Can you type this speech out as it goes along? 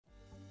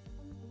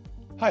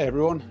Hi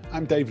everyone,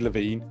 I'm Dave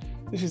Levine.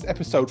 This is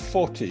episode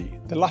 40,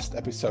 the last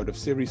episode of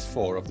series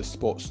 4 of the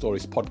Sports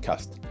Stories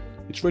podcast.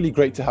 It's really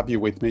great to have you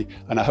with me,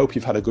 and I hope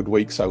you've had a good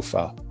week so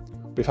far.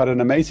 We've had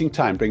an amazing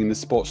time bringing the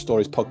Sports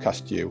Stories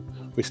podcast to you.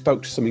 We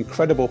spoke to some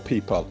incredible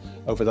people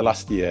over the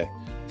last year,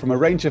 from a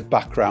range of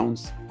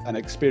backgrounds and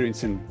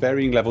experiencing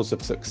varying levels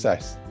of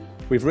success.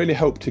 We've really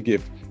hoped to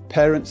give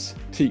parents,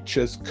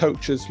 teachers,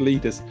 coaches,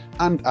 leaders,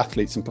 and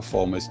athletes and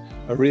performers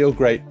a real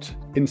great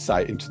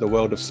insight into the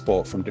world of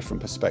sport from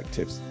different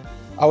perspectives.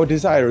 Our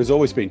desire has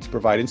always been to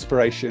provide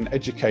inspiration,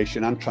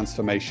 education, and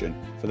transformation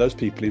for those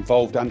people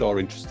involved and or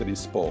interested in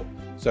sport.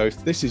 So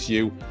if this is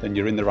you, then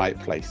you're in the right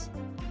place.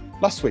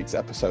 Last week's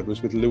episode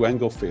was with Lou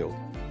Englefield.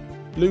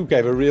 Lou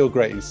gave a real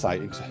great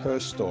insight into her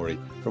story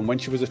from when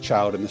she was a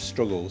child and the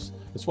struggles,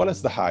 as well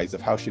as the highs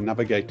of how she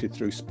navigated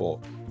through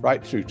sport,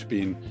 right through to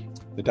being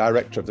the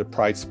director of the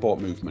Pride Sport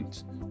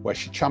movement, where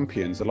she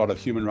champions a lot of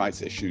human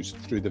rights issues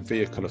through the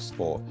vehicle of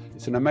sport.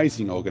 It's an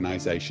amazing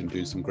organisation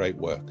doing some great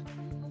work.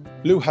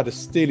 Lou had a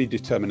steely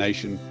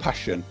determination,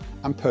 passion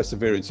and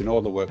perseverance in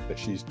all the work that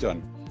she's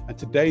done, and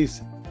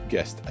today's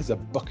guest has a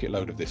bucket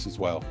load of this as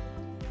well.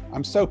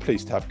 I'm so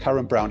pleased to have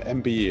Karen Brown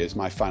MBE as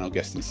my final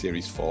guest in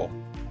Series 4.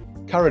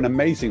 Karen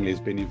amazingly has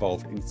been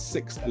involved in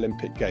 6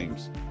 Olympic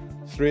Games,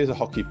 3 as a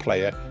hockey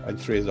player and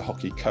 3 as a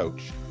hockey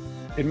coach.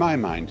 In my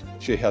mind,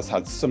 she has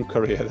had some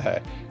career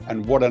there,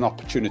 and what an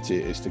opportunity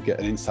it is to get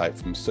an insight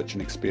from such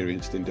an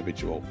experienced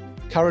individual.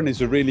 Karen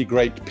is a really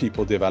great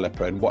people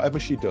developer, and whatever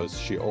she does,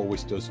 she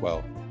always does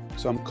well.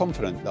 So I'm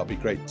confident there'll be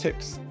great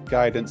tips,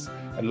 guidance,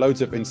 and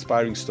loads of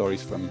inspiring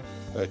stories from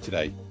her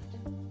today.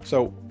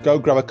 So go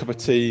grab a cup of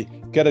tea,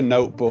 get a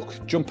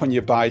notebook, jump on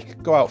your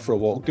bike, go out for a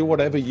walk, do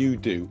whatever you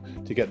do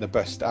to get the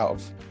best out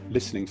of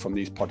listening from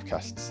these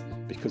podcasts,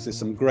 because there's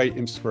some great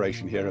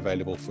inspiration here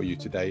available for you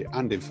today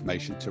and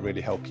information to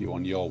really help you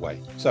on your way.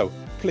 So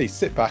please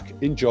sit back,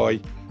 enjoy,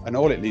 and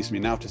all it leaves me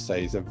now to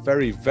say is a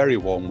very, very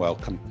warm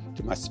welcome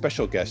to my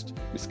special guest,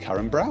 Miss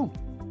Karen Brown.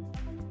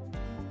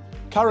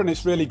 Karen,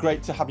 it's really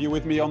great to have you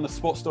with me on the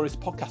Sports Stories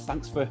podcast.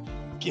 Thanks for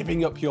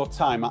giving up your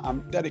time.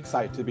 I'm dead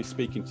excited to be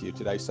speaking to you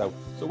today, so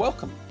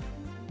welcome.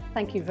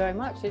 Thank you very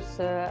much.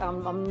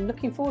 I'm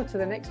looking forward to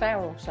the next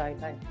hour or so,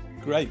 Dave.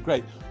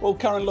 Great. Well,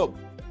 Karen, look,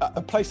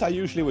 a place I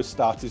usually would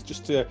start is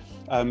just to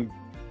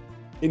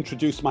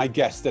introduce my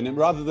guest, and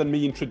rather than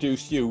me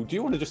introduce you, do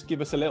you want to just give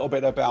us a little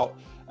bit about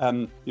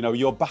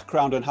your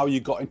background and how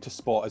you got into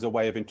sport as a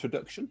way of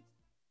introduction?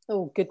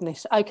 Oh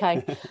goodness.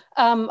 Okay.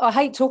 I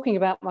hate talking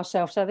about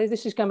myself, so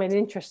this is going to be an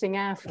interesting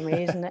hour for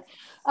me, isn't it?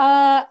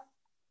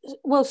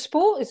 Well,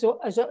 sport is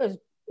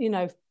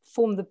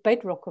formed the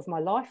bedrock of my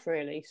life,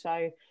 really.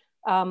 So,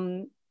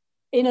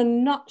 in a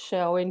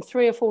nutshell, in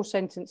 3 or 4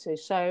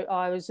 sentences. So,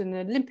 I was an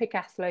Olympic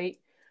athlete.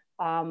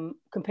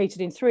 Competed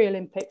in 3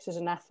 Olympics as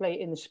an athlete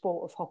in the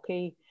sport of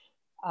hockey.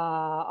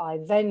 I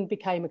then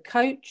became a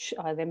coach.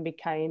 I then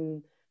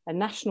became a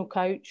national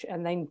coach,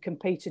 and then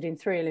competed in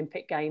 3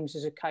 Olympic Games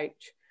as a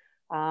coach.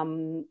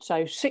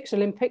 So 6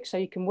 Olympics, so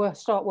you can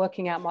start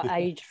working out my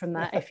age from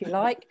that if you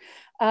like.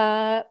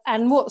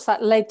 And what's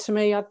that led to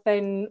me? I've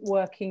been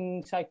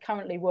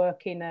currently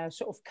work in a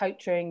sort of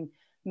coaching,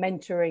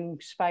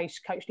 mentoring space,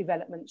 coach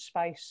development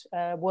space,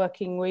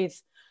 working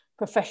with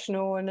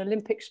professional and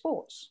Olympic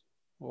sports.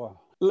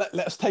 Wow.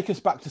 Let's take us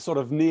back to sort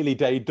of nearly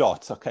day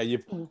dot. Okay,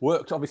 you've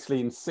worked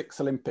obviously in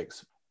 6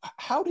 Olympics.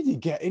 How did you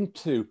get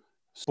into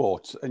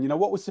sport? And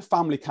what was the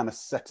family kind of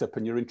setup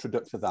and your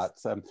introduction to that?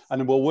 And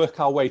then we'll work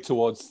our way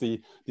towards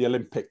the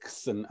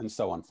Olympics and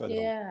so on further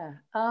on. Yeah.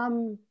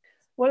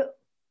 Well,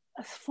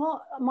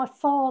 my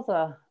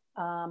father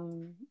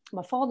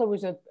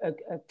was a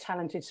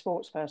talented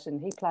sports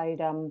person. He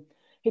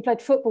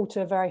played football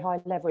to a very high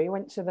level. He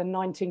went to the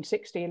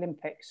 1960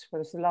 Olympics,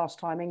 which was the last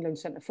time England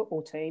sent a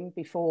football team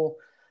before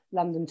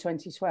London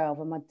 2012.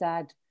 And my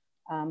dad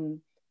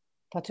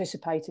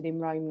participated in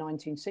Rome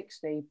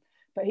 1960.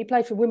 But he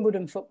played for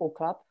Wimbledon Football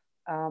Club.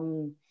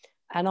 And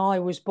I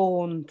was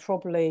born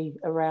probably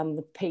around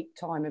the peak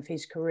time of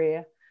his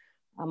career.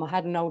 I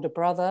had an older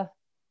brother.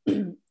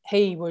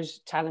 He was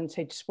a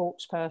talented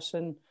sports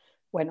person,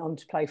 went on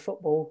to play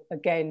football.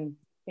 Again,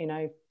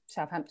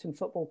 Southampton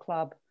Football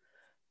Club.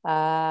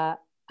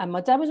 And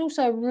my dad was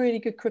also a really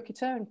good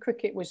cricketer, and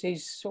cricket was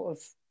his sort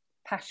of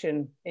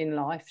passion in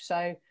life.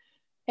 So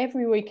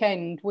every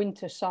weekend,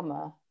 winter,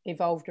 summer,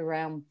 evolved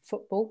around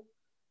football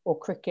or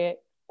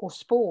cricket or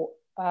sport.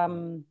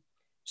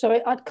 So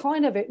it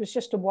was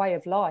just a way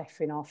of life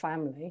in our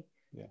family.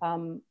 Yeah.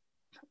 On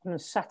a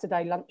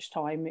Saturday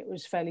lunchtime, it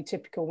was fairly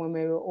typical when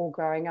we were all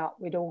growing up.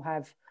 We'd all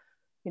have,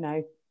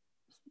 the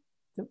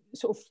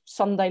sort of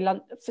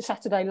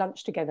Saturday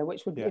lunch together,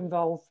 which would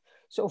involve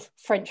sort of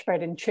French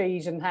bread and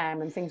cheese and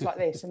ham and things like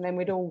this. And then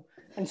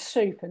and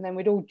soup, and then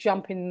we'd all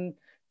jump in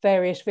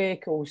various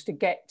vehicles to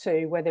get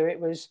to, whether it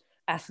was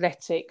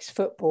athletics,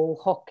 football,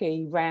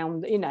 hockey,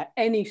 round,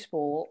 any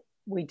sport,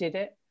 we did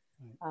it.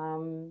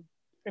 And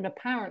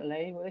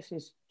apparently, well, this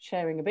is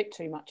sharing a bit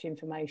too much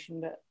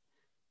information, but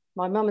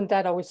my mum and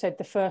dad always said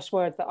the first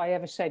word that I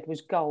ever said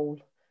was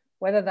goal,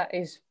 whether that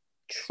is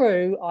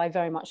true, I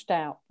very much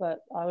doubt.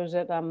 But I was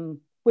at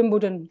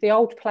Wimbledon, the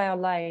old Plough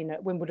Lane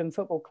at Wimbledon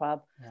Football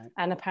Club, right.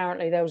 And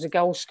apparently there was a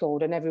goal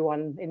scored, and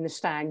everyone in the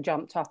stand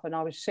jumped up, and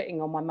I was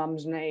sitting on my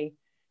mum's knee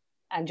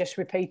and just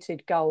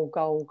repeated goal,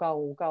 goal,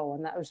 goal, goal,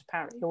 and that was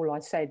apparently all I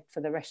said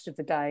for the rest of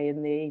the day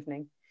and the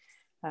evening.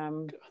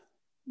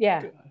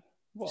 Yeah.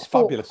 What a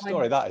fabulous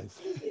story that is.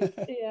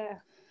 Yeah.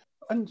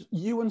 And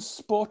you and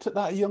sport at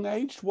that young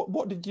age,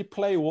 what did you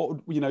play? What,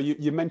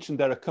 you mentioned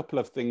there are a couple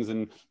of things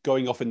and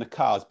going off in the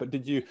cars, but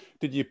did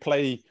you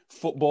play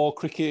football,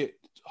 cricket,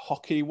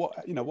 hockey?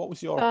 What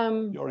was your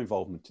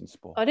involvement in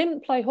sport? I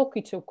didn't play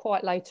hockey till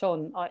quite late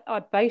on.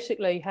 I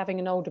basically, having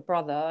an older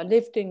brother, I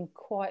lived in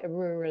quite a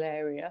rural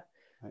area.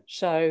 Right.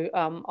 So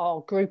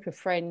our group of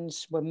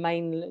friends were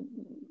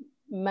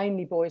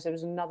mainly boys. There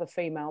was another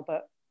female,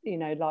 but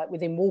like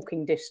within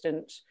walking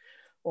distance,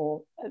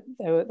 or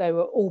they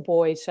were all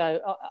boys.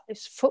 So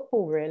it's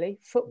football, really.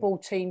 Football,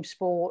 team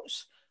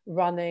sports,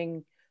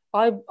 running.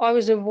 I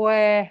was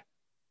aware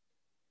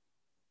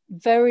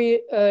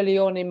very early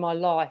on in my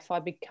life. I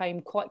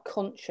became quite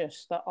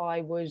conscious that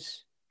I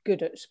was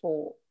good at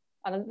sport.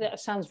 And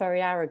that sounds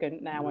very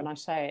arrogant now when I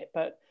say it,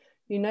 but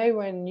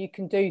when you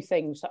can do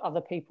things that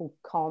other people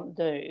can't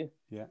do,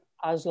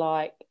 I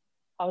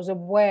was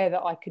aware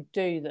that I could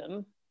do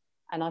them,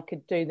 and I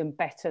could do them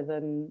better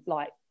than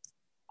like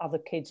other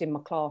kids in my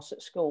class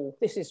at school.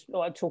 This is,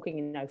 I'm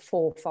talking, 4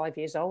 or 5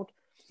 years old.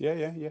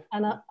 Yeah.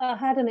 And I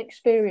had an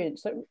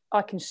experience that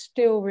I can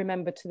still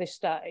remember to this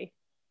day,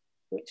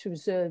 which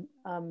was a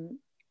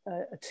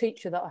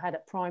teacher that I had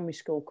at primary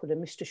school called a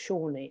Mr.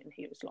 Shawnee, and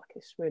he was like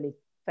this really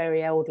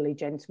very elderly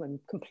gentleman,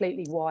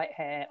 completely white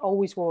hair,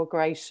 always wore a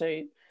grey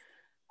suit.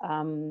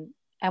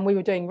 And we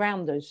were doing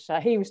rounders. So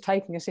he was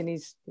taking us in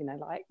his, in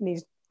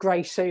his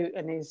grey suit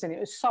and it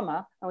was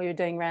summer, and we were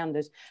doing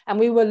rounders, and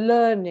we were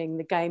learning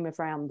the game of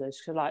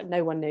rounders because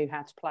no one knew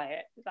how to play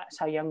it. That's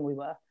how young we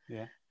were.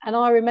 Yeah. And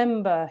I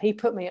remember he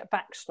put me at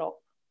backstop,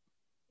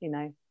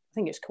 I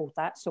think it's called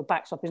that, still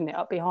backstop, isn't it,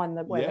 up behind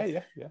the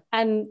weather. Yeah.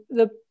 And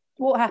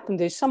what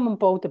happened is someone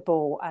bowled the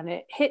ball and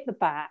it hit the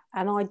bat,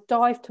 and I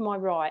dived to my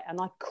right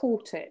and I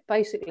caught it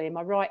basically in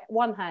my right,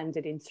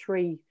 one-handed, in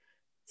three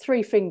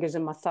fingers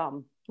and my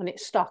thumb, and it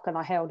stuck, and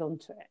I held on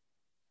to it.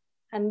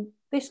 And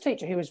this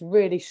teacher, who was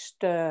really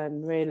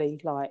stern,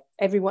 really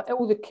everyone,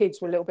 all the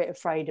kids were a little bit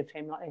afraid of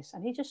him like this.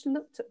 And he just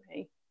looked at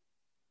me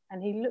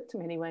and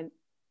he went,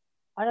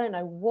 I don't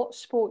know what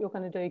sport you're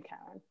going to do,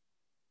 Karen,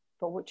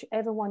 but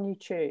whichever one you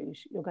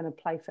choose, you're going to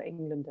play for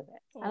England of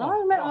it. And I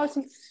remember I was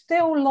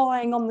still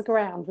lying on the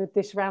ground with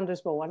this rounders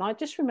ball. And I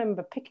just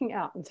remember picking it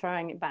up and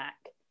throwing it back.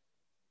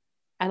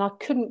 And I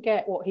couldn't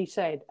get what he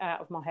said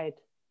out of my head.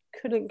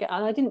 And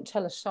I didn't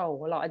tell a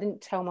soul. I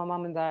didn't tell my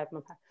mum and dad,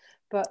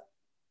 but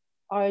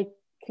I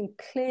can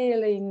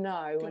clearly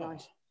know when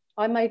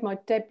I made my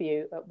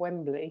debut at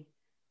Wembley,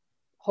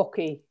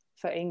 hockey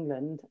for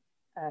England,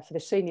 for the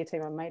senior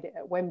team. I made it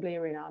at Wembley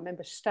Arena. I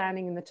remember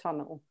standing in the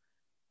tunnel,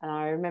 and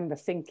I remember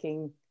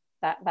thinking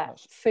that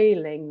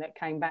feeling that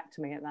came back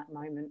to me at that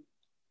moment.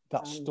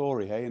 That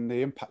story, and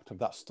the impact of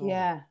that story.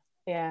 Yeah.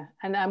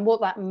 And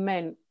what that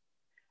meant.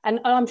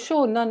 And I'm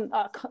sure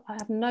I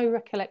have no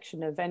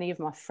recollection of any of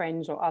my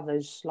friends or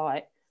others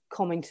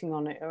commenting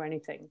on it or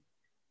anything.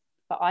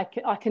 But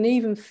I can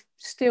even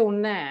still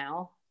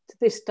now, to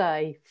this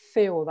day,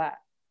 feel that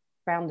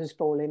rounders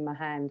ball in my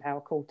hand, how I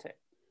caught it,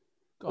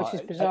 which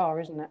is bizarre,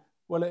 isn't it?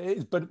 Well, it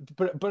is, but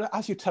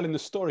as you're telling the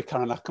story,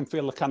 Karen, I can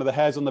feel the kind of the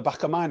hairs on the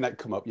back of my neck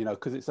come up,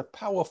 because it's a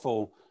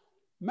powerful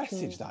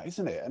message, that,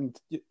 isn't it? And,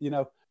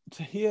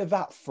 to hear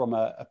that from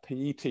a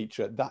PE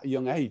teacher at that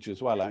young age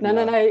as well.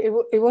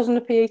 No, it wasn't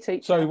a PE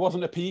teacher. So he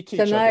wasn't a PE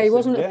teacher? So no, he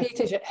wasn't a PE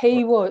teacher.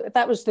 He was.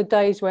 That was the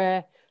days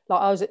where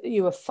I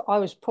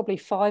was probably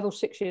 5 or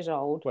 6 years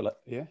old. Well,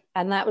 yeah.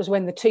 And that was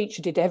when the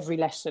teacher did every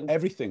lesson.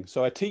 Everything.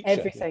 So a teacher.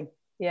 Everything.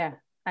 Yeah.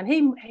 And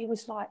he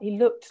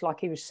looked like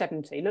he was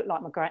 70. He looked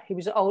like he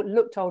was old,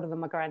 looked older than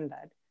my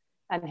granddad.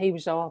 And he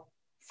was our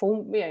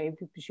form, he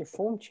was your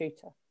form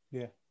tutor.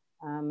 Yeah.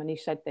 And he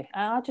said this.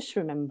 And I just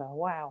remember,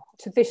 wow.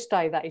 To this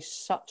day, that is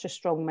such a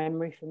strong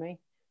memory for me.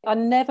 I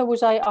never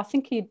was I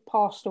think he'd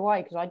passed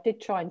away, because I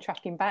did try and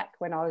track him back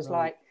when I was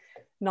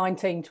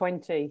 19,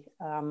 20.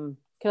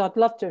 Because I'd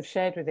love to have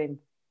shared with him.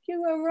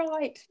 You were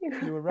right.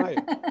 You were right.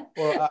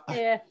 Well,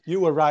 you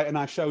were right, and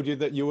I showed you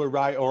that you were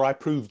right, or I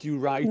proved you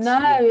right.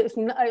 No, it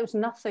was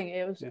nothing.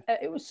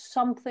 It was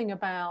something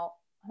about,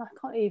 and I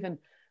can't even.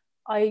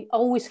 I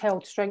always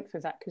held strength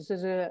with that, because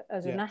as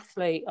an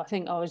athlete, I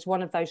think I was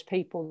one of those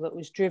people that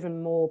was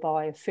driven more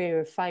by a fear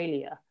of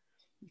failure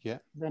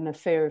than a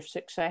fear of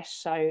success.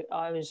 So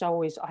I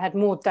had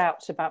more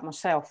doubts about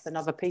myself than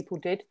other people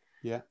did.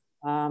 Yeah.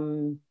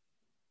 And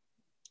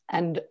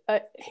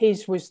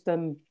his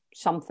wisdom,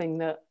 something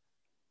that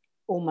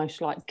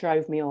almost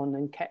drove me on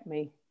and kept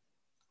me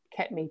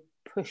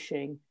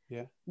pushing.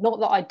 Yeah. Not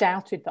that I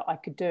doubted that I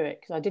could do it,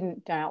 because I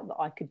didn't doubt that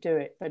I could do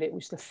it, but it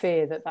was the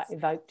fear that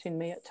evoked in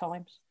me at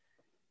times.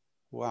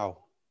 Wow.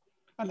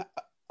 And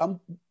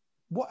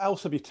What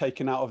else have you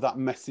taken out of that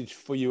message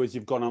for you as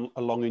you've gone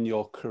along in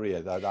your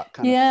career, though? That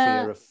kind of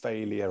fear of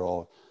failure,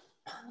 or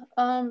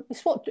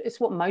it's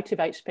what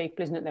motivates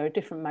people, isn't it? There are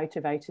different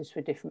motivators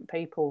for different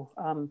people.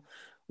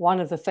 One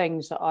of the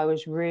things that I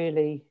was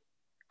really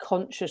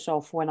conscious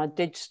of when I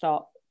did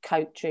start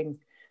coaching,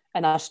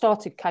 and I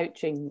started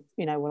coaching,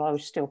 while I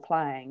was still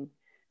playing,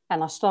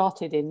 and I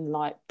started in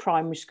like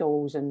primary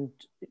schools, and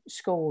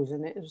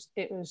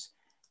it was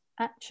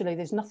actually,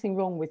 there's nothing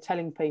wrong with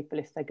telling people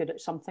if they're good at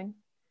something.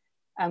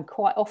 And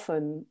quite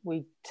often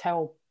we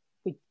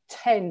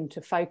tend to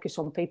focus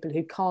on people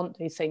who can't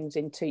do things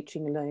in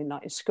teaching and learning,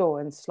 like in school,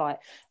 and it's like,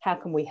 how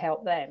can we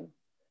help them?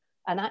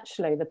 And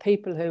actually the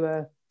people who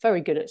are very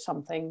good at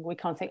something, we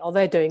kind of think, oh,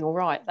 they're doing all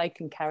right, they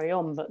can carry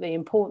on. But the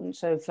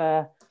importance of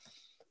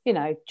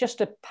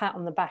just a pat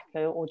on the back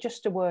or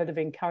just a word of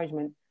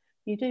encouragement,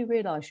 you do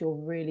realize you're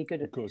really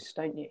good at this,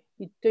 don't you?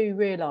 You do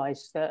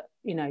realize that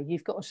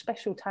you've got a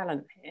special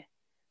talent here.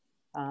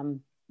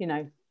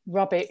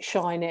 Rub it,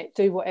 shine it,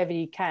 do whatever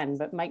you can,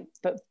 but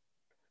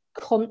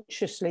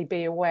consciously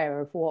be aware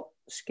of what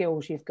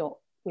skills you've got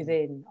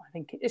within. I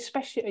think,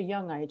 especially at a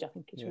young age, I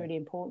think it's really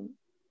important.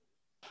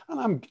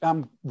 And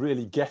I'm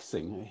really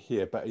guessing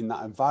here, but in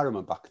that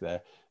environment back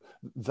there,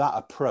 that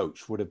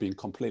approach would have been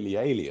completely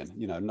alien.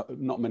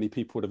 Not many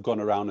people would have gone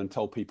around and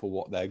told people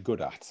what they're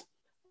good at.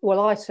 Well,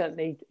 I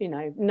certainly,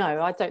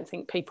 no, I don't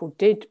think people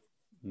did.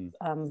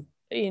 And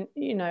I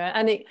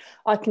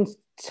can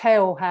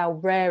tell how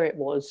rare it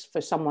was for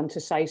someone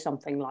to say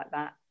something like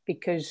that,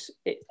 because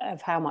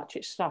of how much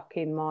it stuck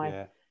in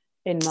my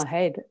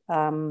head.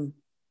 I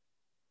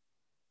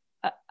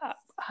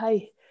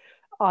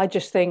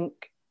just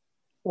think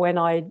when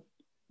I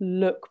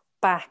look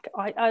back,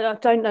 I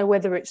don't know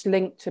whether it's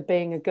linked to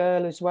being a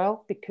girl as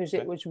well, because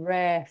it was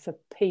rare for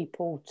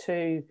people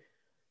to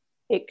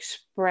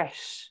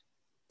express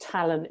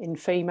talent in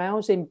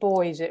females. In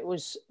boys, it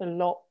was a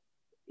lot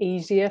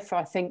easier for,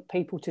 I think,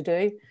 people to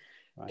do.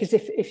 Because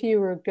if you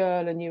were a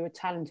girl and you were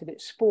talented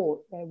at sport,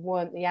 there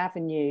weren't the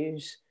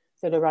avenues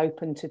that are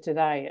open to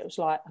today. It was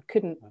like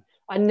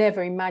I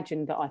never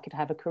imagined that I could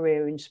have a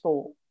career in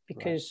sport,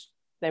 because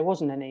there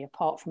wasn't any,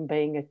 apart from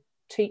being a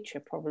teacher,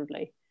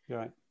 probably.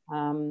 Right.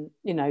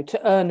 To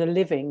earn a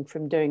living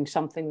from doing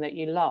something that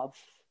you love,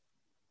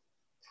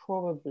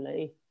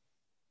 probably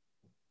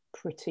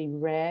pretty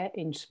rare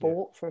in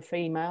sport for a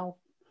female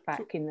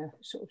back in the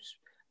sort of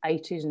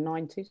 80s and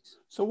 90s.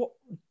 So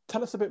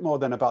tell us a bit more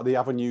then about the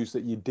avenues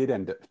that you did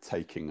end up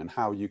taking, and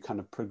how you kind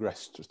of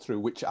progressed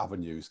through which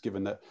avenues,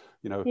 given that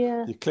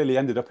you clearly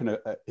ended up in a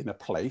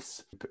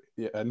place,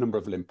 a number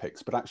of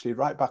Olympics, but actually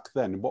right back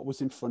then, what was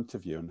in front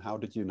of you and how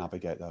did you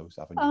navigate those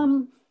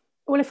avenues?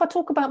 Well, if I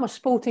talk about my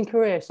sporting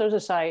career, so as I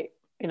say,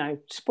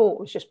 sport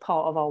was just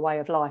part of our way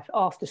of life.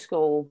 After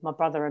school, my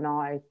brother and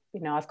I,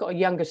 I've got a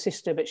younger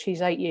sister, but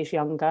she's 8 years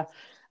younger.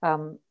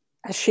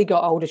 As she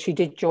got older, she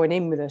did join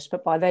in with us,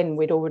 but by then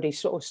we'd already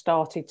sort of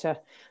started to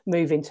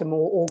move into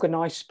more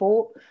organised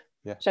sport.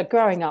 Yeah. So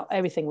growing up,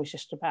 everything was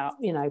just about,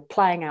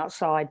 playing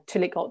outside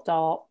till it got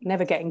dark,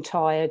 never getting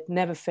tired,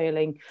 never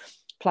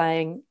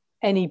playing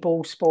any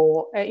ball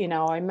sport.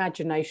 Our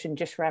imagination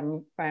just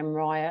ran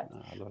riot.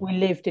 We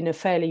lived in a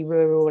fairly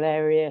rural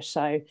area,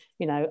 so,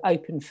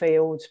 open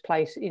fields,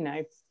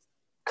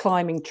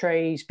 climbing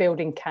trees,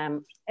 building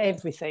camps,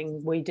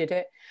 everything, we did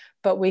it.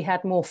 But we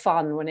had more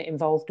fun when it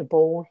involved a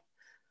ball.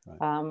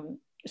 Right.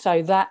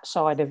 So that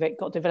side of it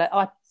got developed.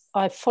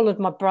 I followed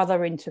my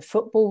brother into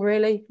football,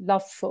 really.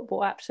 Loved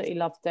football, absolutely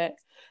loved it.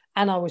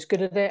 And I was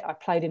good at it. I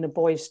played in a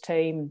boys'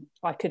 team.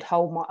 I could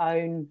hold my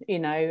own.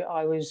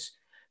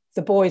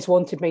 The boys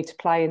wanted me to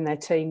play in their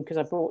team because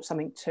I brought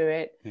something to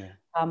it. Yeah.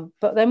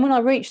 But then when I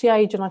reached the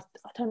age, and I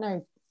don't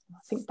know, I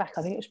think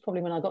it was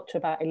probably when I got to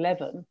about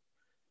 11,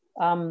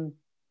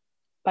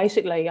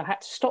 basically I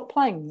had to stop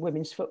playing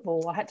women's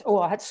football. I had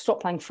to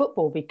stop playing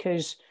football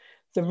because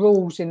the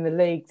rules in the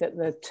league that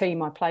the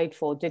team I played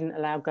for didn't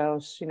allow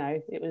girls,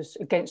 it was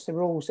against the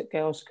rules that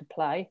girls could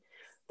play.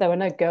 There were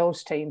no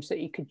girls' teams that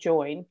you could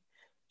join.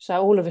 So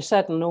all of a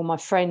sudden, all my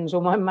friends, all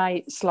my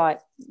mates,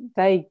 like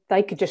they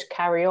could just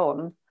carry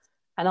on,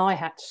 and I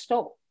had to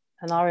stop.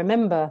 And I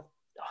remember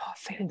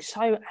feeling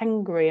so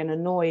angry and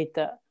annoyed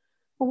that,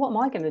 well, what am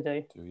I going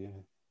to do?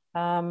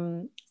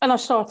 And I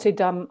started.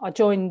 I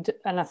joined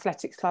an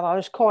athletics club. I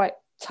was quite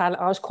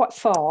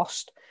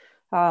fast,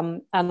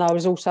 and I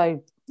was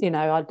also,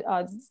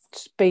 I'd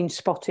been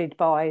spotted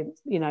by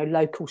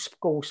local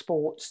school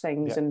sports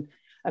things, and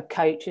a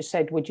coach has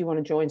said, "Would you want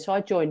to join?" So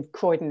I joined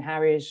Croydon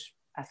Harriers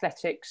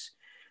athletics.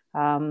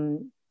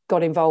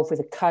 Got involved with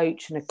a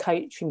coach and a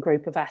coaching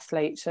group of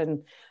athletes,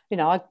 and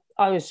I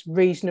was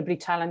reasonably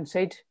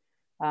talented.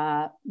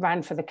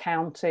 Ran for the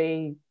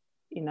county.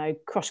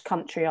 Cross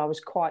country, I was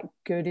quite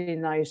good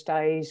in those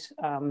days.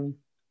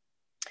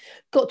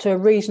 Got to a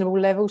reasonable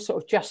level,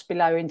 sort of just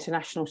below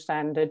international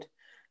standard.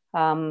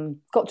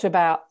 Got to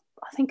about,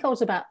 I think I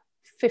was about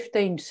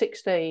 15,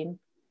 16,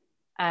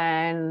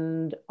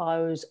 and I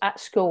was at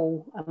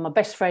school, and my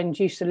best friend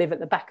used to live at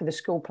the back of the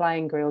school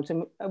playing grounds,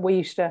 and we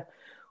used to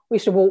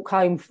walk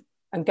home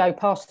and go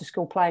past the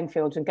school playing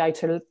fields and go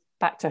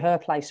back to her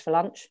place for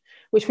lunch,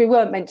 which we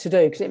weren't meant to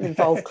do because it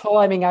involved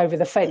climbing over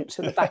the fence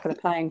at the back of the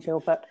playing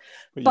field.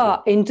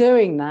 But in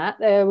doing that,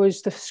 there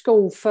was the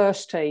school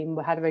first team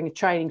were having a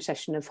training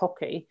session of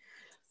hockey.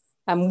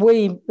 And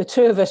the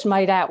two of us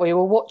made out we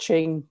were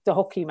watching the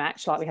hockey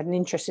match, like we had an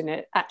interest in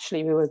it.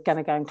 Actually, we were going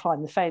to go and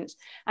climb the fence.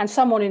 And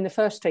someone in the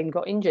first team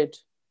got injured.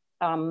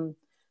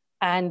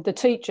 And the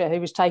teacher who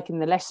was taking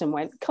the lesson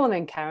went, "Come on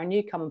then, Karen,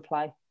 you come and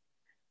play."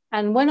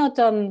 And when I'd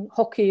done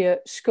hockey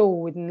at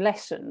school in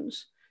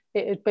lessons,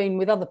 it had been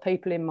with other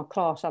people in my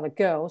class, other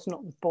girls,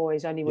 not with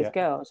boys, only with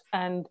girls.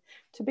 And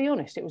to be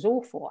honest, it was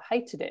awful. I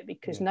hated it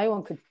because no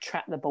one could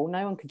trap the ball,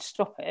 no one could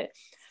stop it.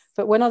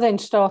 But when I then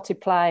started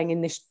playing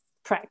in this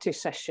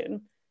practice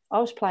session, I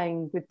was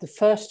playing with the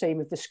first team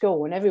of the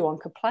school and everyone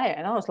could play it.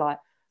 And I was like,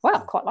 wow, I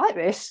quite like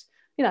this.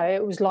 You know,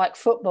 it was like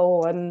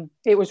football and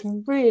it was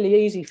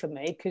really easy for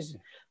me because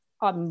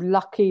I'm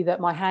lucky that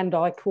my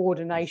hand-eye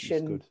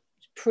coordination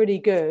is pretty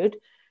good.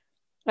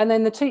 And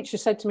then the teacher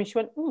said to me, she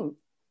went,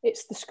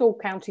 it's the school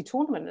county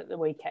tournament at the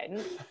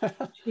weekend.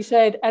 She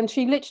said, and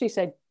she literally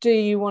said, do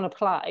you want to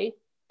play?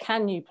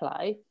 Can you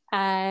play?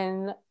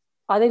 And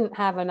I didn't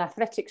have an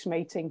athletics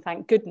meeting,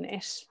 thank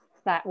goodness,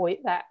 that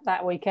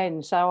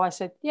weekend. So I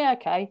said, yeah,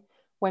 okay.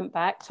 Went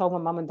back, told my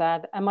mum and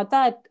dad. And my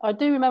dad, I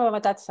do remember my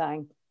dad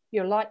saying,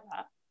 you'll like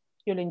that.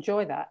 You'll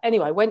enjoy that.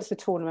 Anyway, went to the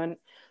tournament.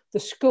 The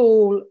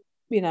school,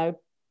 you know,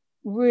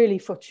 really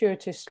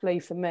fortuitously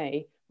for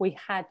me, we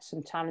had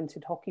some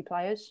talented hockey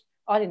players.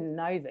 I didn't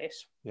know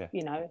this,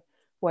 you know,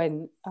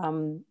 when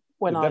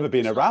You've never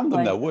been around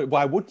them though.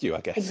 Why would you,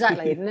 I guess?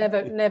 Exactly.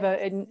 Never,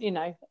 you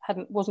know,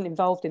 wasn't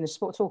involved in the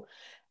sport at all.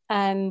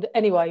 And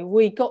anyway,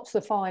 we got to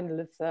the final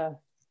of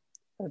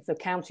the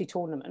county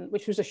tournament,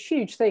 which was a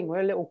huge thing.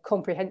 We're a little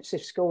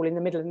comprehensive school in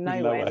the middle of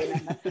nowhere,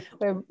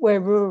 remember? we're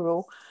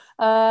rural.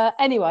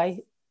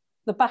 Anyway,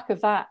 off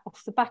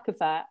the back of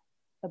that,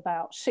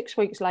 about 6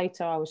 weeks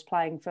later, I was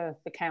playing for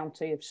the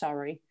county of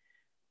Surrey.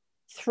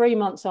 3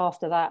 months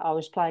after that, I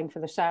was playing for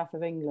the south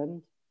of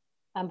England.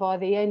 And by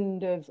the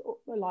end of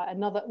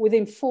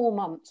within 4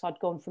 months, I'd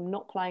gone from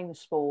not playing the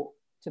sport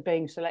to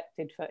being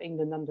selected for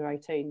England under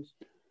 18s.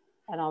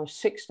 And I was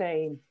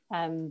 16.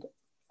 And,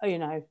 you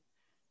know,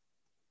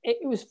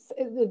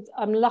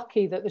 I'm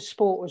lucky that the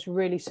sport was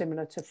really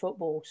similar to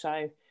football.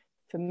 So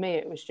for me,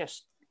 it was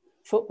just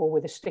football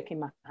with a stick in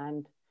my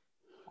hand.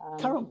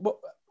 Karen,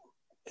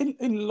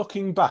 in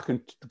looking back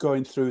and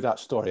going through that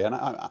story, and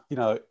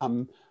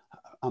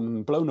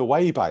I'm blown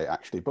away by it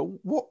actually. But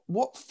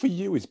what for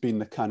you has been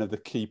the kind of the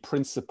key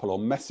principle or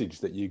message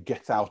that you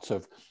get out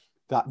of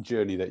that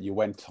journey that you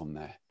went on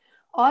there?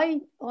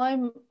 I'm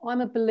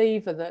a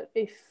believer that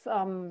if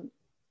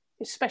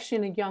especially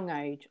in a young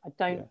age, I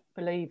don't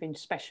believe in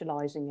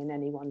specialising in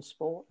any one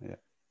sport.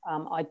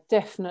 I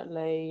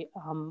definitely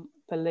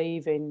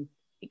believe in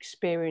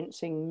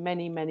experiencing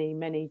many, many,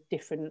 many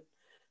different,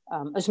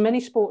 as many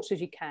sports as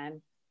you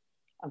can,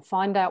 and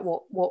find out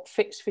what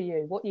fits for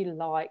you, what you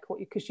like,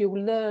 because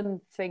you'll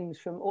learn things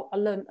from. I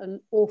learned an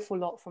awful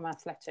lot from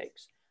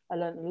athletics. I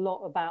learned a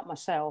lot about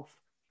myself,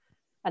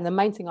 and the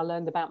main thing I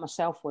learned about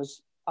myself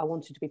was I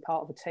wanted to be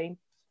part of a team.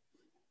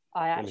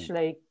 I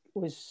actually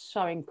was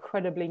so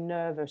incredibly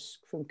nervous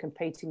from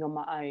competing on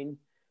my own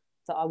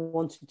that I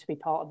wanted to be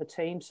part of a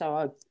team.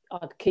 So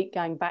I'd keep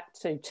going back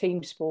to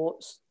team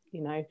sports,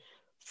 you know,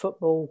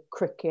 football,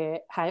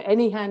 cricket,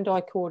 any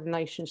hand-eye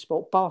coordination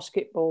sport,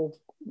 basketball,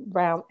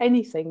 round,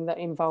 anything that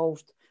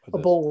involved a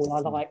ball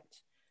I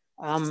liked.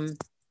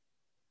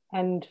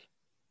 And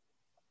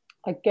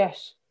I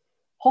guess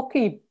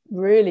hockey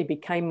really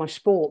became my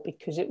sport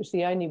because it was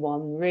the only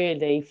one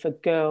really for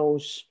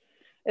girls.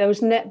 There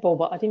was netball,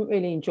 but I didn't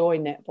really enjoy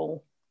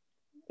netball.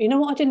 You know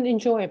what I didn't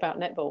enjoy about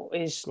netball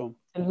is the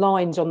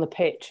lines on the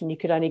pitch and you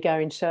could only go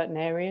in certain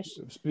areas.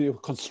 You were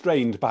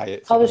constrained by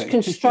it. I was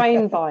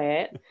constrained by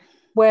it.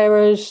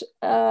 Whereas,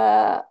 you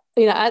know,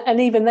 and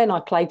even then I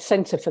played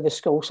centre for the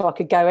school, so I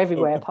could go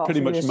everywhere apart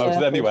pretty from much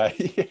most anyway.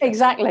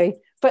 Exactly.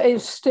 But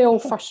it still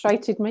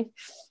frustrated me.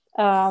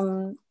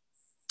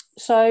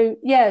 So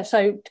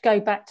to go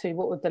back to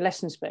what would the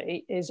lessons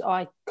be is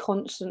I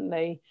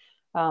constantly,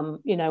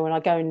 you know, when I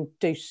go and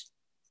do,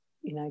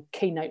 you know,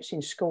 keynotes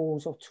in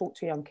schools or talk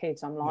to young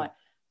kids, I'm like,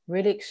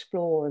 really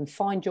explore and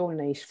find your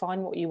niche,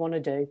 find what you want to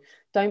do.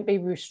 Don't be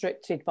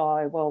restricted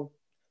by, well,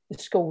 the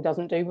school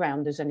doesn't do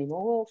rounders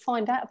anymore. Well,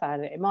 find out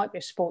about it. It might be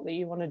a sport that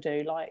you want to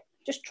do. Like,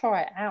 just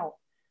try it out.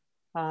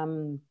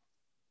 And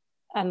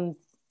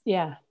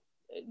yeah,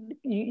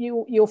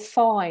 you'll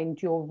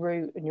find your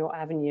route and your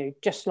avenue,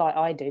 just like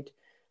I did.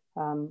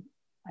 And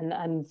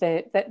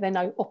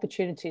then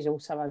opportunities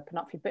also open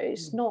up for you. But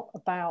it's not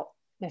about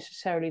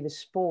necessarily the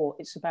sport.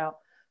 It's about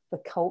the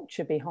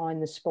culture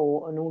behind the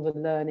sport and all the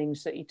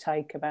learnings that you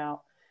take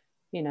about,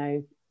 you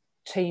know,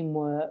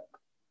 teamwork,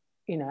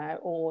 you know,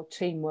 or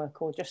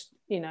just,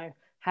 you know,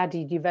 how do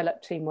you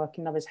develop teamwork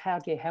in others? How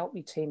do you help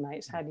your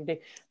teammates? How do you do?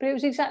 But it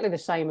was exactly the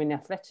same in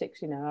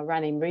athletics. You know, I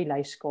ran in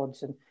relay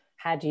squads, and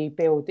how do you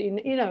build,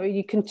 you know,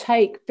 you can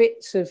take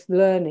bits of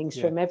learnings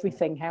Yeah. from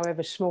everything,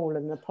 however small,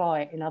 and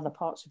apply it in other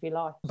parts of your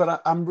life.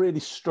 But I'm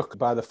really struck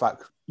by the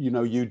fact, you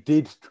know, you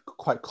did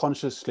quite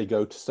consciously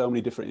go to so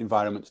many different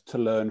environments to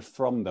learn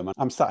from them.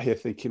 I'm sat here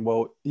thinking,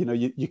 well, you know,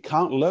 you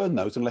can't learn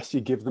those unless you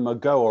give them a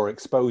go or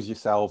expose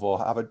yourself or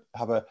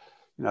have a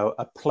you know,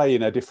 a play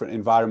in a different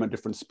environment,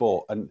 different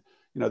sport. And,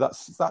 you know,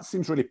 that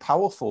seems really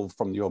powerful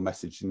from your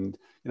message. And,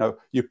 you know,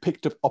 you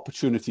picked up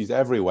opportunities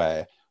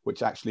everywhere,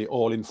 which actually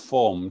all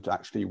informed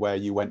actually where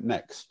you went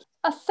next.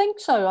 I think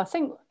so. I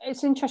think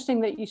it's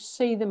interesting that you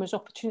see them as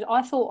opportunities.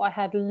 I thought I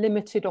had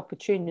limited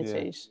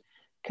opportunities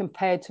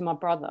compared to my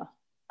brother.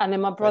 And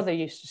then my brother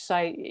used to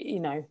say,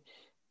 you know,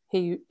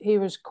 he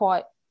was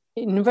quite,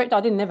 I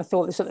didn't never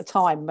thought this at the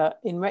time, but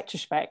in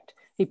retrospect,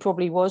 he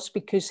probably was,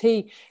 because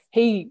he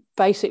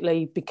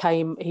basically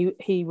became,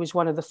 he was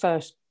one of the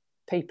first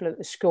people at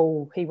the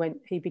school.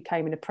 He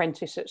became an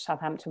apprentice at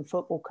Southampton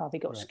Football Club. He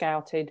got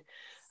scouted.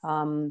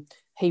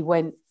 He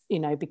went, you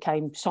know,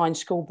 became signed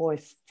schoolboy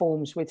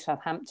forms with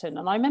Southampton.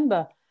 And I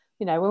remember,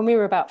 you know, when we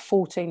were about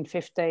 14,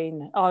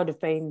 15, I would have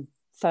been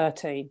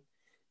 13.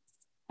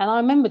 And I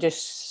remember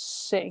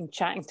just sitting,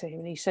 chatting to him,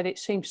 and he said, it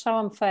seems so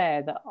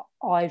unfair that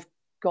I've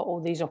got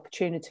all these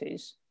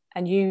opportunities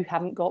and you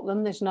haven't got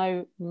them. There's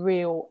no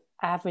real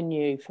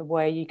avenue for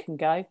where you can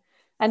go.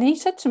 And he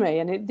said to me,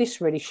 and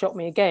this really shocked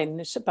me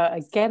again, but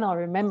again, I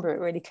remember it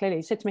really clearly.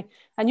 He said to me,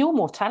 and you're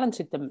more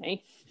talented than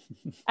me.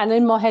 And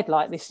in my head,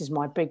 like, this is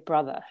my big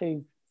brother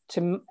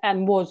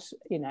and was,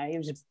 you know, he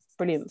was a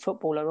brilliant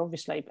footballer,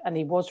 obviously, and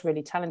he was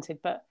really talented,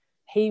 but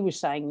he was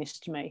saying this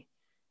to me.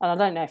 And I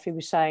don't know if he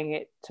was saying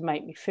it to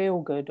make me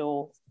feel good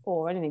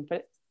or anything,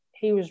 but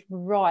he was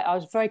right. I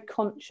was very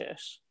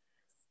conscious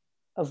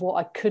of what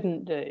I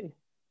couldn't do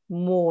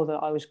more than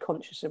I was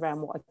conscious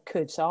around what I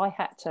could. So I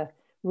had to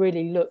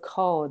really look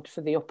hard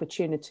for the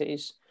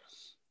opportunities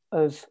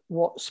of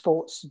what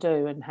sports to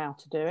do and how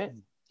to do it.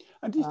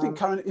 And do you think,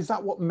 Karen, is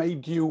that what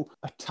made you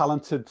a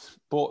talented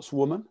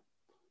sportswoman?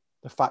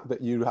 The fact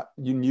that you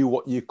knew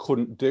what you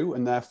couldn't do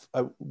and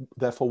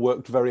therefore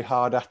worked very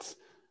hard at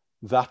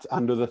that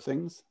and other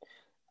things?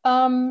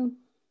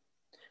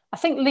 I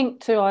think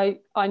linked to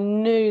I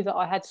knew that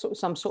I had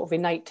some sort of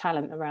innate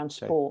talent around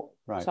sport. Okay.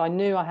 Right. So I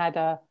knew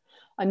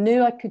I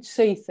knew I could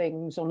see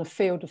things on a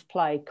field of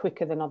play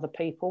quicker than other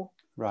people.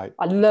 Right.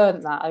 I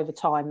learned that over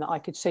time, that I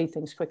could see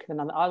things quicker than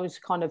others. I was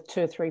kind of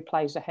 2 or 3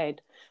 plays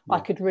ahead. Yeah. I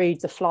could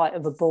read the flight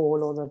of a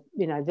ball or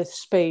the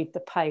speed,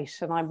 the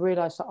pace, and I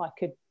realised that I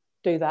could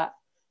do that.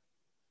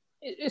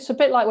 It's a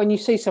bit like when you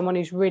see someone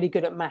who's really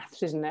good at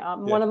maths, isn't it?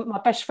 One of my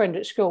best friend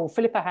at school,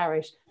 Philippa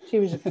Harris, she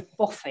was a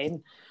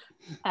boffin,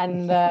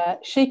 and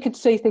she could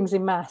see things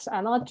in maths,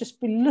 and I'd just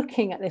be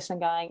looking at this and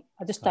going,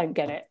 I just don't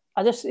get it.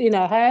 I just, you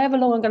know, however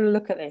long I'm going to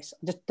look at this,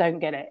 I just don't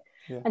get it.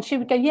 Yeah. And she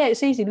would go, yeah,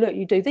 it's easy. Look,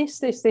 you do this,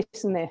 this,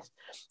 this, and this.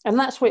 And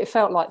that's what it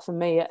felt like for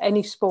me at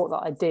any sport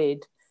that I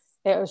did.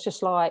 It was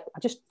just like, I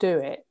just do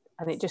it.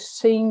 And it just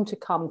seemed to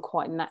come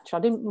quite natural.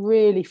 I didn't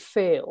really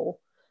feel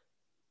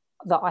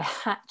that I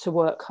had to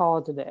work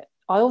hard at it.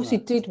 I obviously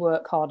did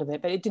work hard at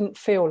it, but it didn't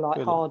feel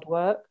like hard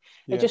work.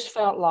 Yeah. It just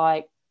felt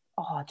like,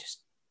 I'm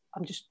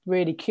just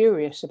really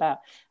curious about.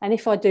 And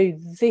if I do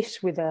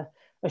this with a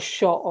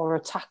shot or a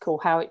tackle,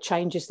 how it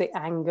changes the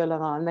angle,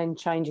 and I'm then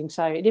changing.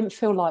 So it didn't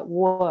feel like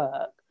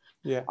work.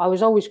 Yeah. I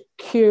was always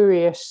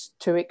curious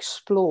to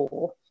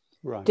explore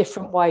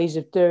different ways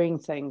of doing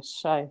things.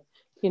 So,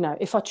 you know,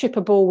 if I chip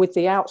a ball with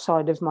the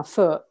outside of my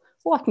foot,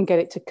 well, I can get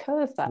it to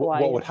curve that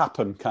way. What would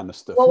happen kind of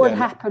stuff. What would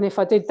happen if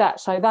I did that?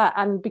 So that,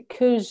 and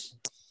because,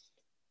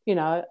 you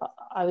know,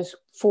 I was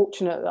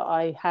fortunate that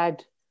I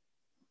had,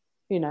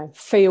 you know,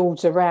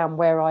 fields around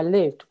where I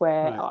lived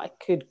where I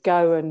could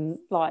go and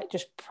like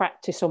just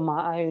practice on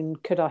my own.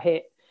 Could I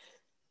hit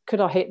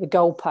the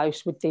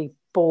goalpost with the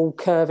ball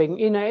curving?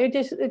 You know,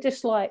 it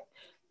just like,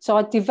 so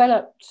I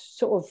developed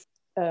sort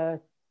of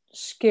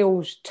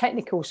skills,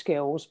 technical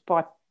skills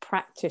by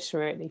practice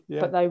really,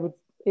 but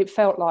it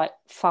felt like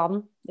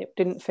fun. It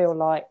didn't feel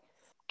like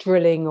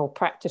drilling or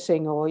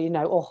practicing or, you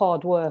know, or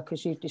hard work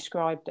as you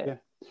described it. Yeah.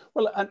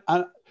 Well,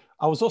 and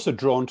I was also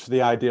drawn to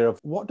the idea of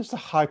what does a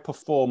high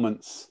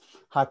performing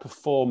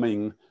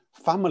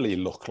family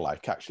look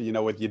like, actually, you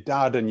know, with your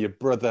dad and your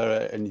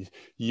brother and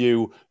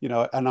you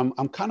know, and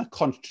I'm kind of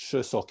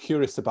conscious or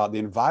curious about the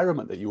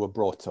environment that you were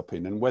brought up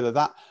in and whether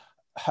that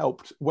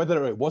helped,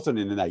 whether it was an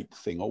innate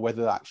thing or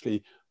whether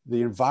actually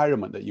the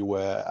environment that you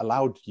were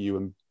allowed you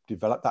and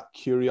develop that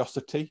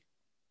curiosity.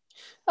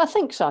 I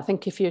think so. I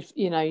think if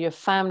your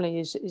family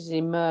is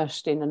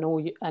immersed in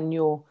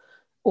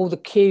all the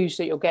cues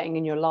that you're getting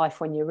in your life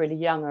when you're really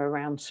young are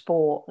around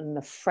sport and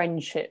the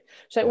friendship.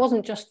 So it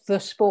wasn't just the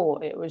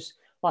sport. It was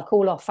like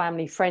all our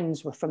family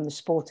friends were from the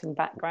sporting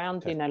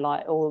background, you know,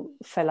 like all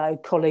fellow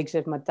colleagues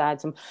of my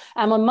dad's. And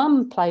my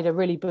mum played a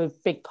really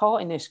big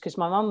part in this because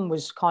my mum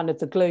was kind of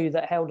the glue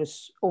that held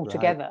us all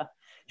together.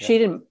 Yeah. She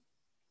didn't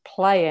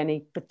play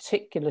any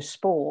particular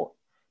sport,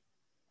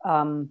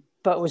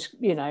 but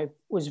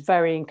was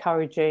very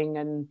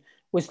encouraging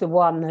was the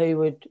one who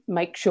would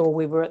make sure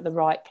we were at the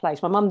right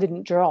place. My mum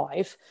didn't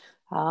drive,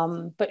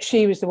 but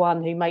she was the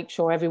one who made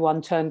sure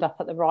everyone turned up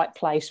at the right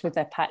place with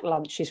their packed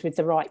lunches, with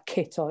the right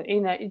kit on.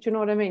 You know, do you know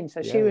what I mean?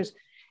 So she was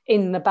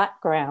in the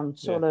background,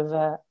 sort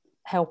of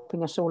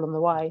helping us all on the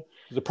way.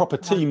 There's a proper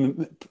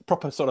team,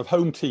 proper sort of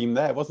home team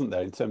there, wasn't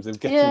there, in terms of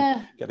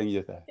getting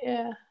you there?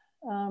 Yeah.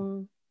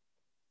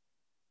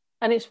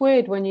 And it's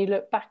weird when you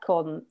look back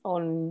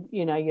on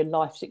you know, your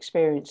life's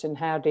experience and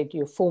how did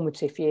your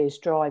formative years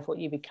drive what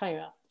you became.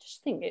 I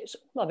just think it's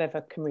all I've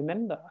ever can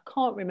remember. I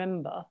can't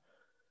remember.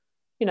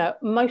 You know,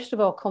 most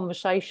of our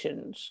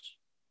conversations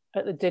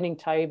at the dinner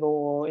table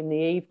or in the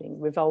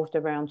evening revolved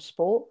around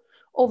sport.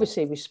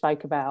 Obviously, we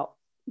spoke about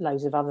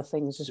loads of other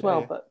things as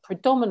well, but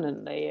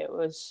predominantly it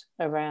was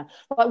around,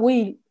 like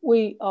we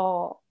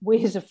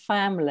as a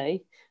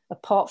family,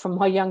 apart from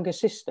my younger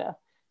sister,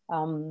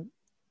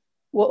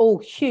 were all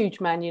huge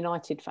Man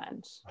United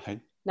fans. Right.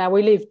 Now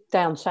we live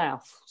down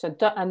south,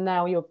 and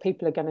now your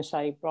people are going to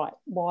say, right,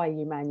 why are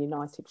you Man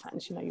United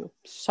fans? You know, your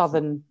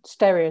southern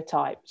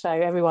stereotype. So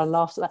everyone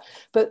laughs at that.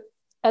 But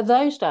at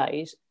those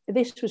days,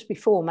 this was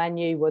before Man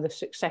U were the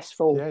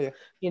successful,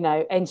 you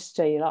know,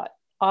 entity. Like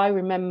I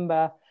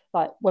remember,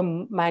 like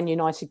when Man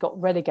United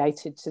got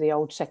relegated to the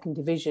old second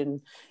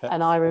division,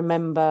 and I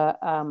remember,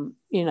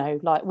 you know,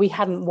 like we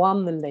hadn't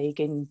won the league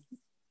in,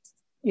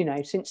 you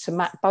know, since Sir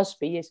Matt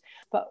Busby years.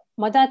 But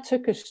my dad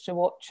took us to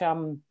watch,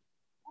 and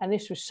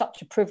this was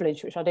such a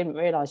privilege, which I didn't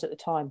realise at the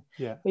time.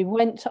 Yeah. We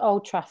went to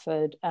Old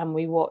Trafford and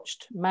we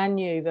watched Man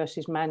U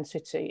versus Man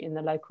City in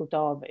the local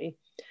derby.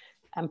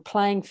 And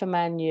playing for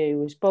Man U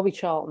was Bobby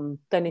Charlton,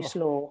 Dennis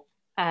Law,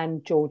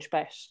 and George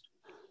Best.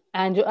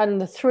 And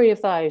the three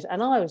of those,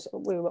 and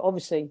we were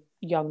obviously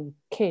young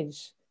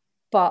kids,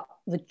 but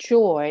the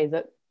joy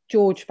that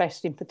George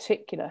Best in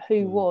particular,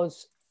 who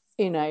was,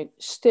 you know,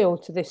 still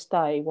to this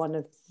day, one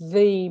of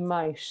the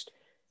most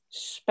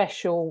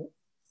special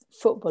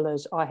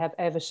footballers I have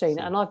ever seen.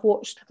 And I've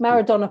watched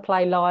Maradona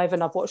play live,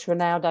 and I've watched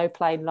Ronaldo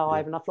play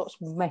live, and I've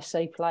watched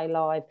Messi play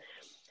live,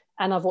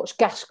 and I've watched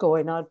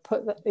Gascoigne. I'd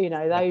put, you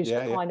know, those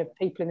kind of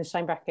people in the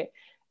same bracket.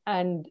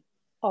 And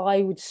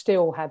I would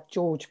still have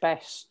George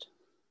Best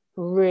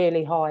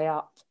really high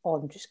up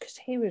on, just because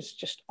he was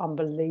just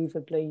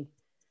unbelievably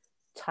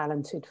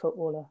talented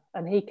footballer,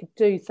 and he could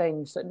do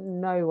things that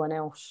no one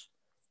else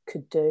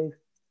could do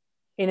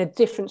in a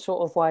different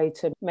sort of way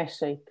to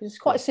Messi, because it's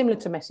quite similar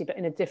to Messi, but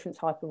in a different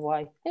type of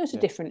way. It was a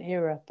different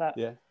era, but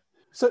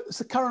So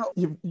Karen,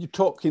 you're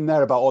talking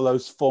there about all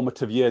those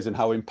formative years and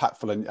how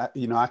impactful, and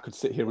you know, I could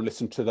sit here and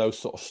listen to those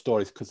sort of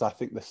stories because I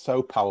think they're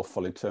so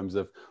powerful in terms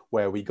of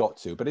where we got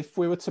to. But if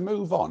we were to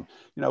move on,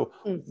 you know,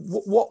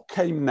 what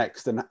came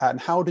next, and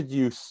how did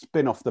you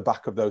spin off the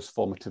back of those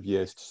formative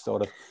years to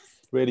sort of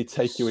really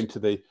take you into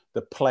the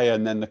player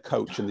and then the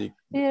coach and the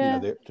you know,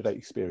 the up-to-date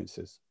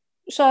experiences?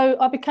 So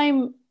I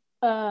became,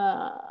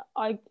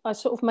 I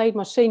sort of made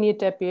my senior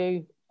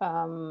debut.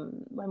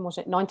 When was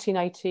it?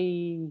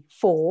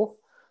 1984.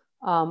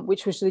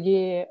 Which was the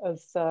year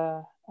of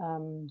the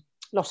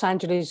Los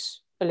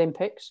Angeles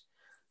Olympics.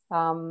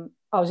 I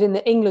was in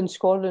the England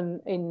squad,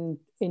 and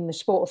in the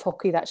sport of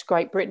hockey, that's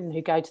Great Britain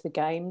who go to the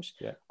games.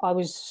 Yeah. I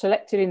was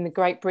selected in the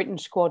Great Britain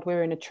squad. We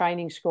were in a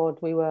training squad.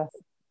 We were,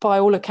 by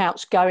all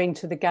accounts, going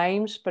to the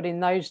games, but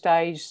in those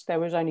days, there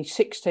was only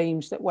 6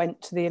 teams that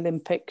went to the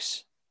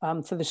Olympics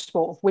for the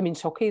sport of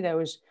women's hockey. There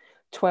was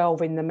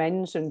 12 in the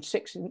men's and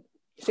 6 in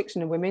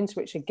the women's,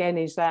 which again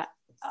is that,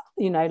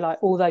 you know, like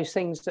all those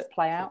things that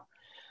play out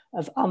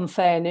of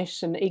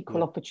unfairness and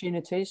equal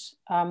opportunities.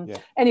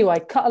 Anyway,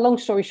 cut a long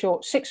story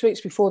short, 6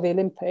 weeks before the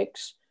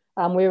Olympics,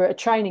 we were at a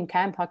training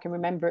camp. I can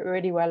remember it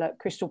really well, at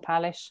Crystal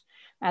Palace.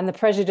 And the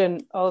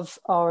president of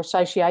our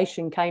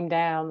association came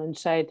down and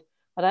said,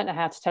 I don't know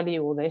how to tell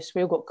you all this.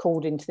 We all got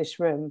called into this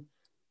room,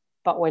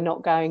 but we're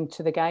not going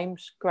to the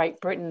games.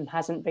 Great Britain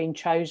hasn't been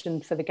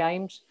chosen for the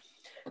games.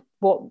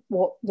 What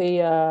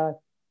the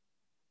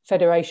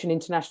Federation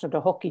International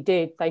de Hockey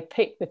did, they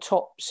picked the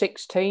top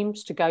 6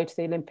 teams to go to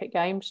the Olympic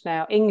Games.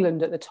 Now,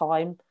 England at the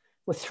time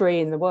were 3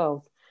 in the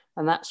world,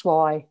 and that's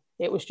why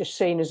it was just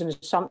seen as an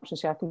assumption.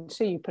 See, I can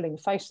see you pulling a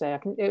face there.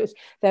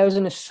 There was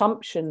an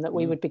assumption that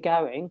we would be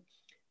going,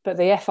 but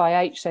the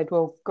FIH said,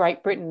 well,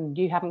 Great Britain,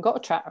 you haven't got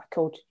a track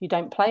record. You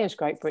don't play as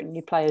Great Britain.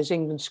 You play as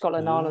England,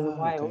 Scotland, Ireland and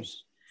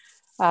Wales.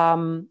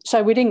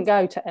 So we didn't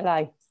go to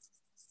LA.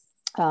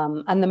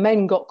 And the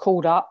men got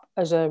called up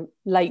as a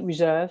late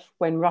reserve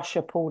when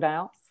Russia pulled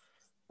out.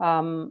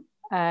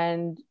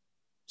 And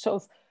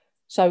sort of,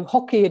 so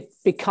hockey had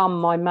become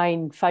my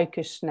main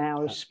focus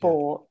now as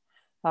sport.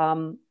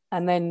 And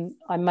then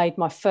I made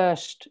my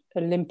first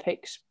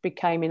Olympics,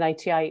 became in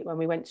 88 when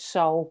we went to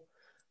Seoul,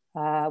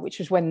 which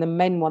was when the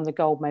men won the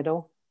gold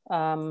medal.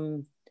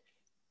 And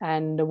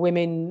the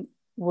women,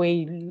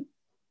 we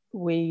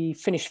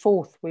finished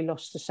 4th. We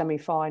lost the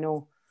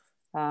semi-final.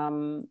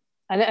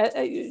 And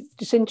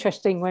it's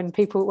interesting when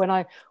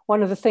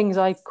one of the things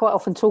I quite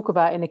often talk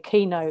about in a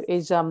keynote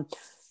is,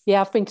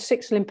 I've been to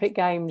 6 Olympic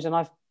Games and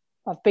I've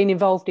I've been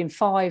involved in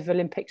 5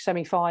 Olympic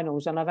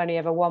semi-finals and I've only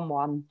ever won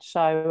one.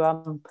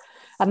 So,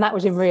 and that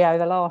was in Rio,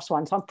 the last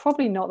one. So I'm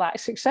probably not that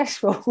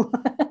successful.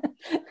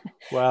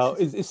 Well,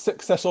 is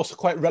success also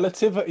quite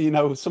relative? You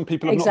know, some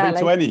people have not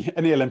Exactly. been to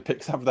any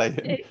Olympics, have they?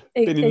 Been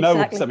in Exactly.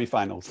 no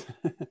semi-finals.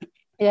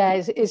 Yeah,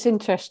 it's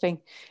interesting.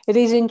 It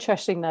is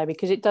interesting though,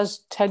 because it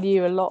does tell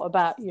you a lot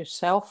about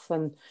yourself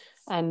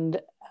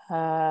and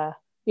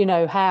you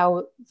know,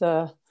 how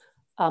the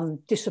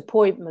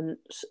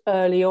disappointments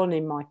early on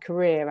in my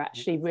career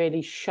actually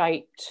really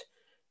shaped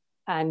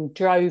and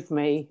drove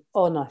me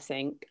on. I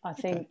think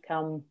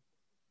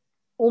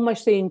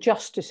almost the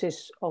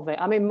injustices of it.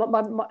 I mean,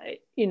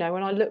 you know,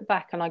 when I look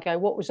back and I go,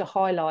 what was the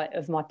highlight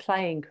of my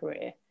playing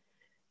career?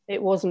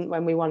 It wasn't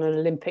when we won an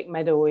Olympic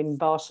medal in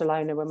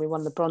Barcelona, when we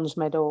won the bronze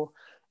medal.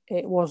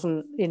 It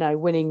wasn't, you know,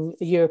 winning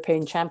the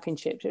European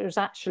Championships. It was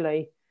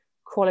actually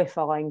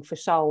qualifying for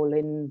Seoul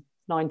in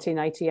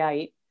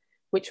 1988,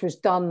 which was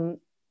done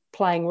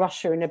playing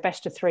Russia in a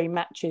best of 3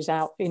 matches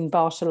out in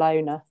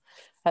Barcelona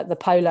at the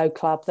Polo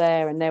Club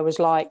there. And there was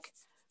like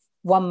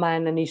one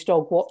man and his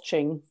dog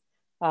watching,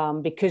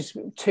 because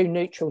 2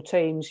 neutral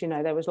teams, you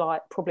know, there was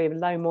like probably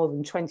no more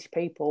than 20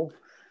 people.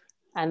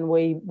 And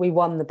we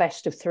won the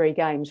best of 3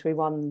 games. We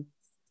won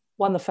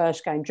the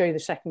first game, drew the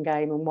second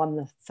game, and won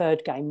the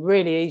third game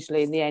really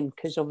easily in the end,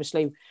 because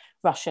obviously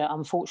Russia,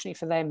 unfortunately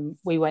for them,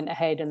 we went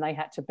ahead and they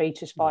had to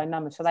beat us by a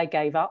number, so they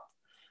gave up.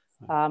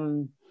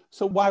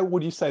 So why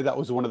would you say that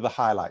was one of the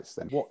highlights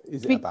then? What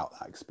is it about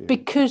that experience?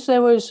 Because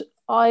there was,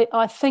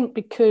 I think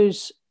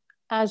because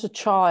as a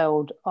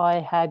child, I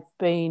had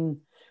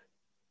been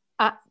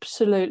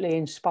absolutely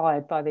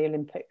inspired by the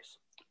Olympics.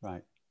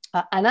 Right.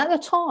 And at the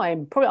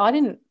time, probably I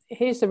didn't,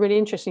 here's the really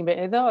interesting bit,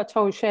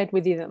 although I shared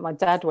with you that my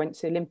dad went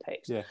to the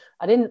Olympics,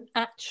 I didn't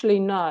actually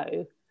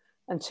know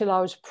until I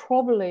was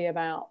probably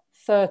about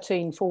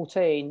 13,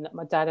 14 that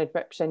my dad had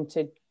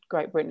represented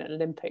Great Britain at the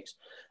Olympics.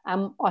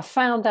 And I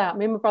found out,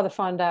 me and my brother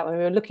found out when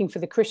we were looking for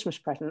the Christmas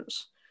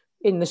presents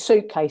in the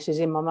suitcases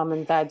in my mum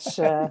and dad's,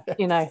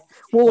 you know,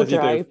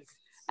 wardrobe,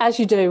 as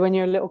you do when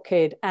you're a little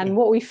kid. And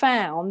what we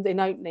found in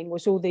opening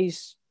was all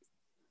these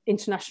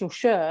international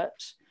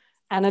shirts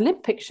and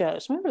Olympic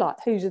shirts. And we were like,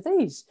 whose are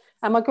these?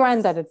 And my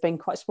granddad had been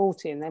quite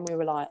sporty. And then we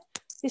were like,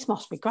 this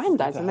must be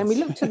granddad's. And then we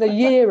looked at the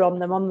year on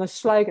them on the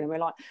slogan and we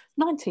we're like,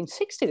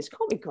 1960, this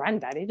can't be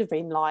granddad. He'd have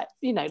been like,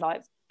 you know,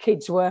 like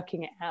kids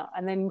working it out.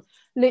 And then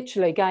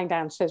literally going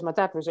downstairs, my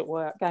dad was at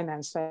work, going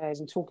downstairs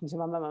and talking to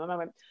my mum. My mum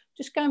went,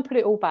 just go and put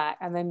it all back.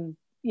 And then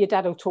your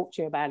dad will talk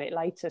to you about it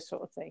later,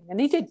 sort of thing. And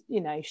he did, you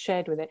know,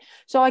 shared with it.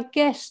 So I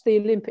guess the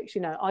Olympics,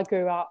 you know, I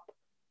grew up,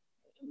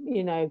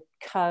 you know,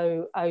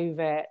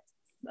 over.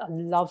 I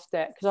loved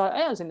it because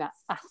I was in that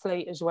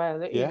athlete as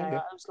well. You know,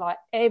 I was like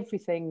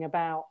everything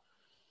about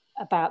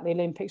the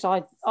Olympics.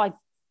 I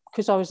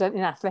because I was in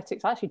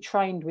athletics, I actually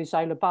trained with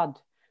Zola Budd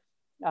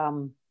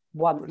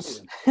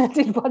once. I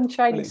did one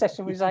training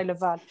session with Zola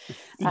Budd.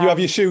 Did you have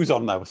your shoes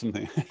on now or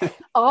something?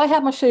 I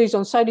had my shoes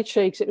on, so did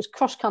she, because it was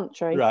cross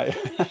country. Right.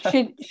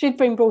 she'd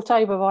been brought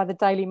over by the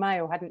Daily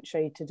Mail, hadn't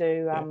she, to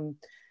do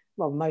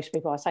well, most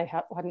people, I say,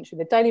 hadn't she?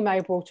 The Daily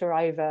Mail brought her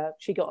over.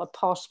 She got a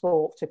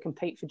passport to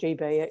compete for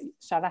GB.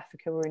 South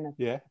Africa were in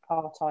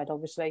apartheid,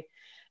 obviously.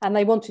 And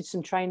they wanted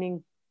some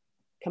training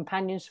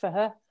companions for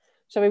her.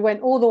 So we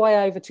went all the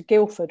way over to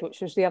Guildford,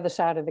 which was the other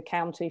side of the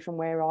county from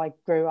where I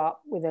grew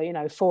up, with, you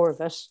know, 4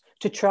 of us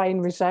to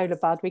train with Zola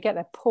Budd. We get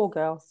there, poor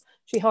girl.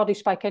 She hardly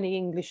spoke any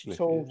English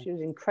at all. She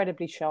was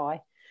incredibly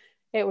shy.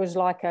 It was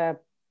like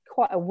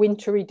quite a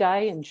wintry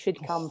day, and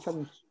she'd come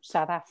from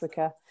South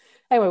Africa.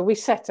 Anyway, we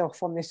set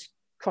off on this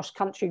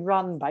cross-country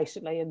run,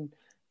 basically, and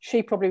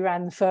she probably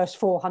ran the first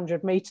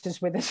 400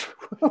 metres with us.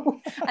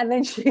 And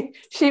then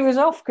she was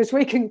off because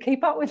we couldn't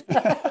keep up with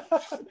her.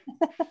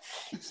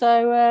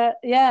 So,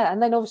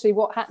 and then obviously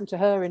what happened to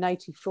her in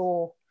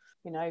 84,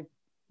 you know,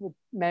 with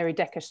Mary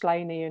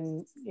Decker-Slaney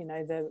and, you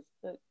know,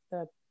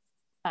 the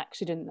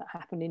accident that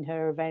happened in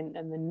her event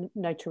and the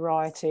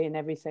notoriety and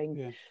everything.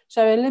 Yeah.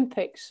 So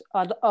Olympics,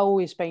 I'd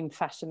always been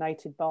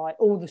fascinated by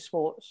all the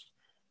sports.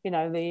 You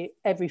know,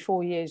 every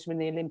 4 years when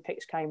the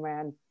Olympics came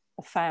around,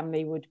 a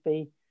family would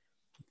be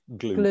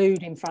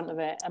glued in front of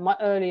it. And my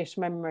earliest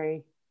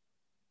memory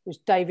was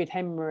David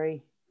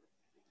Hemry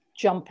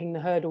jumping the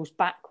hurdles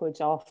backwards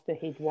after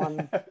he'd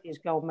won his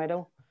gold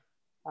medal,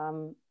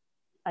 and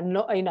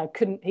not, you know,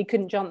 he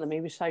couldn't jump them. He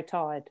was so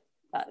tired.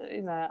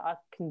 You know, I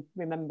can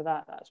remember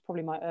that. That's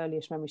probably my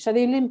earliest memory. So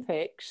the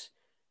Olympics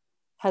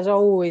has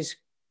always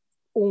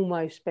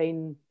almost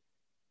been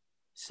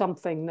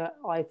something that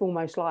I've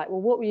almost like,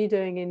 well, what were you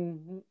doing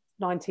in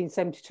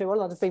 1972?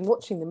 Well, I'd have been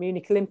watching the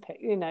Munich Olympic,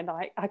 you know,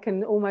 like I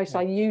can almost,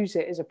 I use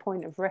it as a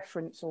point of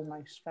reference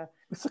almost.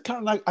 It's kind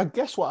of like, I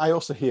guess what I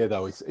also hear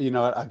though is, you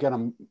know, again,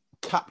 I'm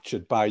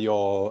captured by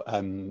your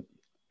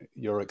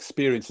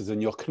experiences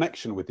and your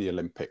connection with the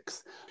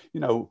Olympics. You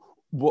know,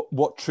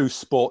 what true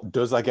sport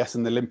does, I guess,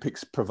 and the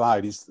Olympics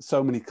provide is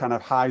so many kind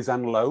of highs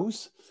and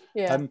lows.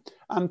 Yeah.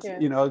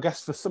 You know, I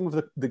guess for some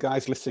of the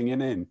guys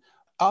listening in,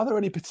 Are there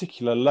any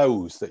particular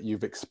lows that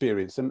you've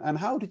experienced, and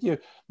how did you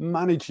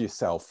manage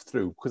yourself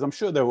through? Because I'm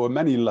sure there were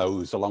many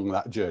lows along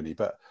that journey,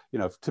 but you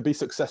know, to be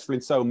successful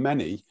in so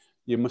many,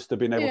 you must have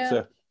been able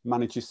to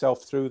manage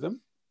yourself through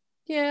them.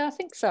 Yeah, I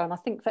think so. And I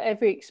think for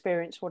every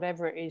experience,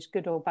 whatever it is,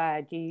 good or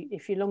bad,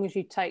 as long as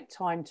you take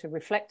time to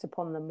reflect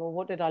upon them, well,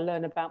 what did I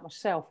learn about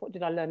myself? What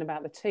did I learn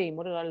about the team?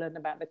 What did I learn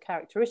about the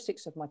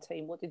characteristics of my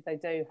team? What did they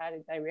do? How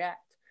did they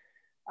react?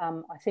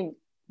 I think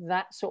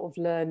that sort of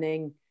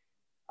learning,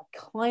 I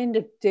kind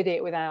of did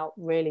it without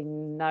really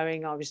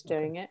knowing I was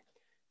doing it.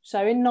 So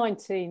in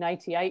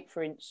 1988,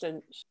 for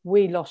instance,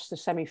 we lost the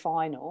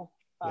semi-final.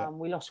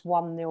 We lost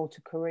 1-0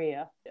 to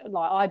Korea.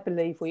 Like, I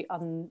believe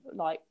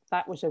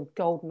that was a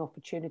golden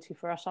opportunity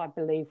for us. I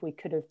believe we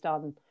could have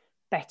done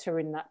better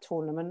in that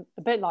tournament,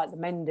 a bit like the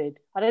men did.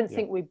 I don't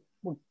think we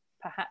were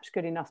perhaps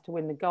good enough to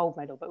win the gold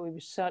medal, but we were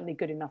certainly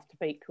good enough to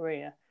beat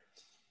Korea.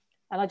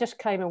 And I just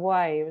came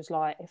away, it was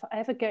like, if I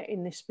ever get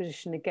in this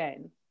position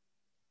again,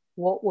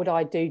 what would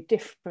I do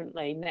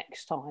differently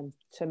next time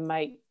to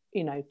make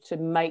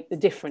the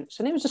difference?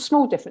 And it was a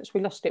small difference.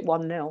 We lost it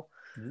 1-0.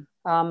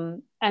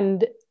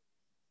 And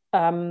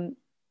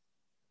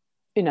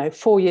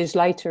 4 years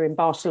later in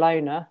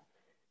Barcelona,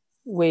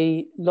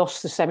 we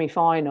lost the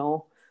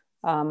semi-final.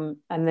 And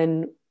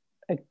then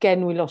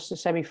again, we lost the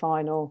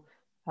semi-final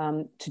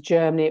to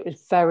Germany. It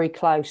was very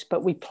close,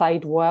 but we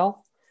played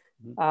well.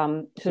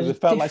 So there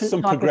felt like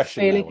some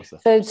progression there, was there?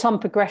 There's some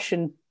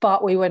progression,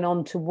 but we went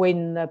on to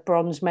win the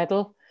bronze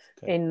medal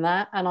in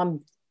that.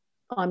 And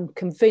I'm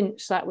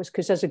convinced that was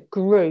because as a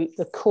group,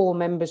 the core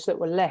members that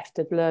were left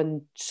had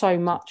learned so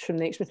much from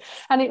the experience.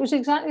 And it was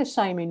exactly the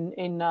same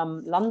in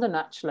London,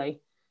 actually.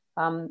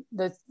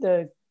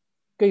 The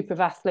group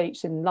of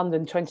athletes in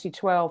London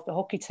 2012, the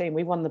hockey team,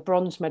 we won the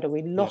bronze medal.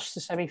 We lost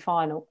the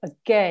semi-final.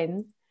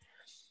 Again,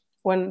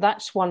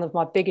 that's one of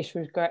my biggest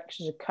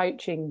regrets as a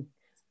coaching.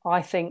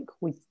 I think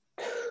we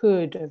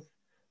could have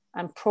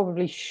and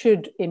probably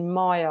should, in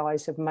my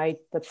eyes, have made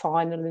the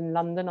final in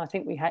London. I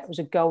think it was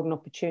a golden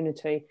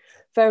opportunity.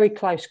 Very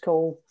close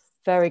call,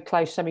 very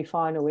close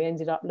semi-final. We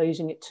ended up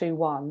losing it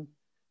 2-1.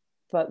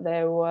 But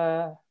there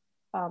were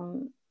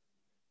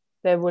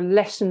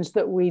lessons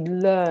that we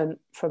learned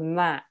from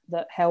that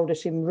held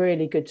us in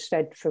really good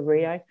stead for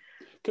Rio.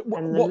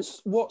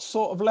 What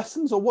sort of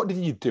lessons, or what did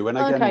you do? And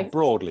again,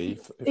 broadly.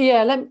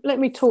 Let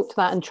me talk to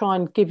that and try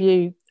and give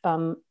you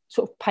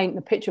sort of paint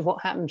the picture of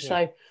what happened.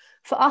 So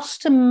for us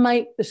to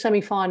make the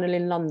semi-final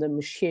in London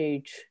was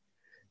huge.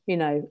 You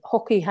know,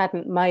 hockey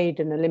hadn't made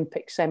an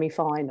Olympic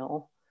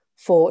semi-final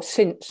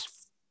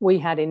since we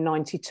had in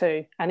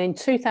 92. And in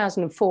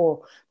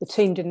 2004, the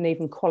team didn't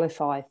even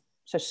qualify.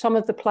 So some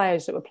of the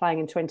players that were playing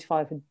in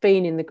 25 had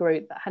been in the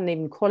group that hadn't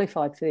even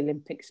qualified for the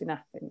Olympics in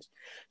Athens.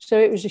 So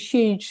it was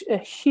a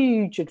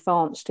huge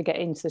advance to get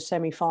into the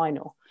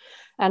semi-final.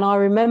 And I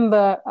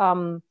remember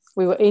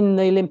we were in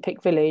the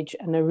Olympic Village,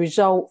 and the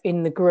result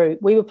in the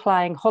group, we were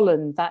playing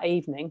Holland that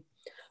evening,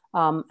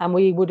 and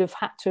we would have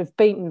had to have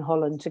beaten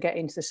Holland to get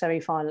into the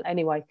semi-final.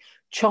 Anyway,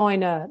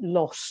 China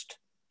lost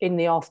in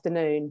the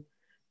afternoon,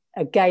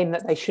 a game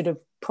that they should have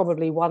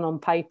probably won on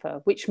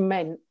paper, which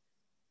meant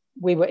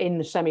we were in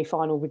the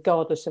semi-final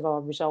regardless of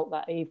our result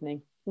that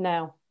evening.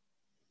 Now,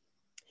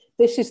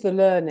 this is the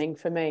learning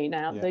for me.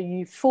 Now, the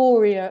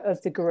euphoria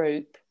of the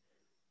group,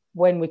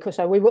 we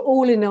were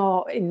all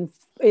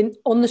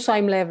on the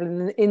same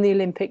level in the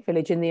Olympic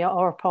Village, in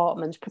our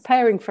apartments,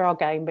 preparing for our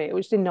game, but it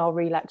was in our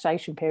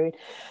relaxation period.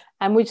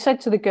 And we'd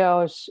said to the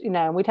girls,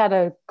 and we'd had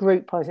a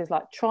group policy,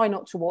 like, try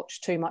not to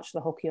watch too much of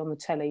the hockey on the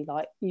telly,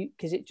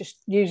 because it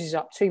just uses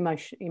up too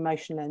much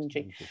emotional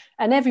energy. Mm-hmm.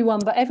 And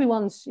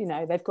everyone's,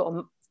 they've got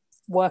to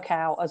work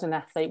out as an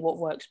athlete what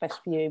works best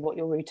for you, what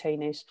your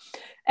routine is.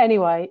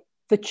 Anyway,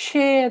 the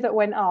cheer that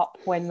went up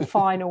when the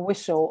final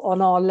whistle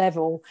on our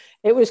level,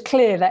 it was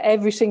clear that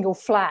every single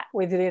flat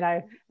with, 8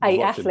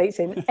 athletes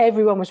in,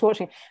 everyone was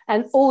watching.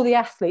 And all the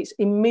athletes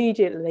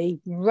immediately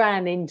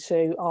ran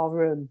into our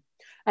room.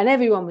 And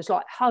everyone was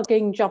like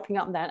hugging, jumping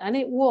up and down. And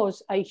it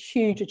was a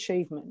huge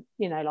achievement.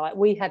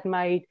 We had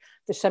made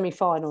the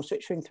semi-finals,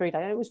 which were in 3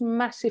 days. And it was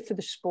massive for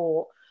the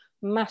sport,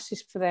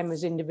 massive for them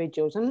as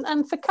individuals.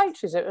 And for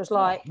coaches, it was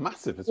like,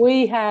 massive as well.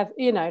 We have,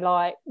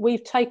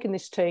 we've taken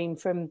this team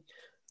from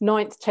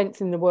 9th,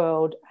 10th in the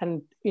world,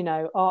 and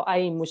our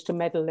aim was to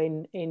medal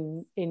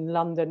in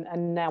London,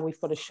 and now we've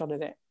got a shot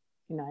at it.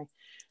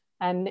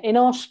 And in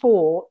our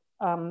sport,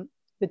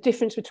 the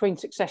difference between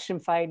success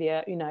and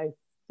failure,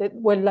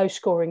 we're low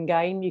scoring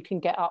game. You can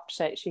get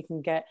upsets,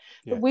 but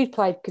we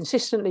played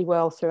consistently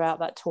well throughout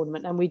that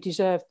tournament, and we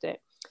deserved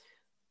it.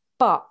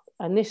 But,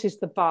 and this is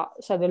the but,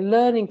 so the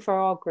learning for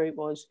our group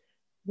was,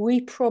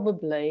 we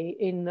definitely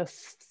in the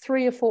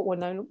 3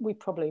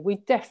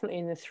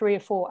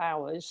 or 4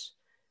 hours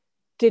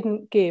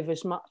didn't give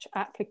as much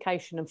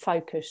application and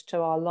focus to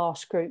our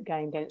last group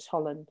game against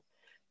Holland,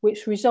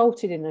 which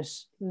resulted in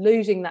us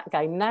losing that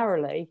game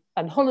narrowly.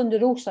 And Holland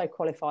had also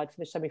qualified for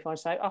the semi-final.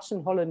 So us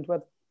and Holland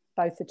were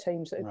both the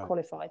teams that had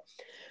qualified.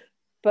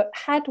 But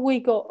had we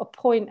got a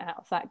point out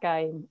of that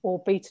game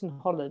or beaten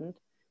Holland,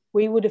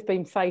 we would have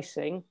been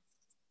facing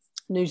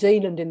New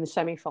Zealand in the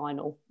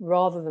semi-final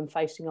rather than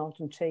facing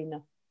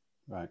Argentina.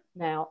 Right.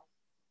 Now,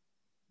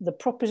 the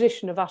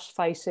proposition of us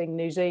facing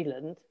New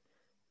Zealand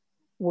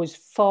was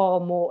far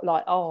more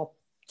like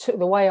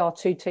the way our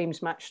two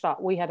teams matched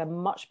up. We had a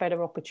much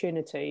better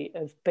opportunity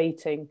of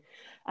beating.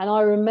 And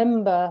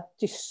I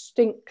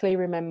distinctly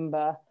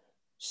remember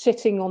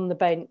sitting on the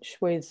bench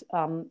with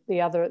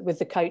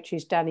the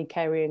coaches, Danny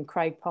Kerry and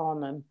Craig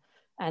Parnham.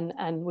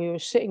 And we were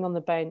sitting on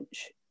the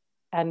bench,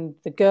 and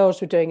the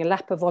girls were doing a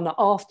lap of honour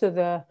after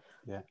the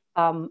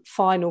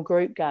final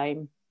group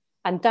game.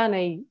 And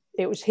Danny,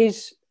 it was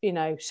his,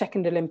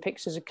 second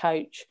Olympics as a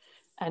coach,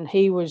 and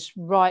he was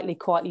rightly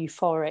quite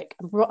euphoric.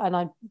 And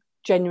I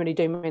genuinely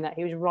do mean that.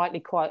 He was rightly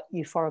quite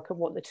euphoric of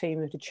what the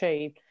team had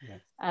achieved. Yeah.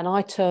 And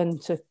I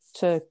turned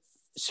to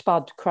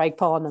Spud, Craig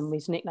Parnham,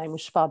 his nickname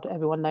was Spud,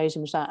 everyone knows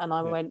him as that. And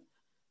I went,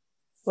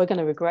 we're going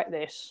to regret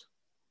this.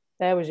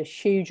 There was a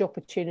huge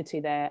opportunity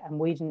there and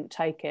we didn't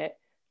take it.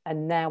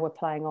 And now we're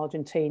playing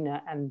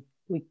Argentina, and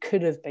we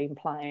could have been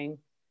playing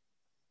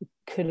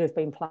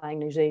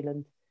New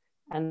Zealand.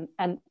 And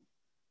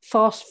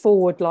fast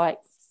forward like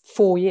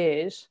 4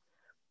 years,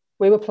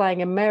 we were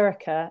playing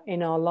America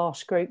in our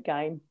last group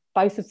game.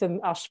 Both of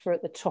them, us, were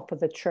at the top of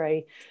the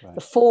tree. Right.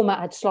 The format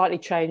had slightly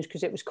changed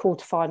because it was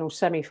quarterfinals,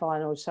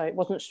 semi-finals, so it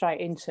wasn't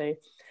straight into.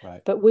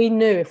 Right. But we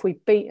knew if we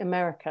beat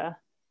America,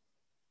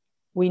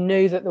 we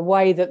knew that the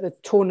way that the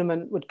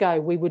tournament would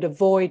go, we would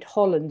avoid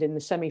Holland in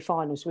the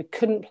semi-finals. We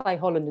couldn't play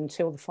Holland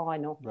until the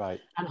final. Right.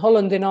 And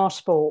Holland in our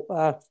sport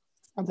are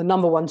the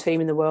number one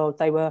team in the world.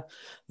 They were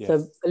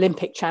the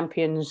Olympic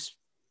champions,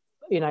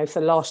 for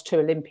the last two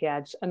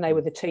Olympiads, and they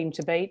were the team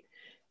to beat.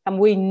 And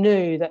we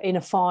knew that in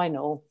a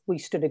final, we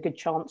stood a good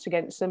chance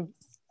against them,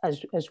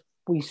 as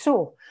we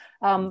saw.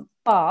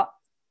 But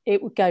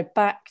it would go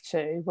back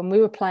to when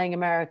we were playing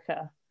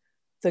America,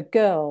 the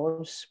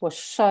girls were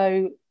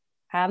so,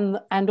 and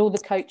all the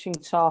coaching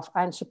staff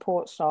and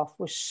support staff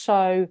were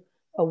so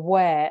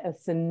aware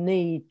of the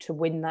need to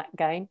win that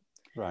game.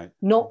 Right.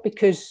 Not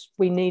because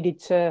we needed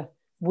to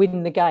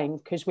win the game,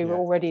 because we were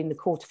already in the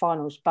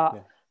quarterfinals,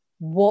 but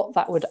what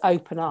that would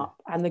open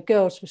up. And the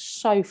girls were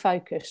so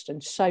focused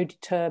and so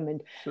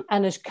determined.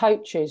 And as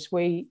coaches,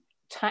 we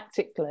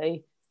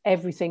tactically,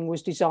 everything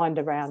was designed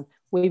around,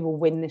 we will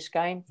win this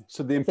game.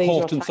 So the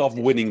importance of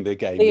winning the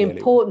game. The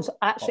importance,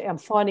 actually,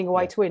 and finding a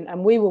way to win.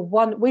 And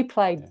we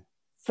played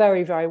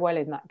very, very well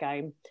in that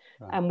game.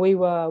 Right. And we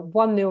were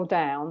 1-0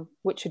 down,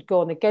 which had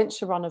gone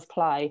against a run of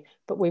play,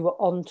 but we were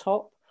on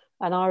top.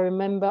 And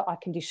I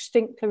can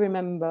distinctly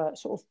remember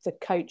sort of the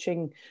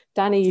coaching.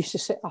 Danny used to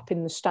sit up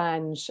in the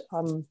stands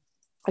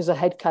as a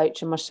head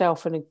coach, and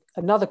myself and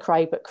another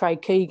Craig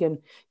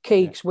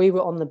Keegs, we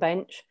were on the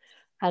bench.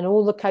 And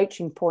all the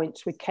coaching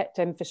points, we kept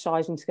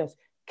emphasising to us,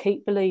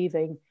 keep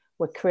believing,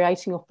 we're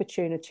creating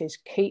opportunities,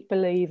 keep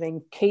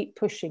believing, keep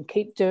pushing,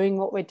 keep doing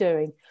what we're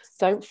doing.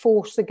 Don't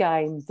force the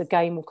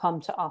game will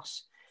come to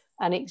us.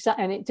 And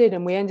it did,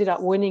 and we ended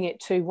up winning it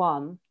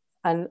 2-1.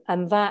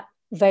 And that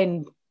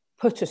then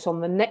put us on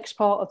the next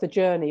part of the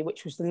journey,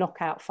 which was the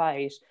knockout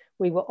phase.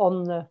 We were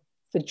on the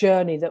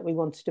journey that we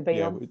wanted to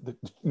be on.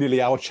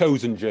 Nearly our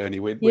chosen journey.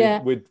 We'd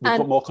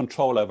put more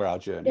control over our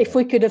journey. If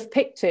we could have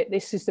picked it,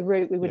 this is the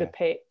route we would have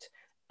picked.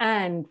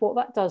 And what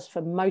that does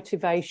for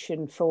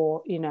motivation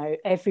for,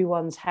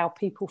 everyone's, how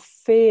people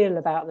feel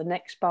about the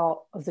next part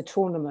of the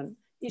tournament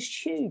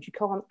is huge. You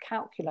can't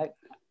calculate.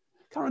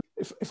 Karen,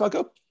 if I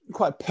go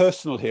quite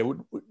personal here,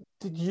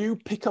 did you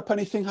pick up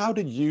anything? How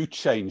did you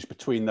change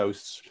between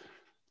those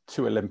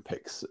two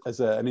Olympics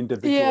as an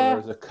individual or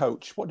as a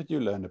coach? What did you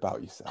learn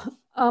about yourself?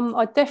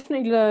 I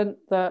definitely learned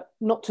that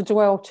not to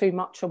dwell too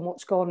much on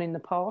what's gone in the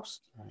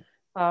past.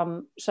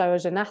 Right. So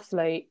as an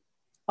athlete,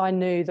 I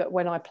knew that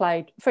when I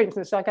played, for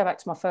instance, I go back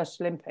to my first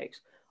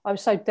Olympics, I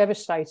was so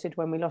devastated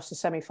when we lost the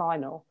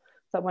semi-final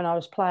that when I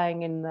was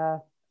playing in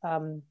the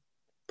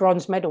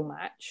bronze medal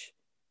match,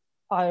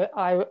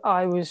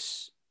 I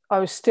was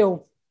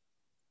still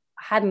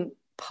hadn't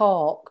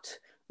parked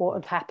what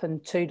had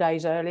happened 2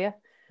 days earlier.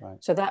 Right.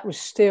 So that was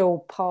still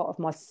part of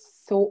my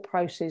thought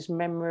process,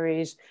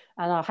 memories,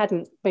 and I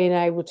hadn't been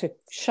able to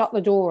shut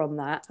the door on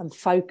that and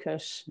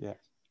focus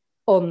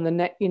on the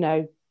next,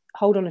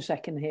 hold on a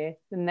second here,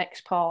 the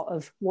next part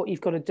of what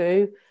you've got to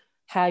do,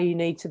 how you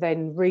need to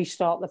then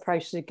restart the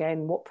process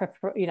again,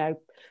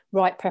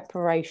 right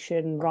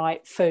preparation,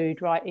 right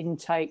food, right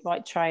intake,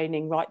 right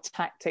training, right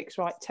tactics,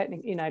 right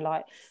technique,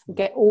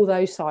 get all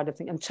those side of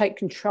things and take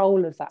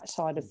control of that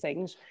side of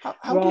things.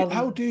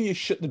 How do you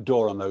shut the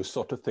door on those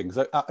sort of things?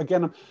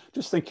 Again, I'm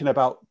just thinking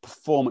about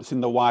performance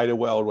in the wider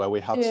world where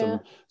we have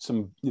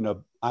some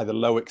either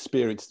low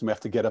experience and we have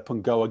to get up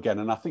and go again.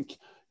 And I think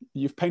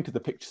you've painted the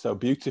picture so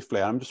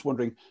beautifully. I'm just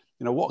wondering,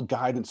 what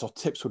guidance or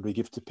tips would we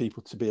give to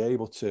people to be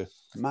able to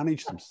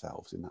manage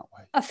themselves in that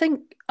way? I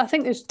think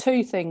there's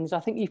two things. I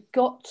think you've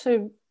got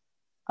to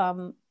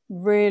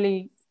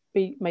really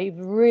be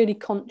really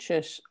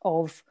conscious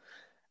of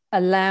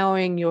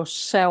allowing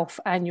yourself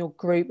and your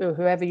group or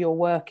whoever you're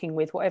working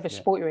with, whatever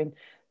sport you're in,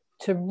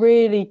 to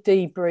really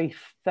debrief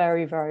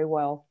very, very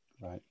well.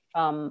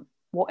 Right.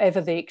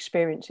 Whatever the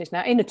experience is.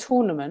 Now, in a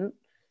tournament,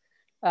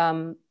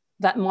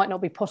 that might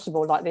not be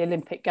possible, like the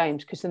Olympic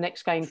Games, because the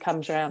next game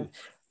comes around.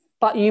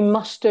 But you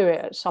must do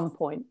it at some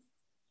point.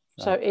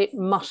 Right. So it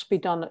must be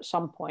done at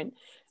some point.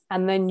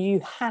 And then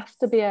you have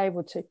to be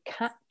able to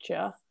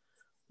capture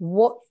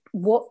what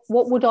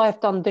would I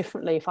have done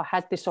differently if I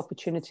had this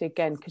opportunity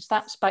again? Because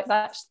that's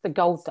the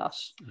gold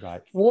dust.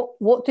 Right.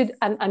 What did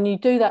and you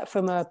do that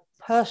from a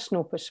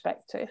personal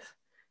perspective,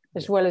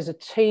 as well as a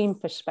team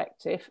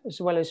perspective, as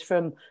well as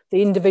from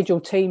the individual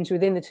teams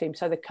within the team.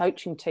 So the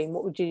coaching team,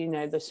 what would you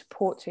do? The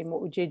support team,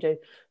 what would you do?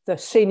 The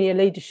senior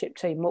leadership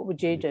team, what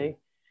would you do?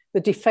 The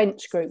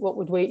defense group, what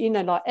would we,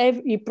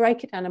 you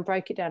break it down and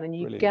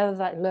you Brilliant. gather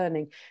that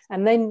learning.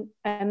 And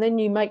then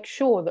you make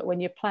sure that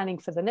when you're planning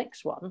for the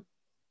next one,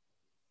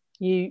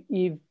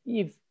 you're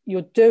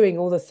doing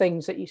all the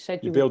things that you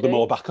said you build would them do.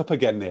 all back up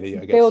again, nearly.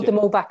 I guess, build them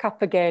all back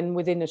up again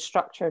within a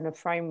structure and a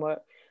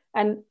framework.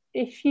 And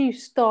if you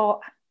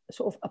start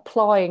sort of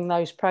applying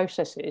those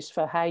processes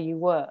for how you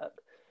work,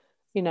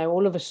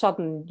 all of a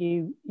sudden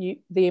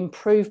the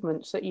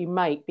improvements that you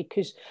make,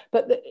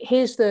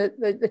 here's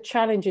the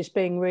challenge is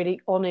being really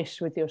honest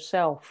with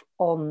yourself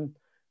on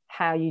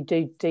how you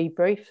do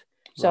debrief.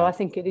 So right. I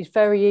think it is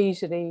very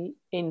easily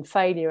in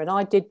failure. And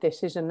I did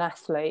this as an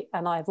athlete,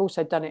 and I've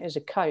also done it as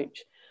a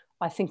coach.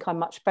 I think I'm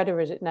much better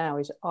at it now.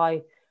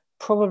 My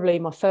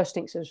first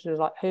instinct was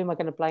like, who am I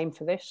going to blame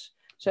for this?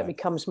 So right. It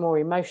becomes more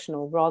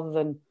emotional rather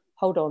than,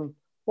 hold on,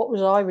 what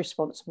was I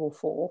responsible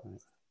for?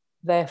 Right.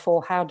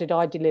 Therefore, how did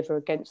I deliver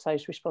against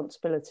those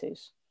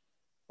responsibilities?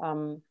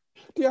 Do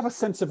you have a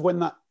sense of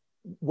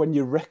when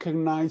you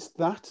recognised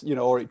that,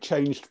 or it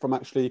changed from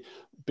actually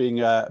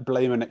being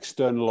blame an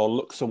external or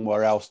look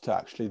somewhere else to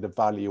actually the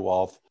value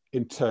of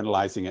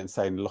internalising it and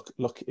saying,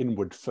 look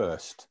inward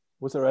first?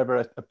 Was there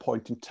ever a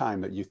point in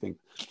time that you think,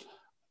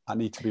 I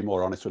need to be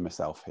more honest with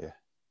myself here?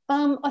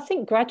 I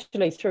think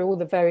gradually through all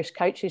the various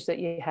coaches that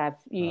you have,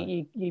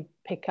 you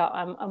pick up.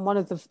 And one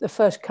of the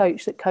first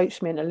coach that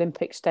coached me in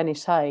Olympics,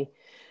 Dennis Hay,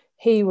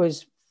 he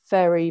was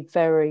very,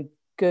 very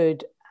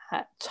good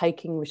at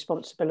taking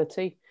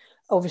responsibility.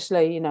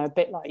 Obviously, a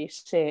bit like you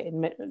see it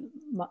in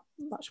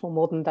much more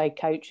modern day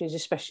coaches,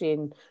 especially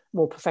in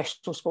more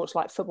professional sports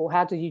like football.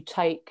 How do you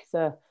take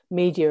the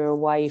media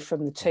away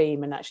from the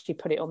team and actually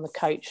put it on the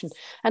coach?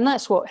 And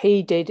that's what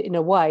he did in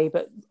a way,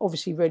 but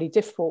obviously really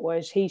difficult.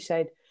 Whereas he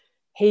said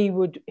he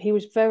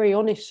was very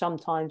honest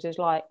sometimes. It's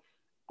like,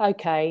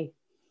 okay,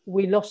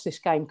 we lost this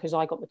game because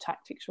I got the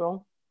tactics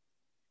wrong.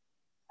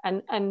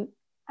 And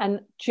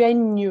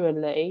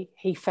genuinely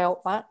he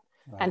felt that.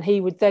 Right. And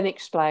he would then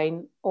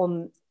explain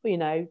on,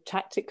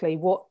 tactically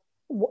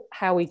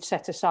how he'd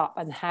set us up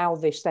and how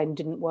this then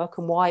didn't work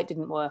and why it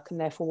didn't work and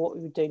therefore what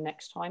we would do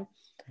next time.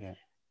 Yeah.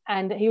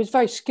 And he was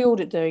very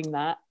skilled at doing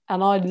that.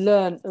 And I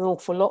learned an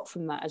awful lot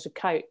from that as a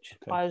coach.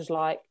 Okay. I was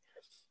like,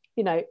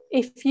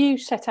 if you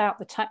set out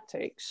the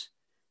tactics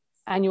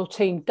and your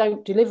team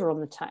don't deliver on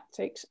the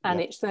tactics and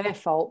it's their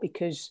fault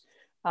because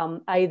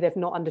they've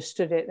not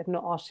understood it, they've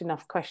not asked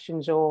enough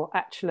questions, or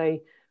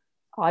actually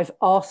I've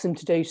asked them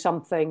to do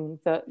something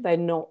that they're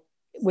not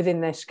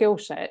within their skill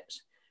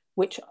sets,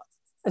 which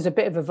as a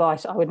bit of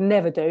advice I would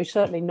never do,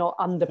 certainly not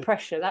under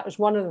pressure. That was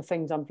one of the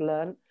things I've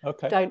learned.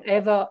 Okay. Don't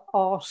ever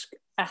ask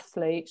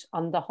athletes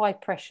under high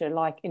pressure,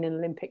 like in an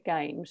Olympic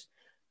Games,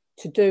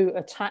 to do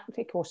a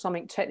tactic or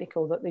something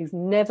technical that they've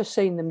never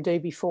seen them do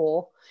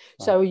before.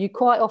 Right. So you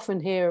quite often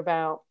hear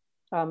about,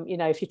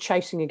 if you're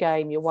chasing a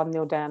game, you're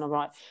 1-0 down, all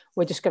right,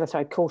 we're just going to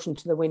throw caution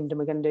to the wind and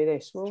we're going to do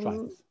this. Well,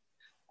 right.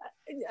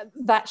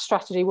 That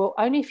strategy, well,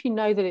 only if you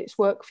know that it's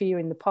worked for you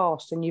in the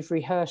past and you've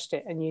rehearsed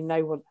it and you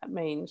know what that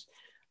means.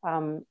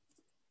 So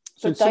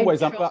in some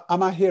ways,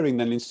 am I hearing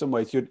then in some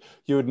ways you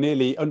would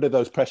nearly, under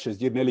those pressures,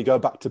 you'd nearly go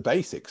back to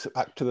basics,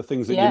 back to the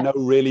things that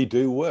really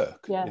do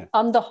work? Yeah.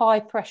 Under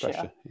high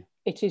pressure.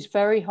 It is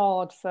very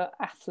hard for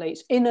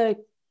athletes in a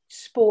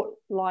sport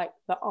like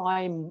that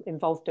I'm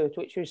involved with,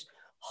 which is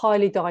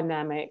highly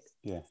dynamic.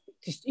 Yeah.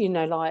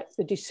 Like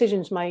the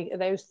decisions made,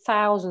 there's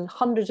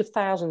hundreds of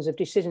thousands of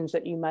decisions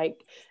that you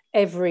make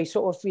every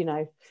sort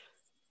of,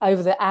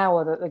 over the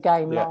hour that the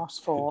game lasts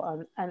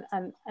for.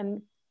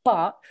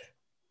 But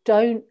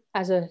don't,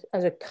 as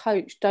a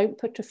coach, don't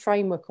put a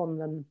framework on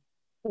them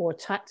or a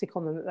tactic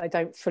on them that they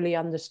don't fully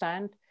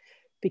understand.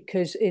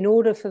 Because in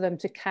order for them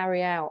to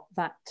carry out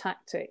that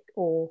tactic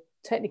or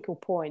technical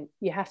point,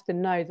 you have to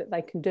know that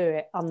they can do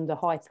it under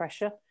high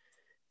pressure.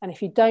 And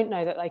if you don't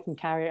know that they can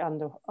carry it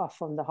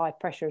under high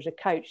pressure as a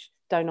coach,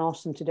 don't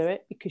ask them to do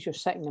it, because you're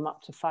setting them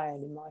up to fail,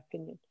 in my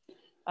opinion.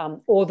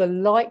 Or the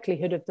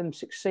likelihood of them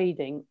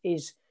succeeding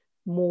is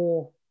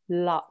more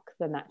luck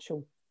than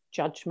actual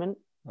judgment.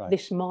 Right.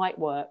 This might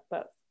work,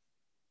 but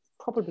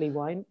probably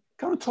won't.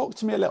 Kind of talk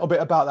to me a little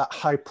bit about that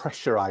high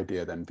pressure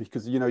idea then,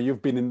 because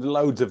you've been in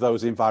loads of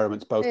those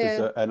environments, both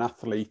as an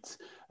athlete,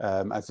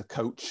 as a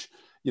coach,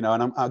 and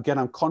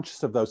I'm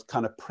conscious of those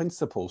kind of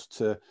principles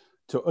to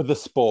other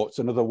sports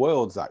and other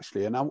worlds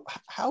actually. And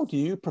how do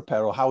you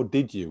prepare, or how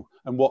did you,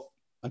 and what,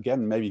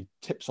 again, maybe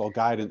tips or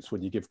guidance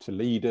would you give to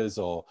leaders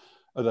or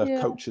other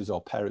coaches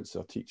or parents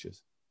or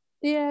teachers?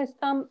 Yeah,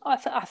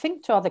 I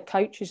think to other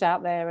coaches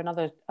out there and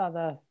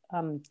other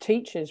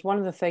teachers, one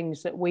of the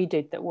things that we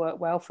did that worked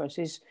well for us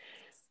is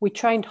we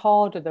trained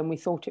harder than we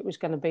thought it was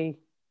going to be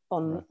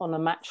on a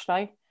match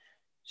day.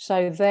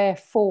 So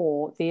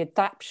therefore, the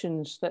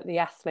adaptations that the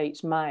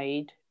athletes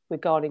made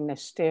regarding their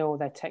skill,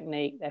 their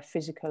technique, their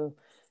physical,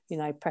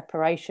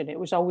 preparation, it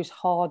was always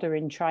harder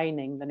in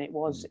training than it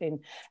was in.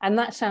 And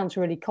that sounds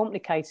really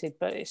complicated,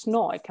 but it's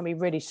not. It can be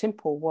really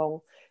simple.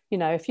 Well,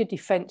 if your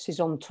defense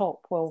is on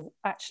top, well,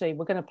 actually,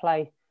 we're going to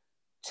play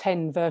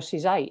 10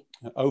 versus 8.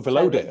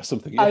 Overload it or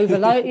something.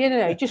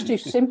 Overload, just do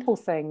simple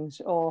things,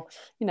 or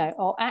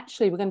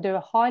actually we're going to do a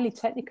highly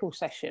technical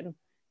session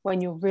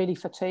when you're really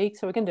fatigued.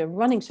 So we're going to do a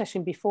running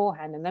session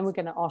beforehand, and then we're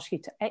going to ask you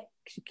to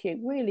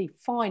execute really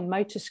fine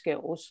motor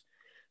skills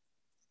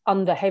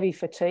under heavy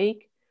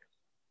fatigue.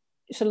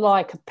 It's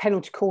like a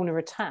penalty corner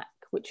attack,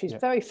 which is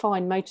very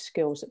fine motor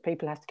skills that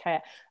people have to carry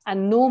out.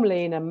 And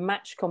normally in a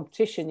match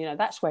competition,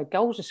 that's where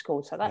goals are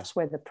scored. So that's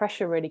where the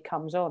pressure really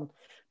comes on.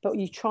 But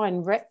you try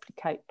and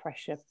replicate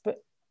pressure.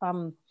 But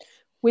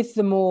with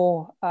the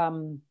more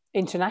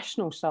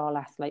international style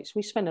athletes,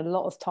 we spend a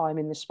lot of time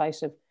in the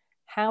space of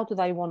how do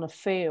they want to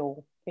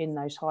feel in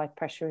those high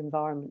pressure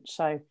environments.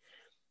 So,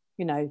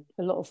 a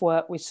lot of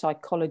work with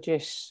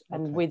psychologists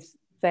and with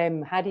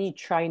them, how do you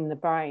train the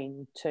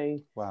brain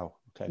to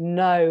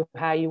know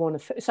how you want to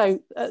feel? So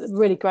a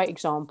really great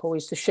example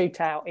is the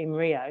shootout in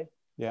Rio.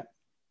 Yeah.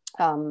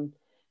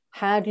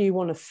 How do you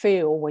want to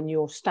feel when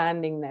you're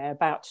standing there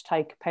about to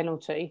take a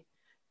penalty?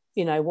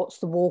 What's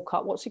the walk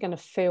up? What's it going to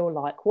feel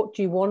like? What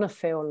do you want to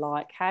feel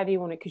like? How do you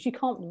want it? Because you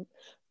can't,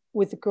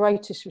 with the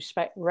greatest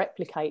respect,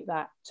 replicate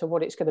that to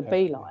what it's going to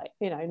be like.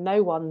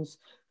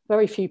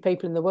 Very few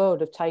people in the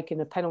world have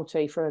taken a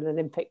penalty for an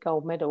Olympic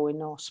gold medal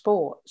in our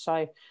sport.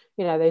 So,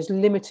 there's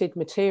limited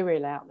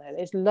material out there.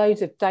 There's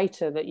loads of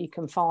data that you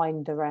can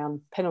find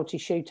around penalty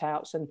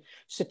shootouts and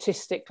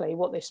statistically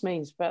what this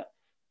means. But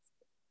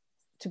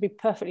to be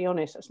perfectly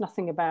honest, that's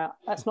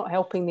not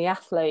helping the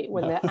athlete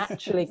when they're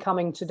actually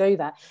coming to do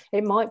that.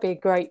 It might be a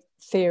great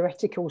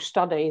theoretical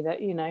study that,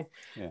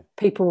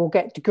 people will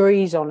get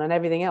degrees on and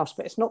everything else,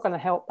 but it's not going to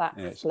help that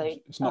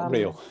athlete. It's not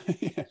real.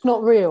 It's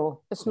not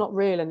real. It's not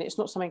real. And it's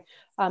not something,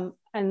 and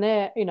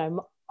there,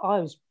 I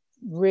was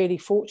really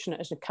fortunate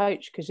as a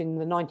coach because in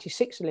the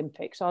 96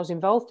 Olympics, I was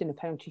involved in a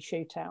penalty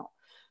shootout.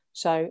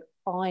 So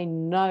I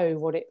know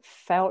what it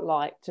felt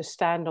like to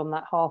stand on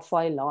that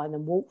halfway line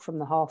and walk from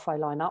the halfway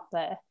line up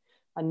there.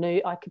 I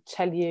knew I could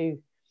tell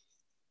you,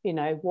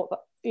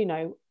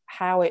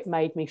 how it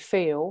made me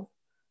feel,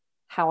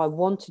 how I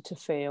wanted to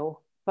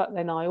feel. But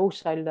then I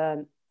also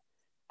learned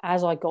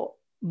as I got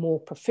more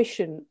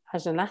proficient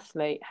as an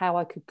athlete, how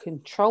I could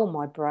control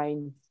my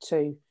brain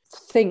to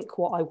think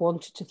what I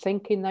wanted to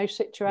think in those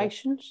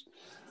situations.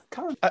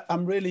 Karen,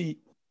 I'm really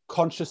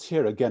conscious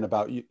here again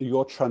about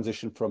your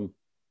transition from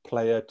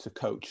player to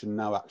coach and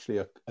now actually,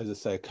 as I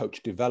say, a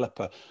coach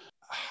developer.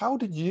 How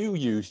did you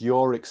use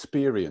your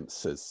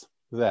experiences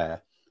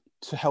there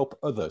to help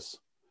others?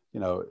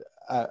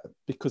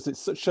 Because it's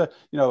such a,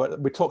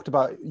 we talked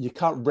about you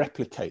can't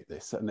replicate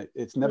this and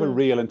it's never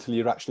real until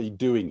you're actually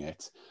doing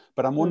it.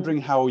 But I'm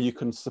wondering how you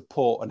can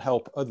support and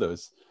help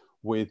others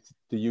with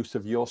the use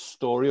of your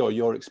story or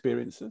your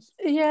experiences.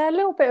 Yeah, a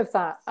little bit of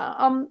that.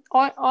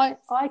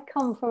 I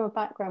come from a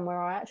background where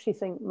I actually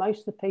think most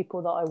of the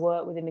people that I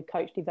work with in the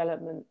coach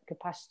development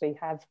capacity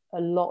have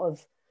a lot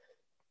of,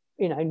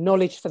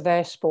 knowledge for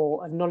their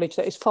sport and knowledge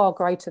that is far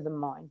greater than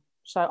mine.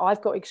 So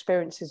I've got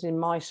experiences in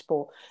my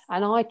sport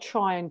and I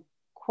try and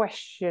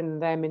question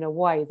them in a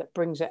way that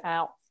brings it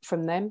out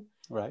from them.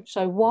 Right.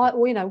 So why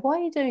are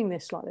you doing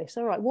this like this?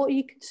 All right. What are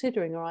you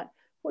considering? All right.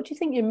 What do you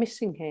think you're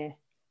missing here?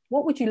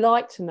 What would you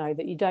like to know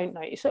that you don't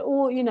know? So,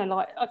 or,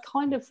 I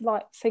kind of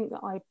think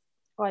that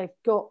I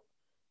got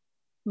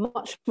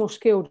much more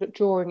skilled at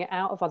drawing it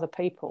out of other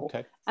people.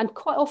 Okay. And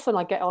quite often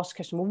I get asked the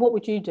question, well, what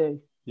would you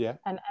do? Yeah.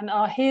 And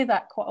I hear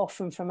that quite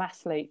often from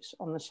athletes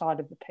on the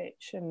side of the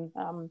pitch. And,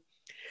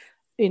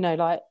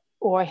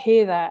 or I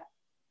hear that,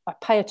 I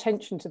pay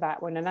attention to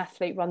that when an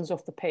athlete runs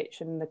off the pitch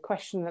and the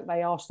question that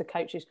they ask the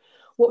coach is,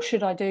 what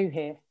should I do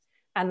here?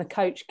 And the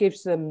coach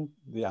gives them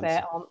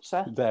their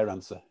answer. Their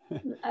answer.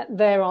 And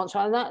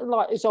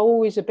that is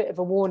always a bit of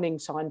a warning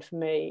sign for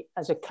me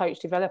as a coach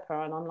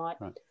developer. And I'm like,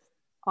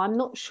 I'm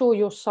not sure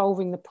you're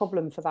solving the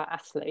problem for that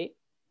athlete.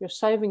 You're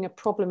solving a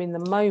problem in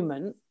the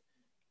moment,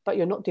 but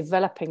you're not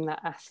developing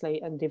that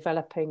athlete and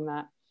developing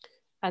that.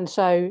 And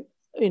so,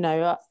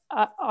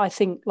 I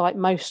think like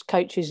most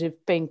coaches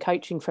who've been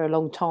coaching for a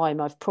long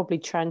time, I've probably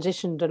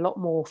transitioned a lot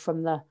more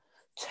from the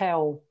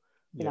tell.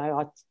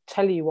 I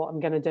tell you what I'm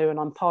going to do and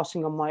I'm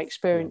passing on my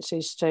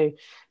experiences to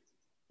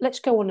let's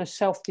go on a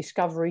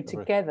self-discovery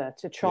together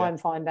to try and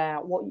find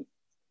out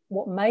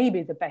what may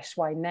be the best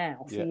way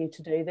now for you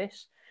to do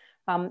this.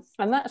 And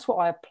that's what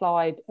I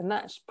applied. And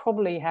that's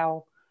probably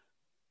how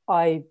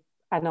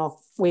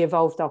we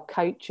evolved our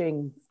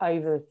coaching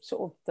over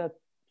sort of the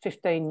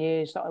 15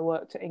 years that I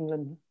worked at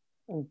England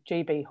and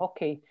GB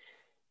hockey.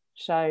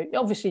 So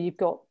obviously you've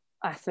got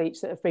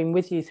athletes that have been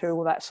with you through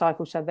all that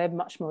cycle, so they're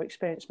much more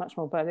experienced, much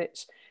more. But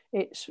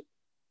it's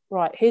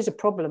right. Here's a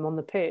problem on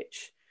the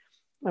pitch,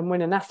 and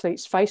when an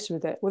athlete's faced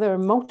with it, well, there are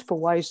multiple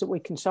ways that we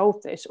can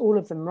solve this. All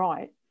of them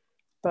right,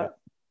 but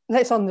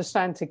let's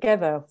understand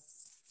together,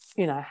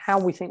 how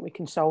we think we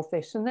can solve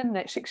this, and then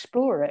let's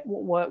explore it.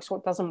 What works,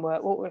 what doesn't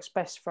work, what works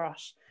best for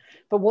us.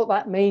 But what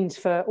that means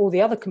for all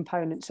the other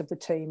components of the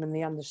team and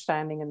the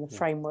understanding and the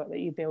framework that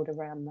you build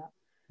around that.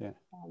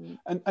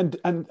 Yeah.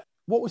 And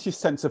what was your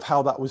sense of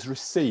how that was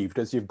received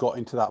as you've got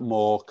into that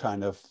more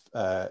kind of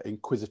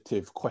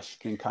inquisitive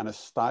questioning kind of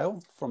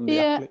style from the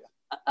athlete?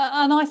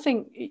 And I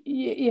think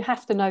you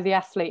have to know the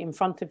athlete in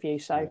front of you.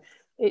 So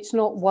it's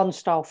not one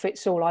style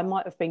fits all. I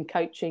might have been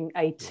coaching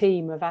a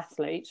team of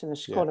athletes and a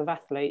squad of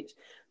athletes,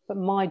 but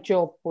my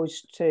job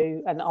was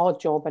and our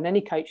job and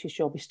any coach's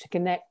job is to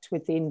connect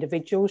with the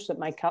individuals that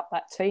make up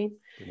that team.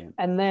 Brilliant.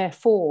 And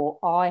therefore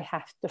I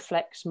have to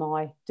flex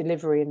my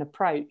delivery and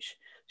approach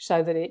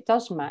so that it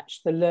does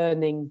match the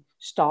learning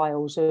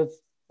styles of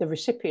the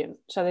recipient.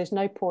 So there's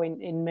no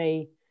point in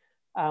me,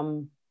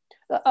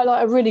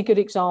 like a really good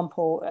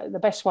example, the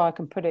best way I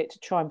can put it to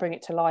try and bring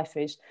it to life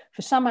is,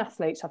 for some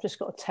athletes, I've just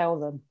got to tell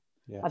them.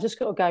 I've just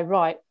got to go,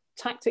 right,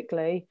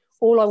 tactically,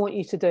 all I want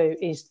you to do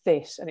is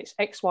this, and it's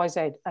X, Y,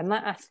 Z, and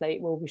that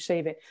athlete will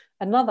receive it.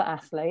 Another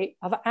athlete,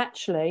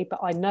 but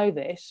I know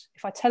this,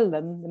 if I tell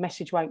them, the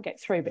message won't get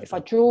through, but if I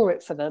draw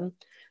it for them,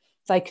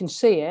 they can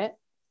see it,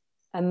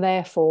 and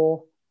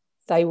therefore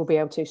they will be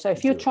able to. So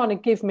if you're trying to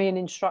give me an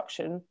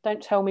instruction,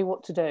 don't tell me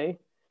what to do,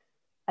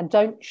 and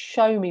don't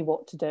show me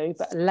what to do,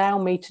 but allow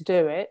me to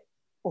do it,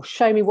 or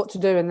show me what to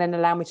do and then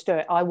allow me to do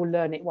it. I will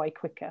learn it way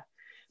quicker.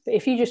 But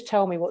if you just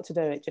tell me what to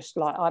do, it just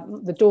like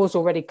the door's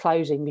already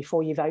closing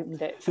before you've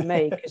opened it for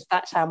me, because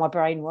that's how my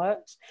brain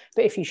works.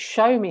 But if you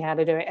show me how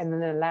to do it and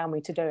then allow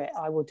me to do it,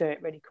 I will do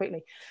it really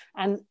quickly.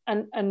 And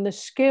the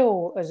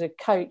skill as a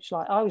coach,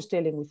 like I was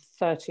dealing with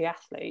 30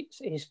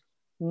 athletes, is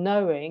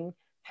knowing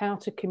how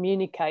to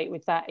communicate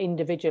with that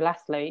individual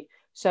athlete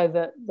so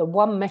that the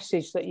one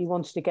message that you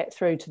wanted to get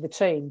through to the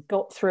team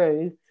got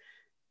through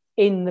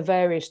in the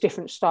various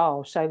different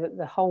styles so that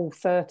the whole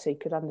 30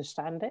 could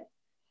understand it.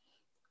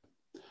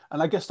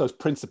 And I guess those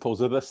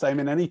principles are the same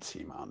in any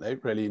team, aren't they?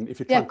 Really, if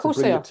you're trying to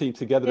bring your team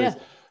together, is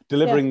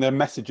delivering their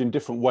message in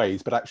different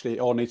ways, but actually it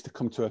all needs to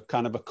come to a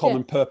kind of a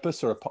common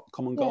purpose or a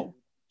common goal.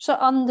 So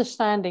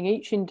understanding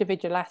each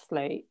individual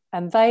athlete,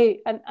 and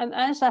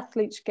as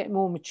athletes get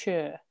more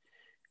mature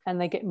and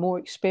they get more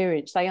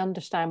experience, they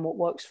understand what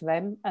works for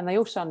them, and they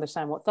also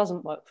understand what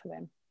doesn't work for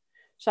them.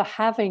 So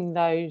having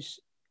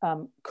those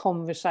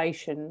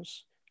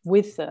conversations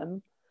with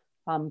them,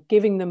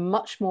 giving them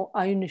much more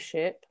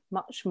ownership,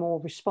 much more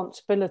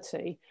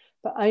responsibility,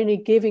 but only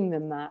giving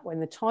them that when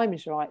the time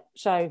is right.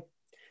 So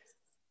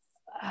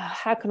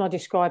how can I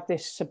describe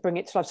this to bring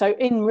it to life? So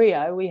in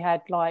Rio, we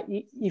had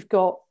you've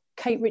got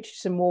Kate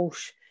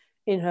Richardson-Walsh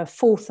in her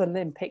 4th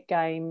Olympic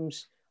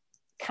Games,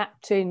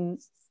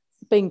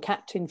 being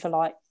captain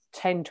for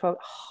 10, 12,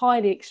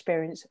 highly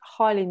experienced,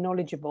 highly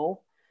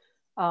knowledgeable.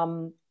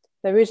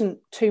 There isn't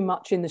too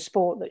much in the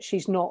sport that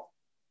she's not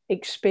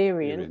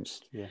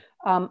experienced.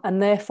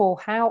 And therefore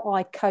how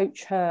I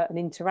coach her and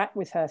interact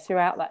with her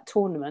throughout that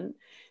tournament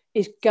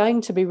is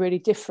going to be really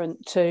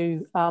different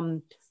to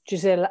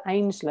Giselle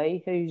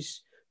Ainsley,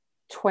 who's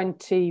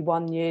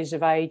 21 years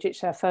of age.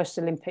 It's her first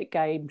Olympic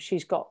game.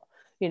 She's got,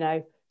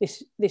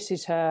 this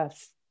is her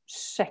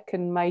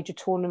second major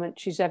tournament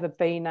she's ever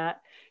been at.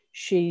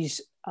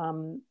 She's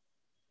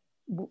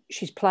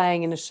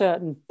playing in a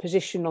certain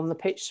position on the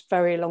pitch,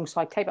 very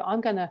alongside Kate, but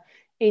I'm going to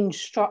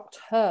instruct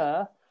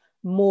her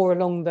more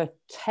along the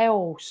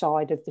tell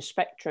side of the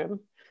spectrum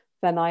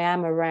than I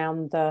am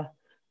around the,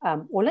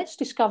 well, let's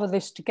discover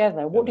this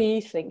together. What do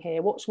you think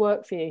here? What's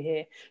worked for you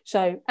here?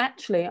 So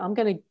actually, I'm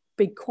going to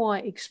be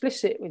quite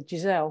explicit with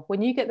Giselle.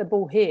 When you get the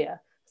ball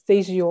here,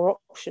 these are your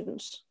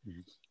options.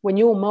 When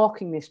you're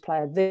marking this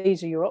player,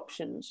 these are your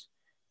options.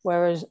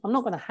 Whereas I'm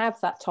not going to have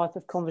that type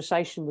of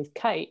conversation with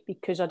Kate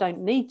because I don't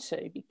need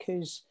to,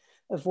 because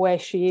of where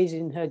she is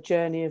in her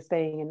journey of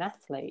being an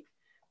athlete.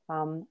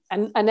 And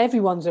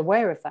everyone's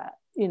aware of that,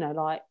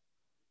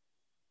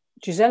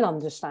 Giselle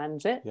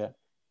understands it.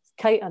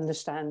 Kate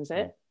understands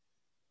it.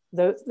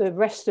 The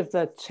rest of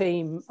the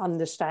team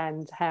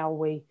understand how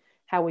we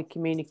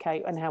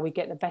communicate and how we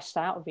get the best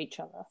out of each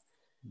other.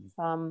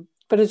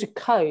 But as a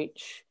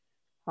coach,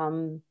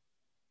 I'm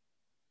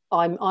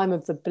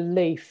of the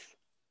belief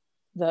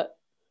that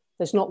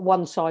there's not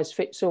one size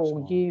fits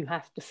all. You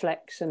have to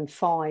flex and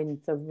find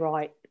the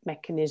right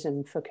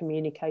mechanism for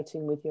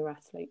communicating with your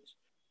athletes.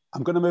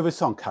 I'm going to move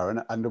us on,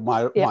 Karen, and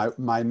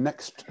my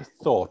next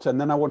thought,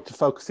 and then I want to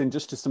focus in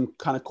just to some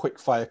kind of quick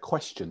fire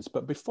questions.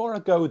 But before I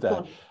go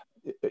there,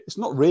 it's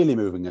not really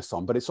moving us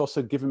on, but it's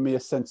also giving me a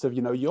sense of,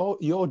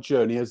 your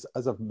journey, as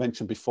I've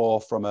mentioned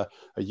before, from a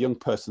young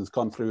person's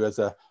gone through as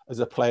a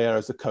player,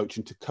 as a coach,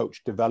 into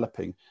coach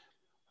developing.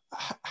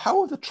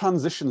 how have the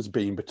transitions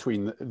been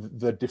between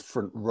the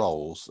different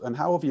roles, and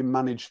how have you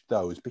managed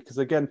those? Because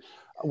again,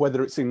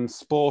 whether it's in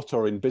sport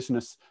or in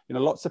business,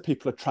 lots of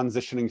people are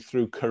transitioning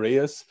through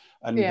careers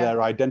and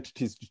their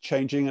identities are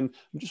changing. And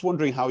I'm just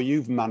wondering how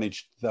you've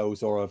managed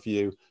those, or have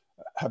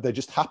they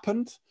just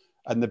happened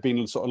and they've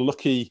been sort of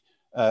lucky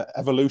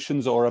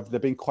evolutions, or have they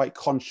been quite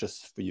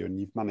conscious for you and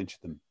you've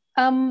managed them?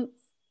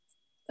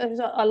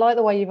 I like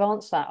the way you've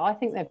answered that. I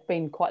think they've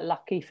been quite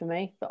lucky for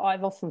me, but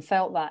I've often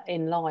felt that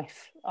in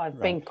life. I've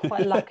been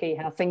quite lucky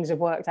how things have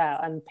worked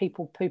out, and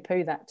people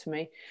poo-poo that to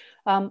me.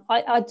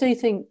 I do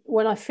think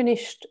when I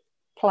finished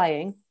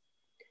playing,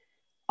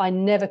 I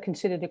never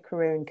considered a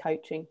career in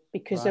coaching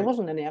because there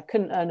wasn't any. I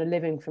couldn't earn a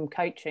living from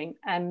coaching,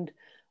 and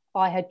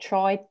I had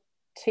tried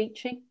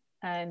teaching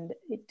and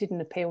it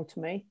didn't appeal to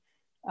me.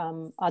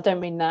 I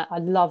don't mean that. I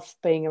love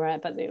being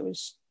around, but it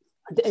was...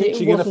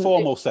 Teaching in a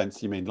formal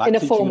sense, you mean? Like in a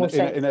teaching formal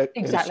sense.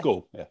 In a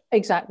school? Yeah.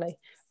 Exactly.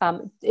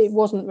 It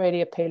wasn't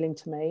really appealing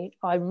to me.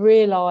 I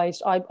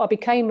realised I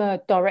became a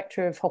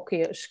director of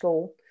hockey at a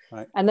school,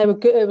 and they were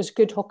good. It was a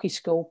good hockey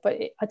school, but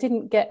it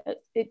didn't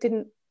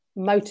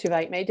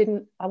motivate me.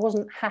 I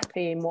wasn't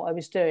happy in what I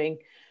was doing.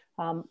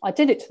 I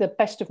did it to the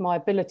best of my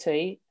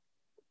ability,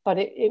 but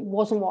it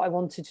wasn't what I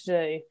wanted to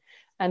do.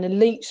 And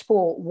elite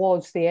sport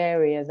was the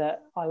area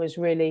that I was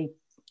really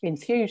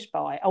enthused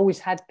by. I always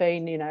had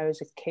been,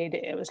 as a kid.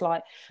 It was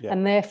like,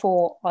 and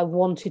therefore I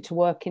wanted to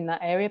work in that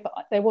area, but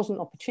there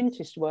wasn't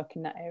opportunities to work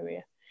in that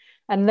area.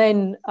 And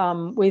then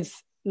with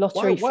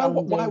lottery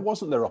funding, why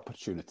wasn't there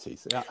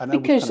opportunities? I know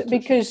because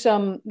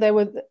there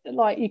were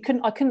I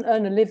couldn't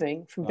earn a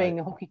living from being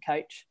a hockey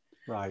coach.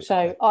 Right.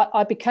 So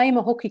I became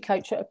a hockey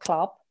coach at a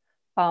club,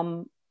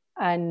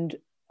 and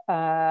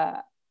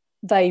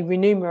they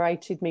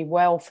remunerated me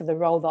well for the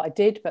role that I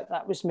did, but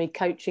that was me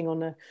coaching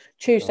on a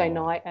Tuesday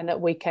night and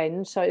at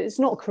weekends. So it's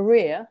not a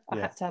career. I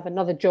had to have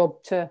another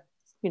job to,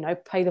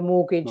 pay the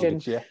mortgage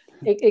and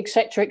et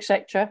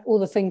cetera, all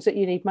the things that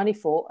you need money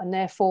for. And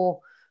therefore,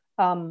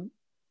 I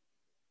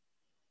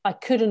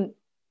couldn't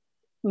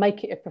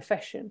make it a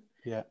profession.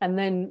 Yeah. And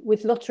then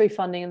with lottery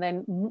funding, and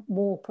then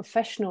more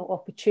professional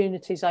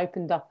opportunities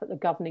opened up at the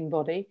governing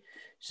body.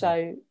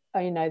 So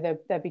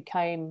there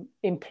became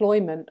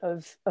employment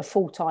of a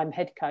full-time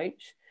head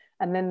coach,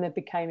 and then there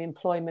became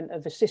employment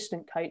of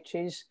assistant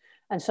coaches.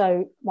 And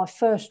so my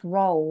first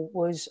role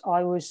was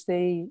I was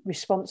the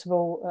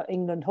responsible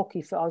England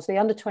hockey I was the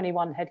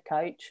under-21 head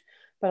coach,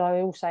 but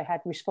I also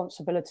had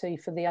responsibility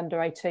for the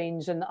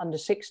under-18s and the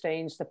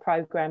under-16s, the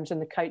programs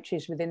and the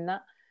coaches within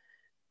that.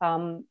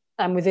 And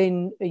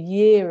within a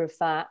year of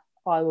that,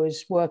 I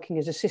was working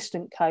as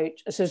assistant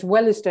coach. So as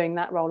well as doing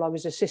that role, I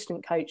was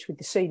assistant coach with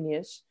the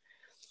seniors.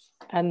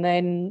 And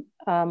then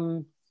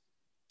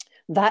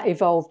that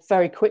evolved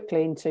very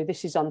quickly into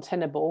this is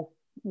untenable.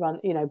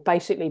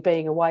 Basically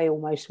being away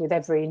almost with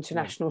every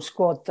international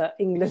squad that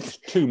England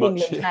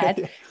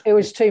had. It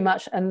was too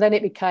much. And then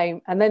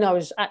I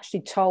was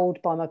actually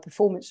told by my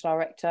performance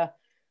director,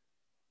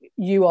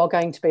 you are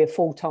going to be a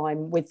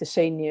full-time with the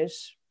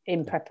seniors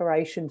in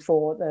preparation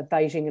for the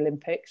Beijing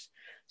Olympics.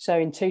 So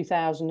in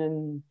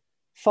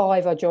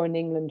 2005, I joined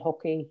England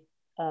Hockey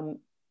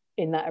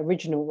in that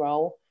original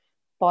role.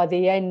 By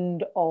the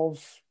end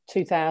of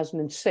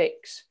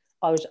 2006,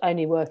 I was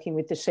only working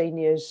with the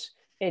seniors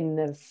in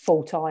the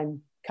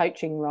full-time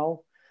coaching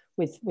role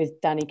with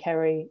Danny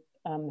Kerry.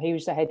 He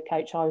was the head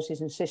coach. I was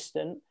his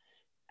assistant.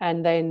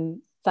 And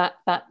then that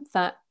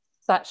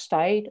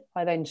stayed.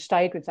 I then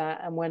stayed with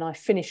that. And when I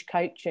finished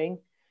coaching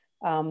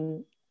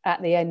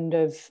at the end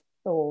of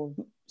sort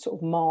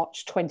of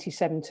March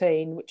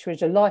 2017, which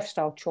was a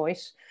lifestyle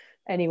choice,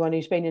 anyone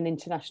who's been an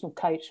international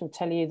coach will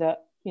tell you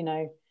that,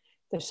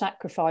 the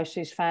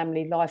sacrifices,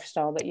 family,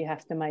 lifestyle that you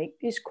have to make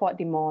is quite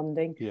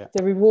demanding. Yeah.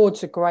 The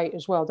rewards are great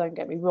as well, don't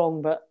get me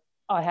wrong, but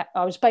I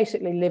was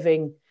basically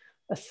living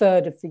a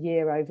third of the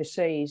year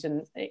overseas,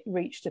 and it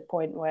reached a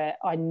point where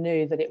I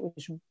knew that it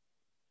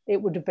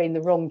would have been the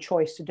wrong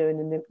choice to do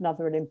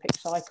another Olympic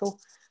cycle.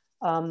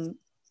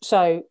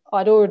 So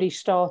I'd already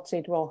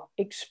started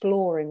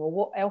exploring,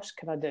 what else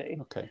could I do?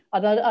 Okay.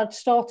 I'd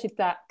started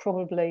that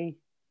probably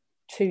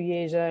 2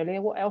 years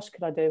earlier. What else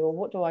could I do? Or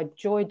what do I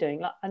enjoy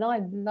doing? And I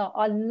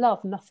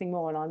love nothing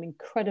more. And I'm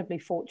incredibly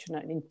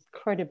fortunate and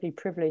incredibly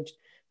privileged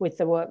with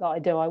the work that I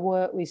do. I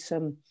work with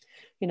some,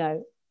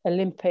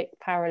 Olympic,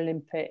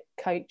 Paralympic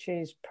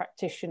coaches,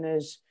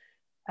 practitioners.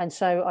 And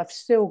so I've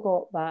still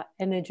got that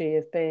energy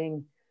of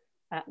being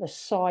at the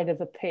side of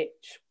a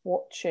pitch,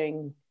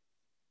 watching,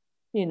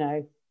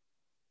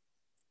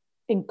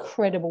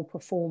 incredible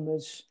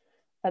performers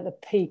at the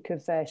peak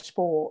of their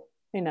sport.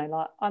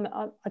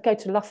 I go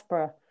to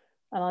Loughborough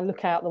and I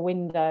look out the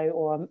window,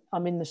 or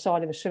I'm in the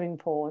side of a swimming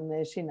pool, and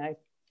there's,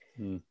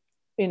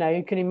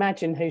 you can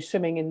imagine who's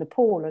swimming in the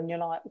pool, and you're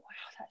like, wow,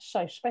 that's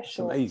so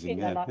special. That's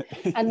amazing, I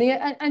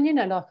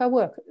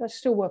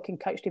still work in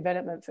coach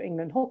development for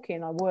England Hockey,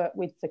 and I work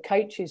with the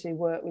coaches who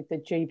work with the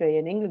GB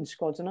and England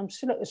squads, and I'm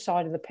still at the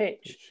side of the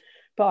pitch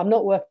but I'm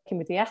not working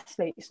with the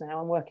athletes now.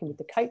 I'm working with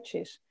the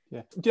coaches.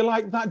 Yeah. Do you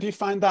like that? Do you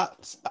find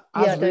that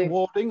as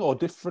rewarding or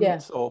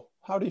different, or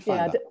how do you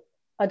find that?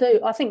 I do.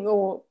 I think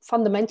more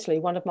fundamentally,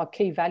 one of my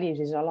key values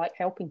is I like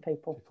helping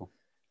people.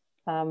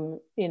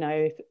 You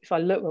know, if I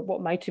look at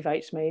what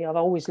motivates me, I've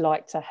always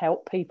liked to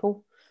help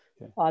people.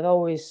 Yeah. I've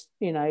always,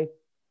 you know,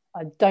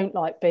 I don't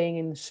like being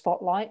in the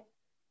spotlight.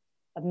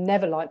 I've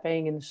never liked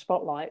being in the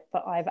spotlight,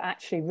 but I've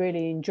actually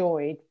really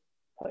enjoyed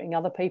putting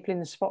other people in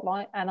the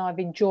spotlight, and I've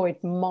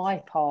enjoyed my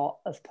part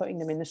of putting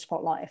them in the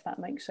spotlight, if that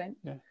makes sense.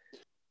 Yeah.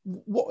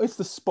 What is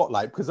the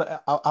spotlight? Because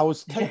I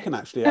was taken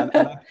actually, and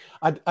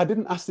I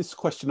didn't ask this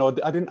question, or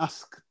I didn't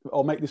ask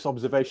or make this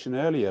observation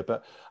earlier,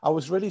 but I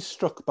was really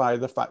struck by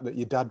the fact that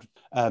your dad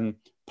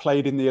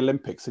played in the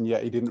Olympics, and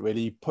yet he didn't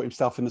really put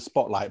himself in the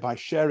spotlight by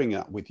sharing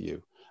that with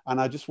you. And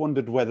I just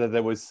wondered whether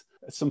there was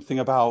something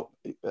about,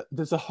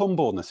 there's a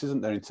humbleness,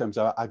 isn't there, in terms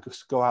of I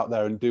just go out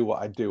there and do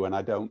what I do and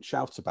I don't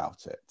shout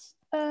about it.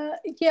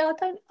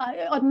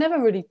 I'd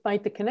never really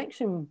made the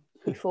connection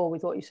before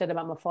with what you said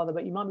about my father,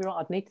 but you might be right.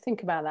 I'd need to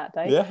think about that,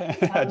 Dave.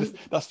 Yeah,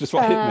 that's just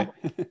what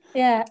hit me.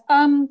 Yeah.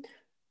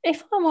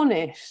 If I'm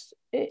honest,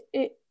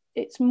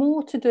 it's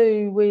more to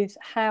do with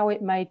how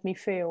it made me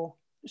feel.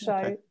 So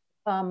okay.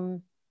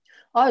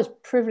 I was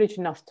privileged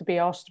enough to be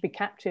asked to be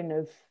captain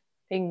of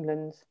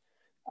England,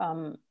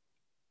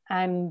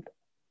 and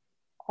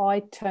I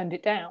turned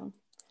it down.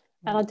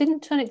 And I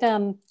didn't turn it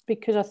down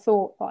because I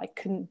thought that I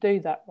couldn't do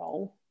that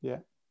role. Yeah.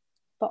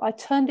 But I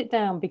turned it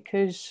down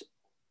because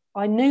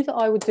I knew that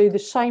I would do the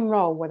same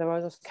role whether I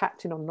was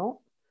captain or not.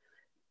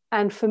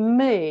 And for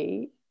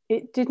me,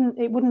 it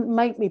wouldn't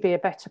make me be a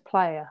better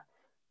player.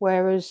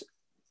 Whereas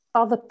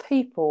other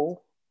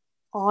people,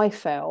 I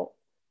felt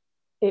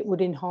it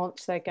would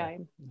enhance their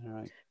game.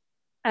 Right.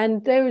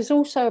 And there is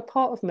also a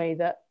part of me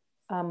that,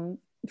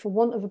 for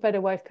want of a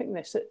better way of putting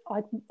this, that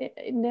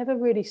it never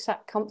really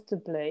sat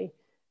comfortably,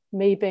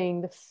 me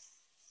being the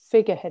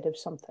figurehead of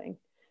something.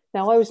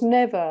 Now, I was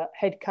never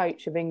head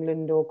coach of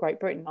England or Great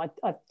Britain.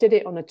 I did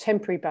it on a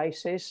temporary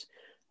basis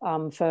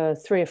for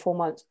 3 or 4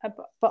 months,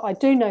 but I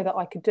do know that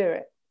I could do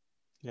it.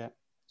 Yeah.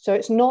 So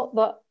it's not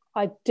that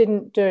I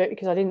didn't do it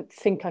because I didn't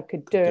think I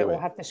could do it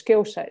or have the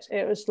skill sets.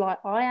 It was like,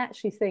 I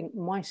actually think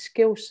my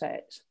skill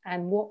sets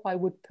and what I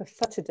would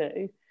prefer to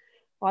do,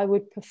 I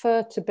would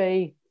prefer to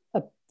be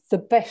the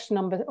best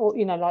number, or,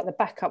 you know, like the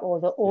backup or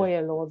the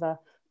oil or the,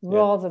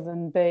 rather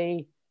than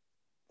be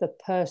the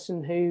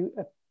person who,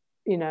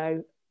 you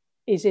know,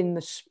 is in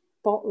the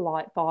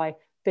spotlight by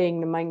being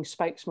the main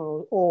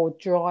spokesman or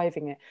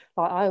driving it.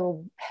 Like, I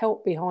will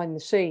help behind the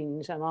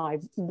scenes, and I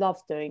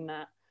love doing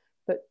that.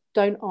 But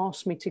don't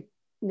ask me to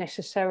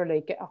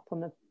necessarily get up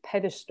on a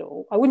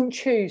pedestal. I wouldn't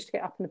choose to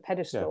get up on a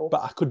pedestal.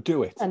 But I could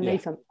do it. And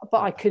leave them.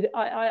 But I could.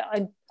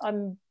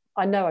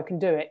 I know I can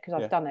do it because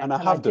I've done it. And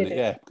I have done it.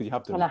 Yeah, because you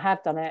have done it. And I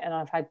have done it, and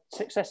I've had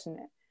success in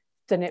it.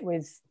 Done it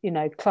with, you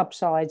know, club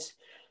sides.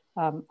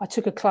 I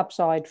took a club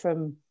side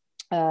from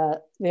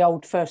the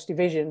old First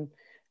Division,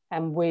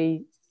 and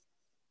we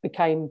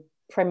became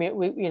Premier.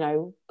 We, you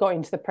know, got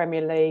into the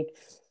Premier League,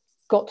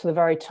 got to the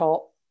very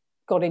top,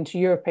 got into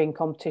European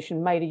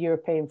competition, made a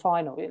European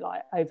final.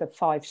 Like, over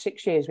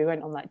 5-6 years, we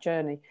went on that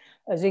journey.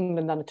 As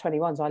England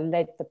under-21s, I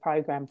led the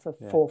programme for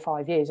 4 or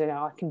 5 years. You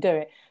know, I can do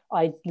it.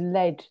 I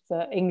led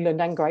the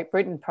England and Great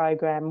Britain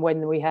programme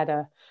when we had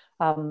a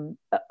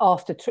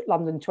after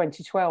London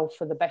 2012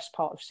 for the best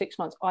part of 6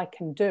 months. I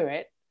can do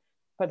it,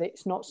 but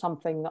it's not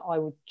something that I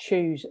would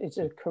choose as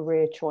a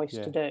career choice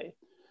to do.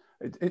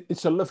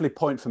 It's a lovely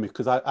point for me,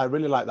 because I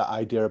really like that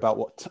idea about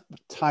what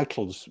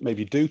titles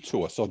maybe do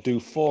to us or do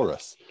for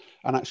us.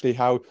 And actually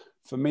how,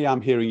 for me,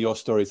 I'm hearing your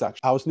stories.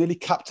 Actually, I was nearly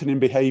captain in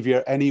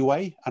behaviour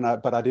anyway,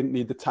 but I didn't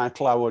need the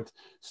title. I would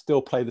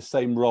still play the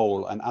same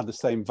role and add the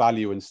same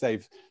value and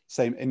same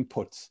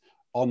inputs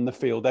on the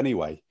field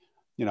anyway.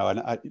 You know,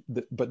 and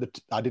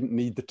I didn't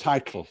need the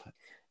title.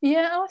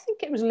 Yeah, I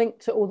think it was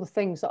linked to all the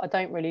things that I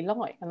don't really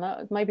like, and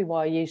that may be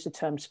why I use the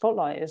term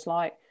spotlight. Is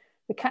like,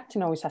 the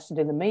captain always has to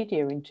do the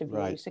media interviews.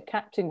 Right. The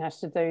captain has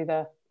to do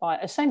the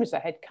same as the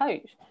head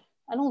coach,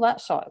 and all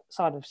that side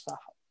of stuff.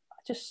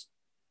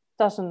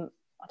 I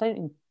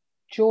don't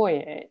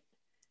enjoy it.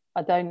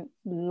 I don't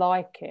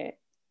like it.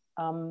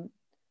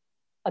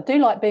 I do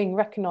like being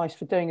recognised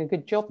for doing a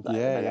good job, though.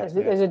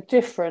 There's a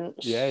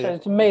difference. So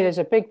to me, there's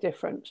a big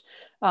difference.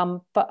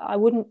 But I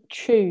wouldn't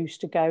choose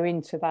to go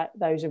into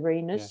those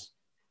arenas.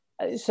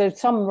 Yeah. So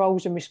some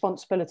roles and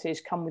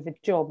responsibilities come with the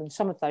job, and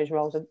some of those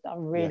roles are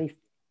really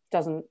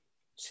doesn't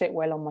sit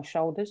well on my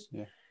shoulders.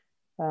 Yeah.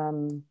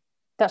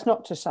 That's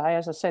not to say,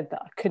 as I said,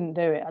 that I couldn't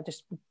do it. I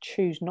just would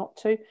choose not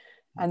to.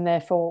 And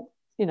therefore,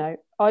 you know,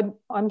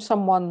 I'm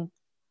someone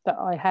that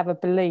I have a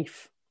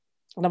belief,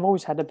 and I've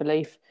always had a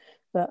belief,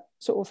 that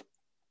sort of,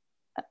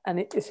 and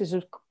it's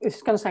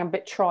going to sound a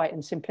bit trite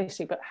and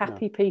simplistic, but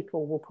happy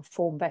people will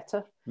perform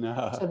better.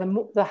 No. So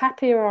the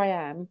happier I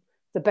am,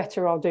 the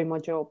better I'll do my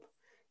job.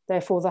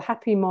 Therefore, the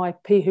happy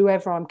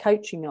whoever I'm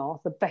coaching are,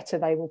 the better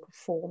they will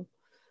perform.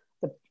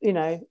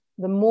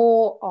 the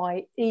more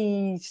I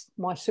ease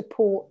my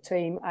support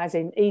team, as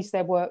in ease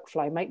their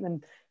workflow, make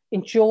them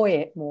enjoy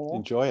it more,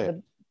 enjoy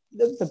it,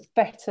 the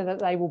better that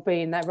they will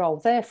be in that role.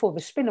 Therefore, the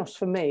spin-offs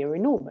for me are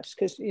enormous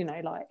because, you know,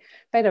 like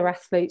better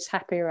athletes,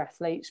 happier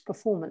athletes,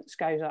 performance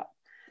goes up.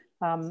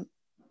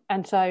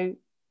 And so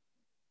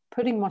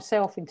putting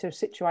myself into a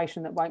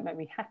situation that won't make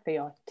me happy,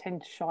 I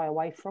tend to shy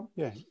away from.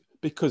 Yeah,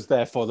 because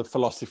therefore the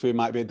philosophy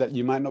might be that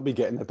you might not be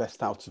getting the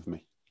best out of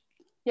me.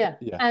 Yeah.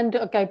 And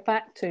I go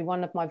back to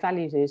one of my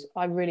values is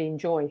I really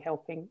enjoy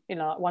helping. You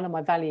know, one of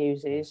my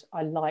values is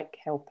I like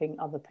helping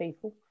other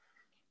people.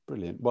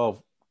 Brilliant.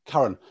 Well,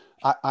 Karen,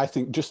 I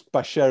think just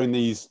by sharing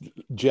these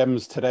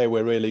gems today,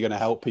 we're really going to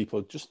help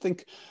people. Just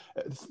think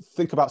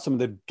about some of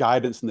the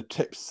guidance and the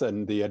tips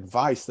and the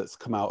advice that's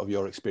come out of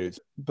your experience.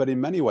 But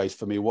in many ways,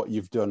 for me, what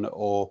you've done,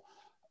 or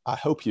I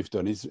hope you've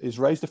done, is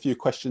raised a few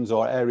questions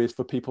or areas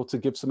for people to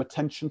give some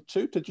attention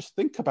to just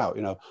think about,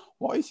 you know,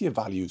 what is your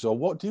values or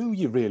what do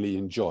you really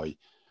enjoy?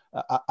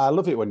 I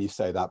love it when you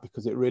say that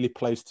because it really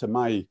plays to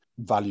my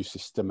value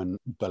system and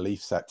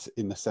belief set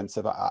in the sense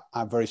of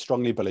I very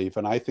strongly believe,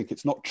 and I think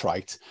it's not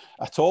trite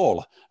at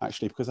all,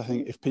 actually, because I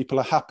think if people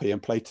are happy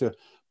and play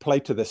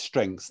to their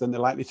strengths, then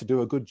they're likely to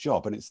do a good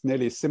job. And it's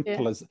nearly as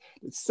simple as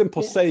it's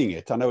simple saying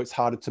it. I know it's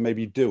harder to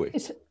maybe do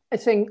it. I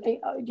think,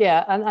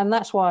 and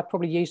that's why I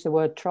probably use the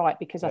word trite,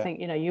 because I think,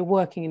 you know, you're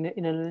working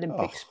in an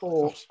Olympic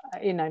sport,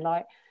 you know,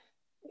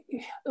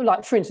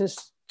 like for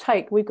instance,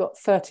 we've got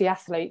 30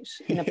 athletes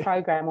in a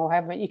program or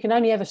however, you can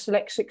only ever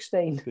select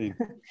 16.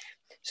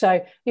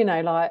 So, you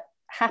know, like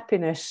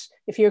happiness,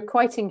 if you're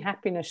equating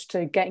happiness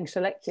to getting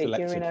selected.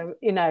 You're in a,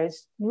 you know,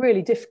 it's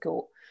really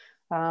difficult.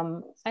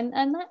 And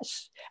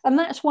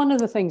that's one of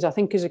the things I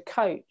think as a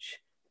coach,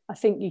 I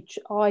think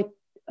I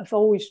have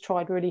always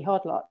tried really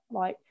hard,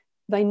 like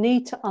they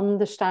need to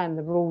understand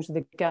the rules of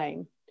the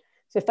game.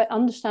 So if they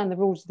understand the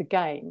rules of the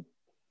game,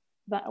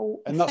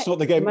 and that's not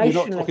the game. You're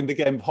not talking the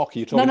game of hockey.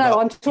 You're talking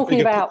I'm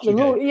talking about the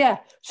rule. Yeah.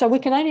 So we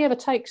can only ever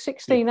take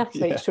 16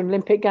 athletes to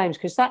Olympic Games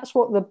because that's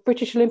what the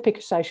British Olympic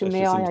Association,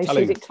 the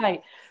IOC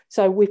dictate.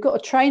 So we've got a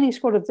training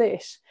squad of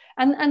this,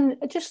 and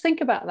just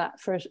think about that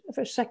for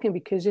a second,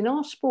 because in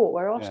our sport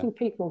we're asking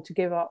people to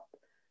give up,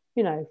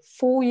 you know,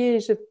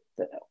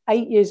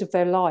 8 years of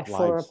their life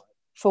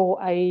for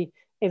a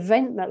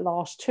event that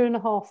lasts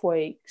 2.5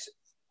 weeks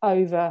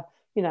over,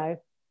 you know,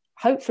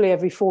 hopefully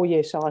every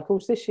 4-year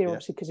cycles. This year,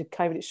 obviously, because of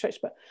COVID, it's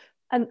stretched. But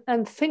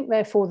and think,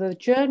 therefore, the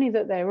journey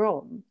that they're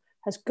on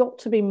has got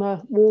to be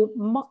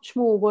much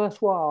more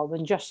worthwhile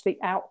than just the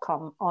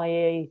outcome,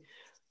 i.e.,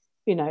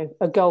 you know,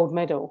 a gold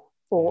medal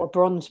or a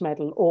bronze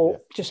medal or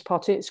just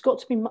party. It's got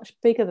to be much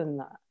bigger than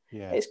that.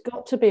 It's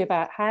got to be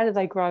about how do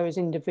they grow as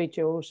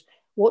individuals?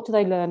 What do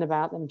they learn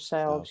about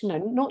themselves? You know,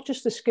 not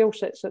just the skill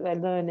sets that they're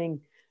learning,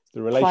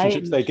 the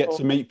relationships they get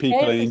to meet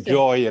people and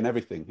enjoy and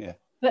everything.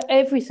 But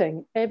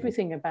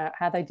everything about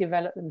how they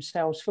develop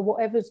themselves for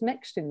whatever's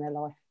next in their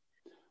life.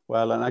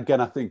 Well, and again,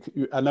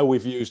 I know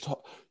we've used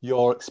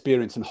your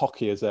experience in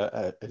hockey as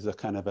a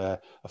kind of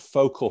a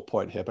focal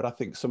point here, but I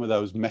think some of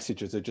those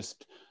messages are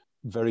just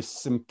very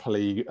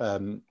simply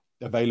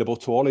available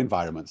to all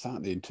environments,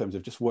 aren't they? In terms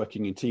of just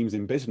working in teams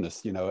in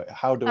business, you know,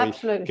 how do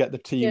we get the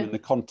team in the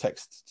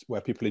context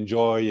where people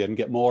enjoy and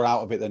get more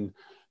out of it than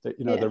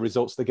the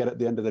results they get at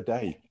the end of the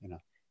day, you know?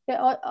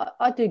 Yeah,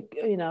 I do.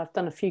 You know, I've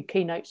done a few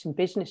keynotes in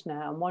business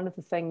now, and one of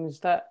the things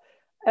that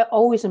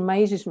always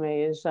amazes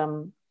me is,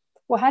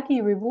 well, how do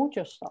you reward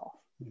your staff?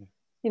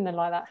 You know,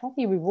 like that. How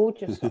do you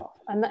reward your staff?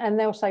 and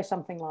they'll say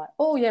something like,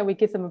 "Oh, yeah, we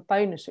give them a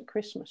bonus at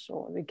Christmas,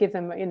 or we give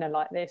them, you know,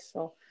 like this."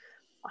 Or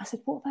I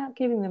said, "What about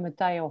giving them a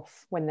day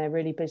off when they're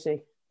really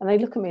busy?" And they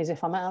look at me as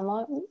if I'm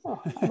like,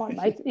 "Oh, I might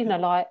make," you know,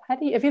 like,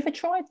 have you ever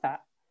tried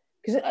that?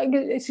 Because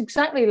it's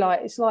exactly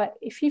like, it's like,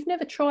 if you've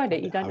never tried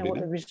it, you don't know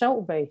what the result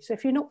will be. So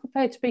if you're not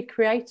prepared to be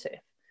creative,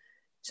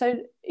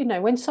 so, you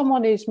know, when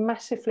someone is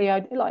massively,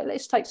 like,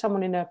 let's take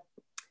someone in a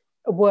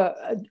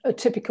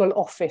typical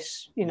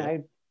office, you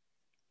know,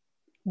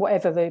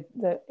 whatever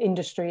the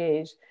industry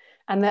is,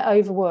 and they're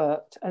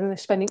overworked and they're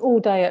spending all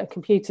day at a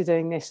computer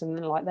doing this, and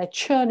they're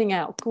churning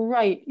out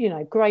great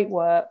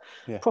work,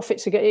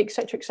 profits are getting, et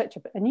cetera, et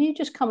cetera. And you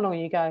just come along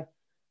and you go,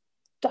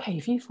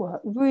 Dave, you've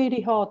worked really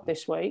hard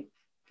this week.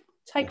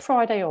 Take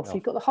Friday off.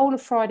 You've got the whole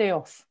of Friday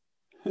off.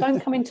 Don't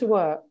come into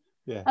work.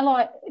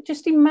 And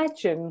just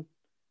imagine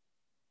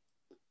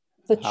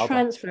the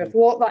transfer of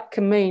what that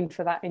can mean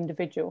for that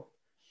individual.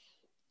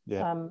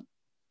 And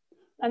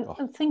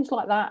things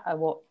like that are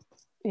what,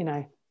 you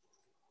know,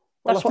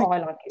 that's what I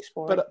like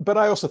exploring. But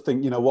I also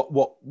think, you know,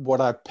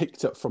 what I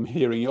picked up from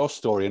hearing your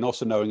story and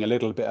also knowing a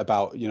little bit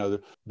about, you know,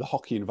 the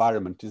hockey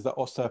environment is that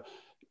also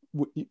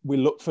we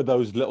look for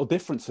those little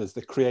differences,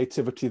 the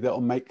creativity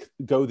that'll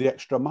go the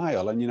extra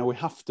mile. And, you know, we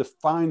have to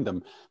find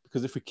them,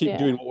 because if we keep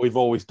doing what we've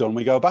always done,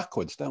 we go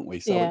backwards, don't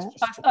we? So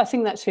I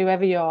think that's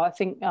whoever you are. I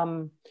think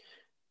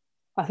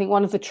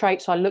one of the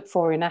traits I look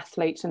for in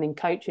athletes and in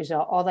coaches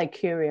are they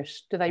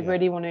curious? Do they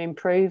really want to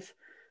improve?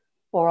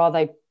 Or are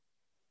they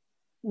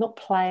not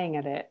playing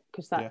at it?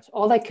 Because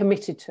are they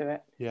committed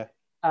to it?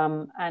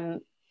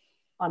 And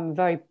I'm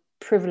very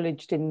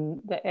privileged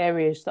in the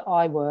areas that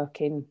I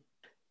work in.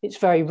 It's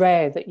very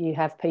rare that you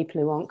have people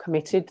who aren't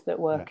committed that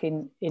work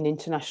in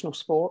international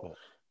sport.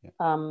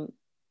 And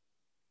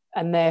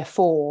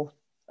therefore,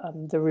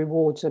 the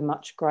rewards are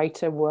much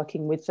greater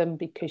working with them,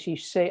 because you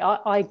see,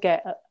 I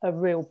get a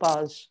real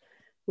buzz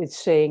with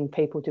seeing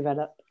people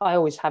develop. I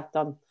always have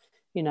done.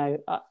 You know,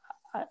 I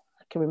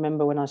can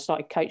remember when I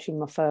started coaching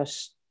my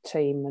first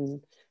team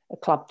and a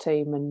club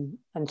team,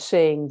 and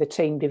seeing the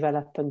team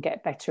develop and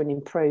get better and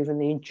improve, and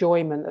the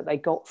enjoyment that they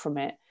got from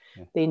it,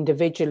 the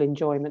individual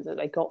enjoyment that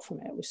they got from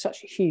it was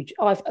such a huge,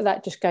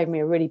 that just gave me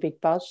a really big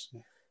buzz.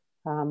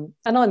 And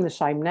I'm the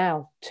same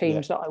now.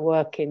 Teams that I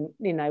work in,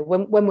 you know,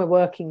 when we're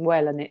working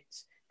well and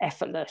it's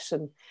effortless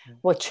and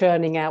we're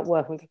churning out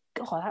work, and we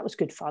go, God, that was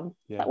good fun.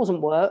 That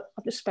wasn't work.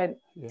 I've just spent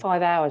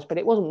 5 hours, but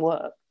it wasn't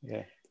work.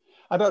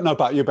 I don't know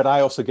about you, but I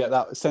also get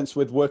that sense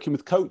with working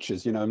with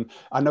coaches. You know,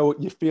 I know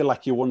you feel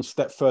like you're one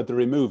step further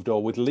removed,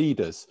 or with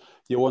leaders,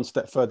 you're one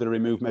step further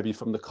removed maybe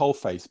from the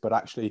coalface, but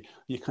actually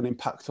you can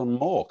impact on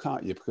more,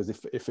 can't you? Because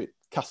if it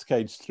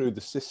cascades through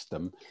the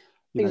system,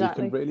 you know, you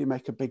can really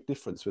make a big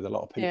difference with a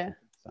lot of people.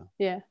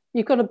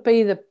 You've got to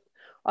be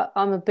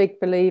I'm a big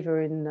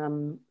believer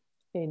in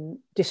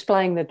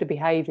displaying the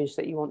behaviours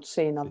that you want to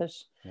see in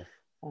others.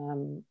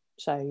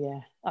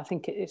 I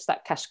think it's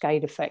that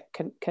cascade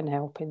effect can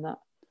help in that.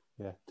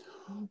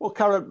 Well,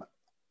 Karen,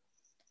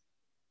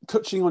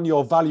 touching on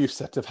your value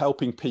set of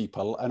helping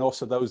people and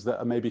also those that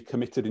are maybe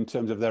committed in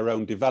terms of their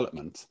own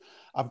development,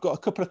 I've got a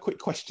couple of quick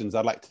questions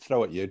I'd like to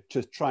throw at you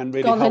to try and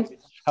really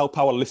help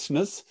our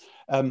listeners.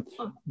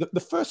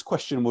 The first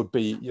question would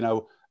be, you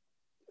know,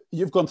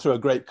 you've gone through a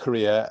great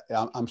career.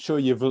 I'm sure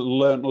you've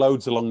learned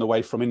loads along the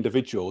way from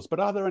individuals,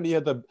 but are there any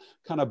other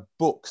kind of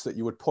books that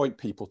you would point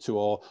people to,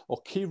 or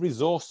key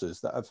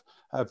resources that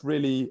have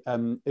really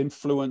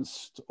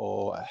influenced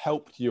or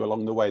helped you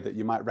along the way that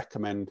you might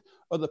recommend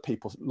other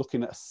people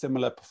looking at a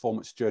similar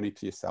performance journey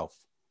to yourself?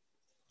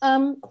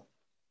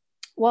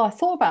 Well, I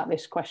thought about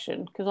this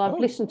question because I've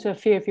listened to a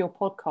few of your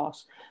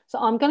podcasts. So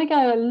I'm going to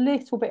go a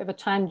little bit of a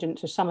tangent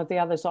to some of the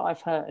others that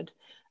I've heard.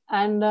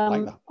 And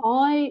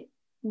I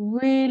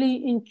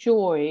really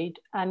enjoyed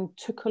and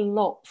took a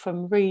lot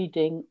from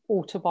reading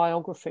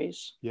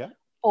autobiographies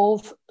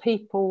of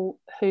people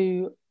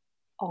who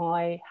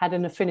I had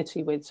an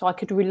affinity with, so I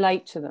could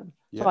relate to them.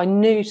 So I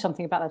knew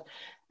something about that.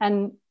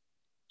 And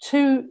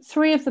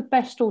three of the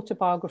best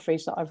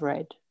autobiographies that I've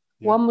read,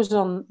 one was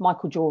on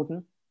Michael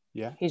Jordan,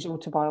 his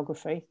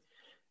autobiography,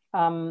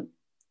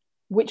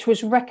 which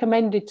was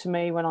recommended to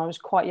me when I was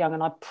quite young,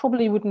 and I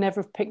probably would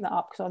never have picked that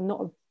up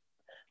because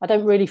I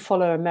don't really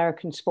follow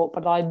American sport,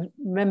 but I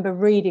remember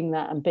reading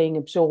that and being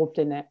absorbed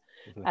in it,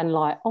 and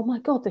like, oh my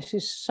God, this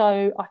is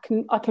so,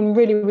 I can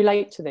really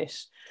relate to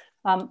this.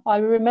 I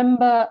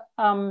remember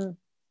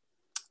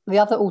the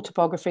other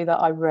autobiography that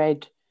I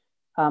read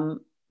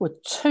were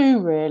two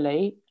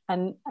really,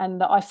 and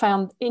that I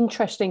found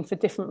interesting for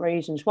different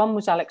reasons. One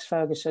was Alex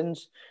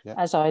Ferguson's,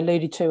 as I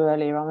alluded to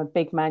earlier. I'm a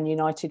big Man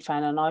United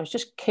fan, and I was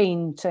just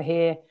keen to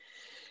hear,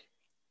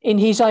 in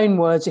his own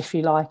words, if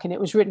you like, and it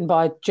was written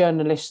by a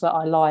journalist that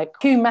I like,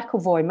 Hugh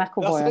McElvoy,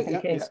 I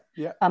think it is.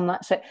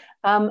 That's it.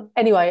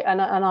 Anyway,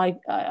 and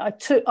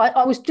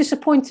I was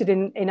disappointed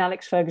in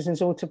Alex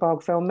Ferguson's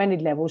autobiography on many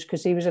levels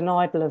because he was an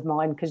idol of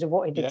mine because of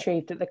what he'd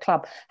achieved at the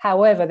club.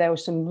 However, there were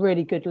some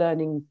really good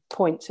learning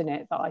points in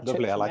it that I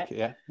took. I like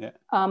it.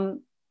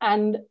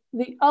 And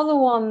the other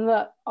one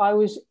that I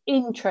was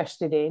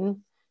interested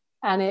in,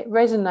 and it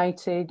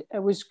resonated,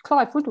 it was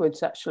Clive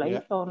Woodward's actually,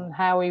 on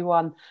how he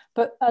won.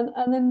 But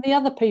and then the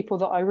other people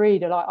that I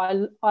read,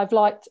 I've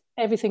liked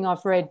everything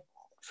I've read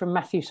from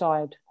Matthew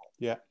Syed.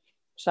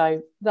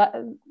 So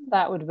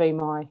that would be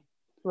my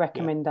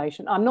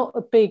recommendation. I'm not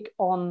a big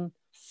on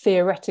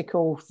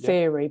theoretical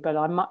theory, but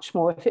I'm much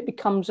more, if it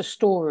becomes a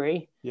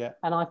story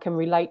and I can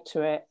relate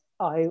to it,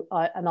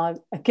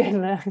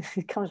 again,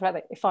 it comes back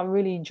that if I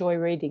really enjoy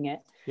reading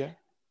it,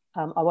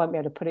 I won't be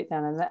able to put it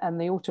down.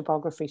 And the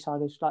autobiography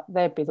side is like,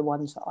 they'd be the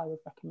ones that I would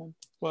recommend.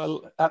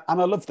 Well,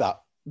 and I love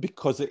that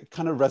because it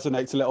kind of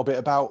resonates a little bit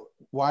about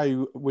why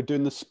we're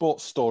doing the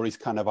sports stories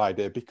kind of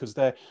idea, because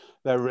they're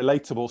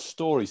relatable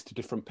stories to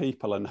different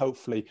people. And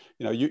hopefully,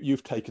 you know,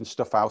 you've taken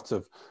stuff out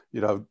of,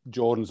 you know,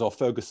 Jordan's or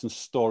Ferguson's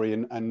story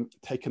and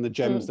taken the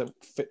gems that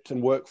fit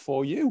and work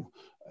for you.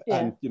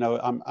 And, you know,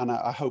 and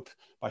I hope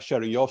by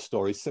sharing your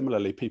story,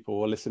 similarly, people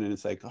will listen in and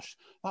say, gosh,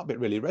 that bit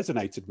really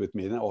resonated with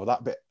me, or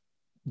that bit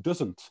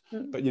doesn't.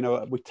 But you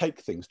know, we take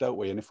things, don't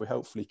we? And if we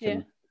hopefully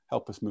can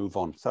help us move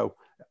on. So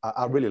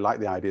I really like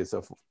the ideas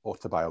of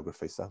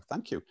autobiography, so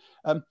thank you.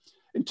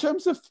 In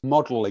terms of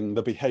modeling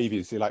the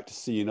behaviors you like to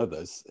see in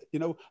others, you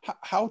know,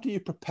 how do you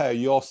prepare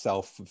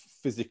yourself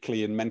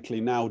physically and mentally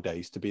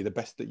nowadays to be the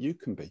best that you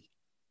can be?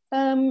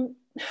 I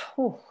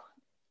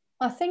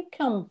think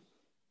I'm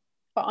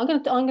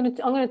going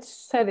to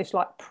say this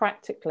like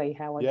practically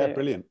how I do it.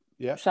 Brilliant.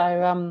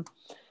 So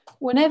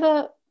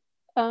whenever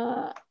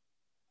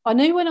I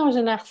knew when I was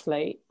an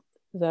athlete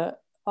that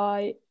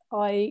I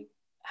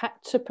had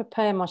to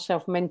prepare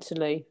myself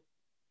mentally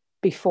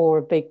before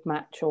a big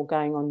match or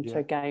going on to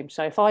a game.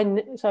 So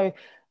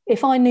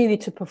if I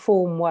needed to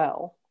perform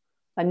well,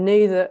 I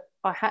knew that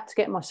I had to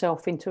get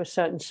myself into a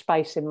certain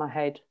space in my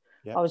head.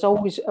 I was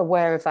always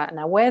aware of that.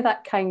 Now, where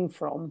that came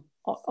from,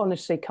 I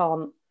honestly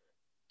can't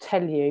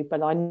tell you,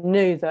 but I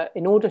knew that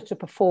in order to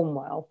perform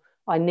well,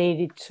 I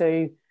needed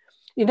to,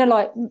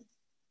 like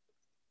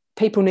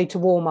people need to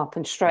warm up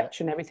and stretch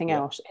and everything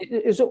else.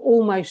 It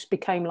almost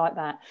became like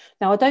that.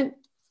 Now, I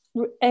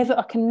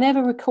can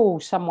never recall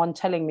someone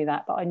telling me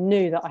that, but I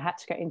knew that I had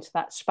to get into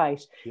that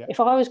space. If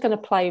I was going to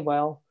play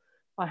well,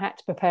 I had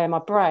to prepare my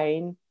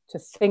brain to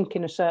think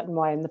in a certain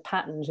way and the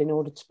patterns in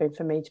order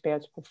for me to be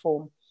able to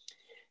perform.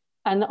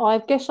 And I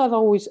guess I've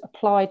always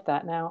applied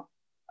that. Now,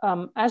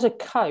 as a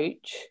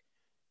coach,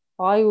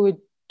 I would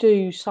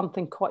do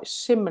something quite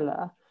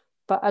similar,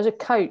 but as a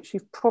coach,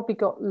 you've probably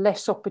got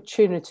less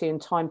opportunity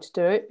and time to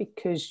do it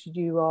because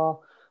you are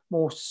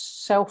more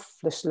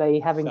selflessly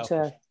having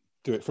to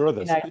do it for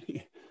others.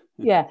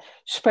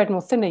 Spread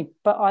more thinly.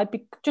 But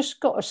just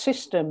got a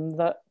system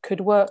that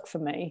could work for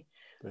me,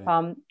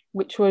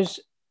 which was,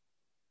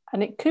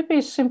 and it could be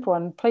as simple,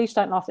 and please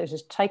don't laugh at this,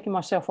 as taking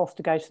myself off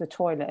to go to the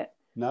toilet.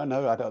 No,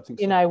 I don't think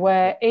so.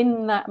 Where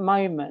in that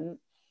moment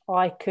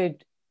I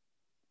could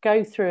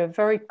go through a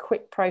very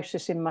quick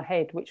process in my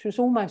head, which was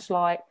almost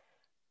like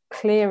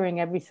clearing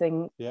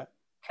everything,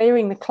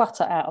 clearing the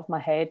clutter out of my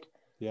head,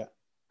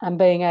 and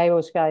being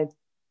able to go,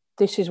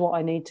 this is what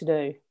I need to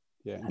do.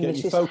 And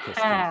getting focused.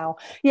 And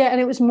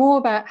it was more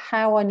about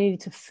how I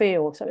needed to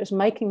feel. So it was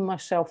making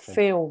myself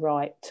feel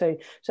right too.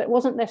 So it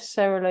wasn't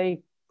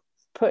necessarily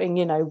putting,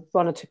 1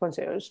 or 2 points.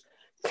 It was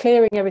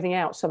clearing everything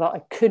out so that I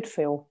could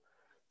feel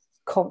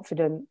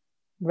confident,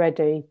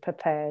 ready,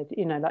 prepared.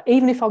 Like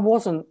even if I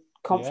wasn't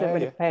confident,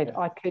 ready, prepared,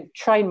 I could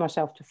train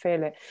myself to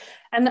feel it.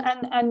 And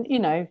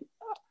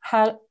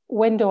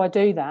when do I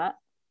do that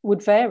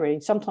would vary.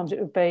 Sometimes it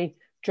would be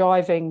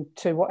driving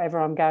to whatever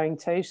I'm going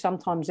to.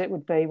 Sometimes it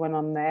would be when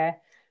I'm there,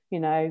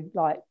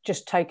 like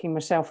just taking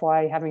myself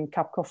away, having a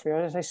cup of coffee. Or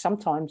as I say,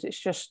 sometimes it's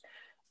just,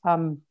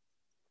 I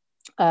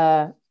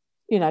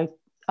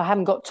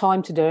haven't got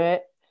time to do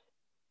it.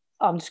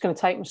 I'm just going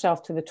to take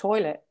myself to the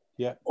toilet.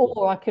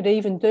 Or I could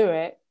even do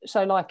it.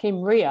 So like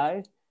in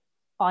Rio,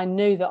 I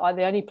knew that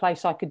the only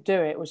place I could do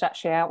it was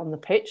actually out on the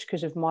pitch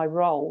because of my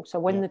role. So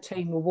when the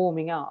team were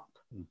warming up,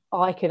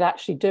 I could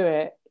actually do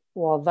it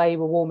while they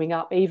were warming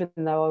up, even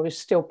though I was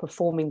still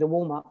performing the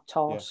warm-up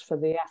tasks for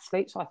the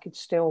athletes.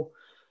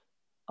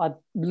 I'd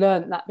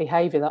learned that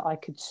behaviour that I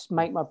could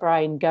make my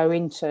brain go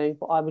into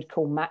what I would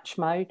call match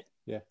mode.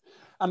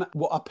 And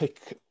what I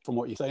pick from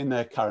what you're saying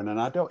there, Karen, and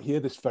I don't hear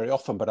this very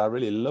often, but I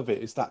really love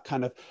it, is that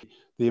kind of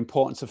the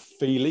importance of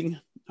feeling.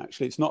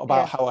 Actually, it's not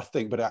about how I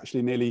think, but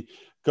actually nearly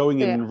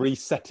going in and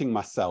resetting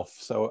myself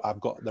so I've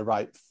got the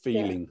right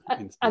feeling.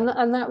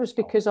 And that was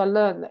because I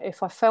learned that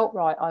if I felt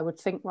right, I would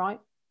think right.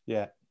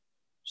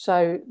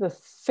 So the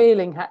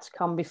feeling had to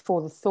come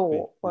before the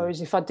thought, whereas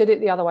if I did it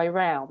the other way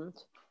around,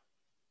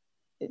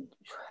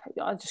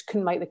 I just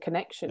couldn't make the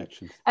connection.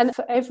 And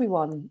for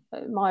everyone,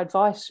 my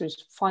advice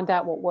was find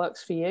out what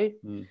works for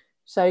you.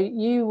 So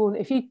you will,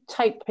 if you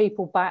take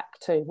people back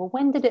to, well,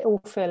 when did it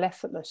all feel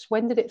effortless?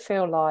 When did it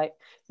feel like,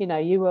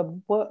 you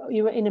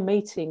were in a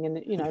meeting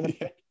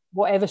and,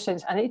 whatever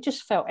sense, and it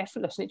just felt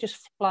effortless and it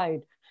just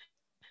flowed.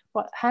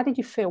 But how did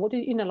you feel? What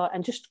did like,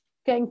 and just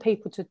getting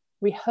people to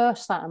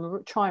rehearse that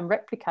and try and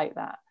replicate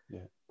that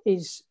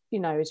is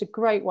a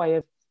great way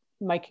of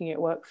making it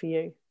work for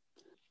you.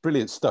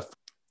 Brilliant stuff.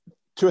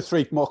 2 or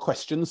 3 more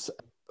questions.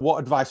 What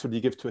advice would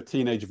you give to a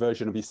teenage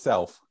version of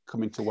yourself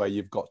coming to where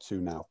you've got to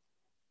now?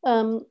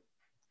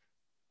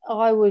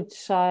 I would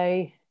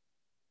say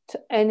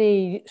to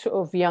any sort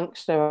of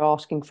youngster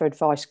asking for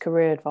advice,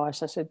 career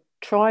advice, I said,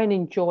 try and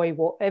enjoy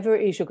whatever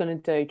it is you're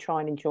going to do. Try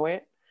and enjoy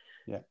it.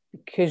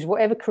 Because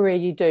whatever career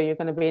you do, you're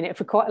going to be in it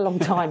for quite a long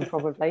time,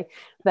 probably.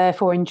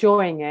 Therefore,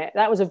 enjoying it.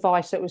 That was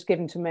advice that was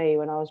given to me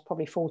when I was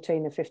probably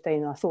 14 or 15.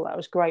 And I thought that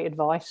was great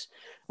advice.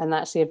 And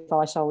that's the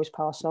advice I always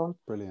pass on.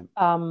 Brilliant.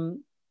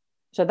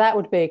 So that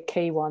would be a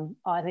key one.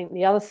 I think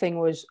the other thing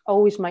was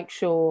always make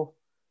sure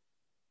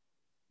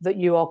that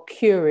you are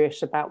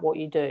curious about what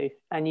you do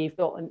and you've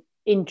got an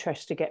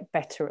interest to get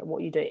better at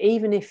what you do.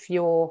 Even if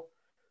you're,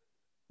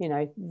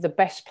 the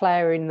best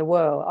player in the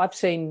world. I've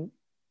seen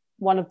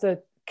one of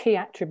the key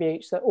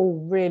attributes that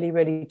all really,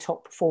 really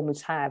top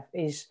performers have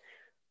is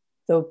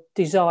the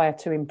desire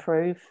to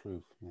improve.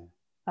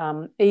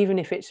 Even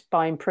if it's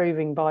by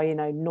improving by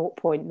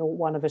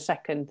 0.01 of a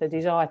second, the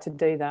desire to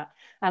do that.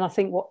 And I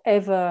think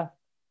whatever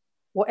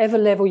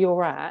level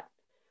you're at,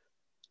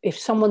 if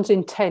someone's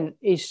intent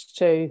is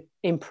to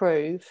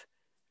improve,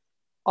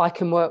 I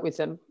can work with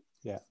them.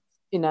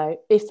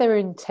 If their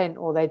intent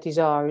or their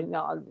desire,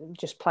 I'm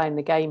just playing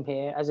the game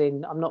here, as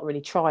in I'm not really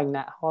trying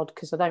that hard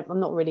because I'm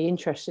not really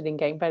interested in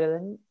getting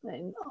better,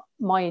 then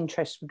my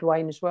interest would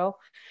wane as well.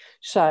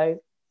 So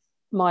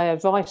my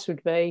advice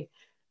would be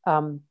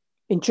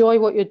enjoy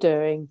what you're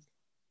doing,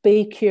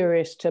 be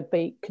curious to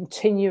be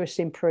continuous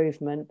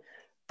improvement,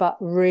 but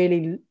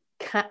really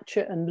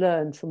capture and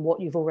learn from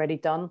what you've already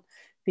done,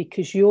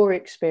 because your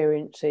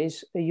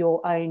experiences are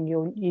your own,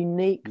 your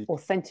unique,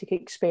 authentic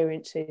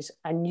experiences,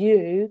 and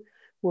you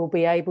will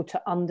be able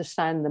to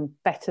understand them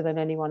better than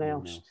anyone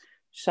else.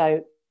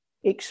 So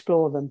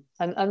explore them.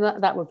 And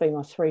that would be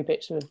my 3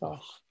 bits of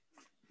advice.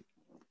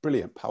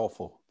 Brilliant,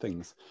 powerful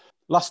things.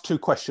 Last 2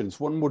 questions.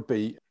 One would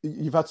be,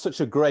 you've had such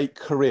a great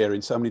career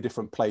in so many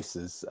different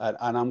places,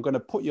 and I'm going to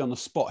put you on the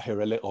spot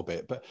here a little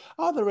bit, but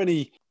are there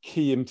any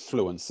key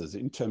influences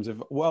in terms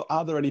of, well,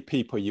 are there any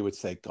people you would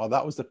say, God,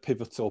 that was the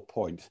pivotal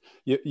point?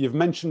 You've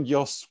mentioned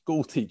your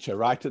school teacher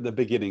right at the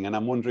beginning, and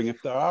I'm wondering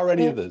if there are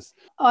any others.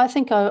 I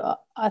think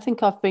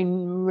I've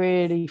been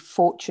really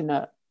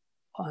fortunate,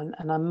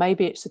 and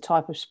maybe it's the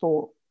type of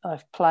sport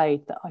I've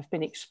played that I've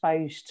been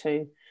exposed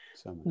to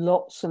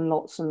lots and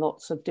lots and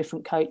lots of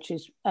different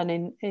coaches, and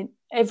in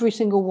every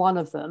single one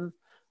of them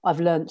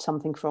I've learned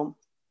something from,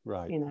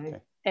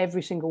 right?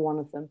 Every single one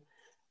of them.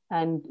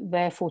 And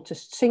therefore to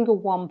single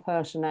one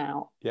person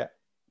out,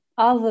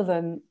 other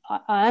than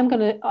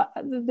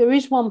there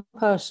is one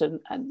person,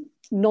 and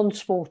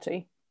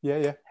non-sporty,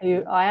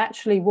 who I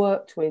actually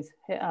worked with.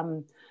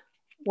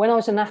 When I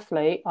was an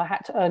athlete, I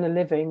had to earn a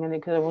living, and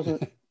because I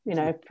wasn't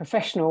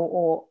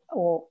professional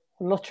or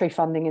lottery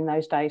funding in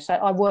those days, so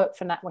I worked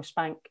for NatWest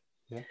Bank.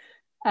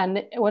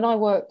 And when I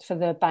worked for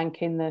the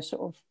bank in the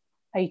sort of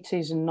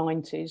 80s and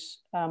 90s,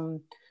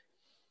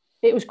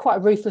 it was quite a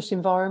ruthless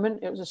environment.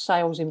 It was a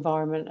sales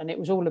environment, and it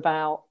was all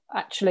about,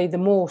 actually, the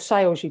more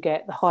sales you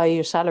get, the higher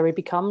your salary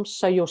becomes.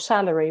 So your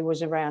salary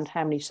was around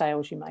how many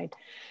sales you made.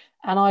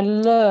 And I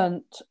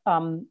learned,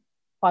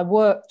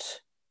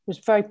 was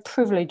very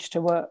privileged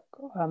to work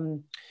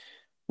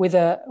with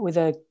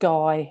a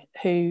guy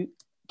who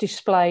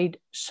displayed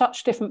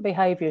such different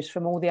behaviours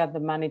from all the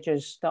other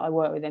managers that I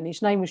worked with. And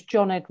his name was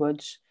John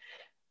Edwards,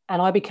 and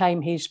I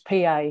became his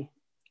PA.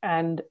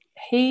 And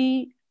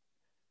he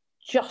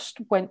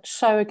just went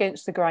so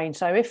against the grain.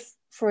 So if,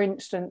 for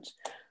instance,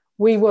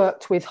 we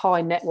worked with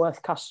high net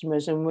worth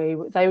customers, and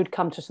they would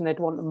come to us and they'd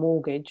want a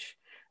mortgage,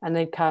 and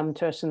they'd come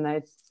to us and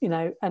they'd,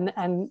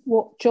 and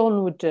what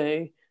John would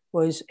do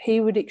was he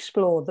would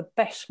explore the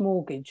best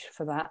mortgage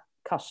for that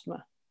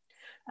customer.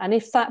 And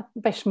if that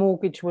best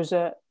mortgage was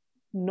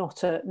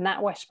not at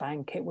NatWest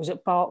Bank, it was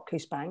at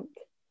Barclays Bank,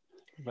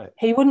 right,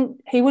 he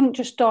wouldn't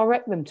just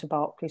direct them to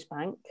Barclays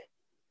Bank.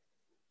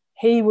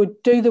 He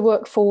would do the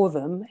work for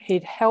them.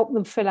 He'd help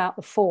them fill out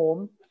the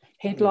form.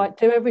 He'd do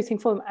everything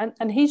for them.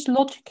 And his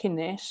logic in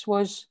this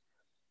was,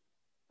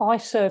 I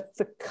serve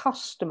the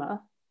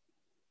customer,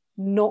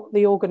 not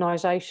the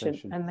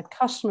organisation. And the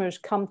customer has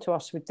come to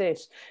us with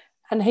this.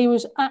 And he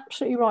was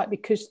absolutely right,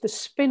 because the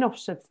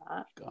spin-offs of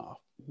that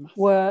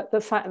were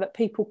the fact that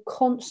people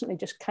constantly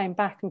just came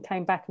back and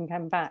came back and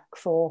came back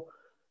for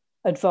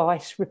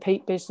advice,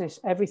 repeat business,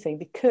 everything,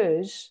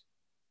 because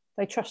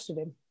they trusted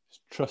him.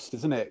 Trust,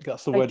 isn't it?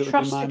 That's the word that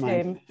was in my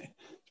mind.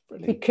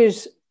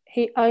 Because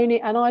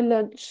and I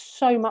learned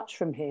so much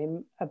from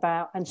him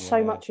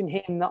so much in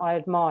him that I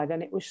admired.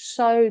 And it was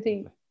so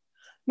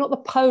not the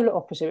polar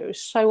opposite, it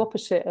was so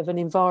opposite of an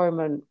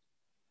environment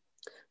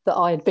that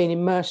I had been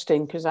immersed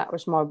in, because that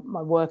was my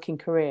working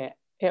career.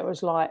 It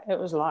was like,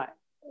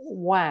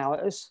 wow.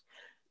 It was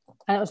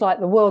like,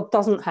 the world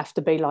doesn't have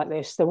to be like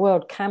this. The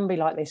world can be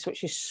like this,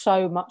 which is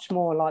so much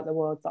more like the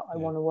world that I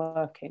want to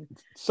work in.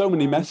 So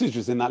many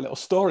messages in that little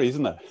story,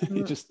 isn't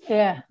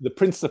there? The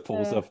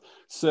principles of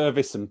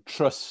service and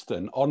trust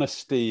and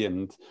honesty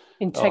and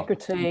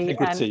integrity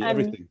and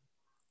everything.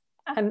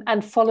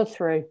 And follow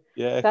through.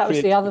 That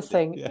was the other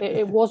thing.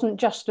 It wasn't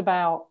just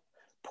about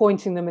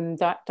pointing them in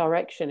that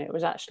direction. It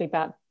was actually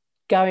about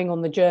going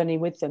on the journey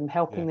with them,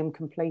 helping them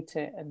complete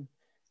it. And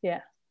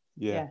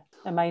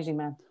amazing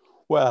man.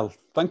 Well,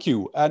 thank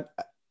you. And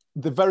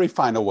the very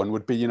final one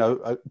would be,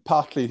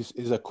 partly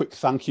is a quick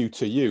thank you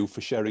to you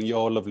for sharing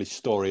your lovely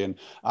story. And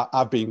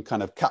I've been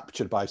kind of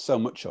captured by so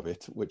much of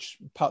it, which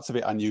parts of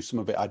it I knew, some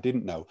of it I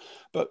didn't know.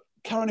 But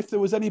Karen, if there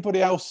was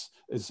anybody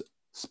else's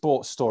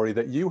sports story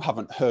that you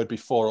haven't heard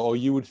before, or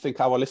you would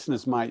think our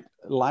listeners might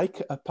like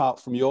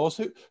apart from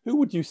yours, who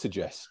would you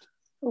suggest?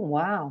 Oh,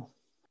 wow.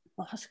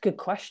 Well, that's a good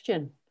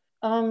question.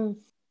 Well,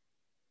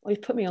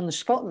 you've put me on the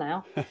spot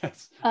now.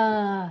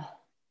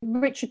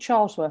 Richard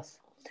Charlesworth,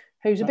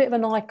 who's a bit of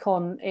an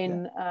icon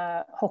in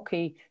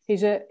hockey.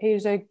 He's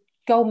a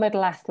gold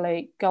medal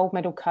athlete, gold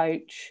medal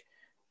coach,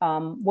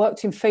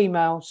 worked in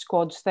female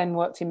squads, then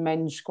worked in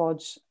men's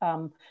squads,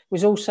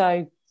 was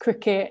also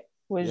cricket,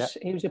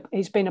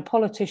 he's been a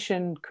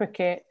politician,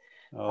 cricket.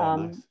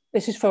 Nice.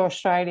 This is for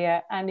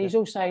Australia. And he's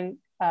also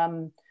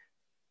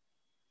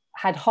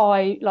had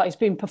he's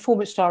been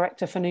performance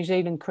director for New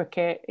Zealand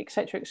cricket,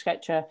 etc.,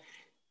 etc.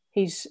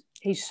 He's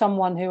he's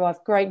someone who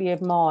I've greatly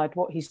admired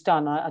what he's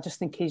done. I just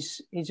think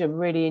he's a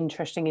really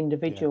interesting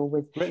individual.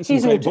 With written some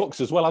great books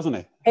as well, hasn't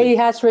he? He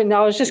has written.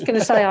 I was just going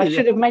to say I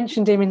should have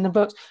mentioned him in the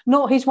books.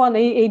 Not his one.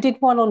 He did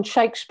one on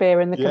Shakespeare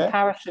and the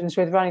comparisons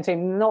with Running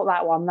Team. Not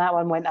that one. That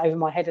one went over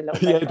my head a little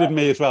bit. Yeah, it did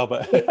me as well.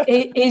 But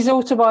his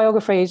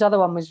autobiography, his other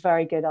one was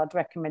very good. I'd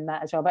recommend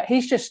that as well. But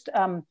he's just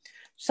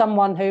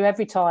someone who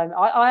every time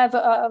I have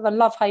a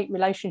love-hate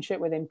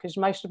relationship with him, because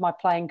most of my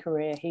playing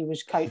career he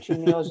was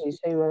coaching the Aussies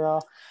who were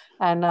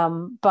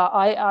but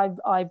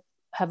I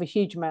have a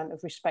huge amount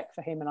of respect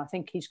for him, and I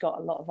think he's got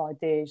a lot of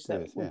ideas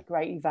that would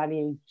greatly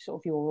value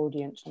sort of your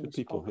audience and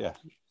people.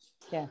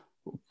 Yeah.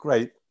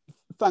 Great.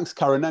 Thanks,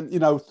 Karen.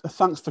 And,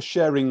 thanks for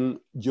sharing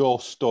your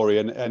story.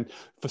 And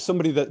for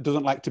somebody that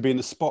doesn't like to be in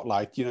the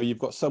spotlight, you've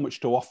got so much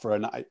to offer.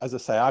 And as I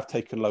say, I've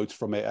taken loads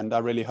from it, and I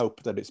really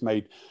hope that it's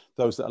made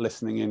those that are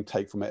listening in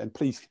take from it. And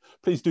please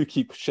do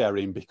keep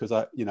sharing, because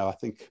I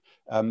think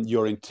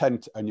your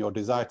intent and your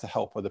desire to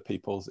help other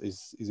people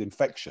is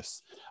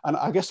infectious. And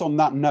I guess on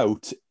that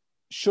note,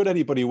 should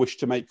anybody wish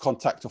to make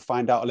contact or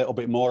find out a little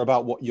bit more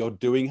about what you're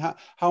doing,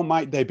 how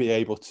might they be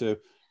able to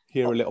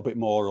hear a little bit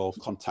more or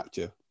contact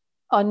you?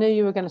 I knew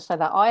you were going to say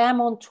that. I am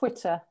on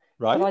Twitter,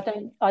 right? But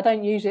I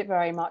don't use it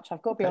very much.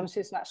 I've got to be honest.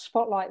 It's that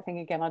spotlight thing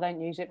again. I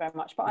don't use it very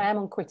much, but I am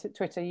on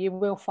Twitter. You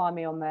will find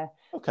me on there.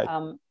 Okay.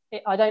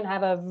 I don't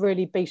have a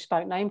really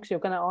bespoke name, because you're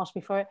going to ask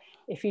me for it.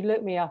 If you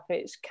look me up,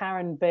 it's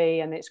Karen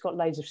B, and it's got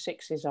loads of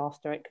sixes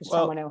after it, because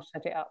someone else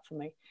set it up for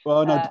me.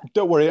 Well, no,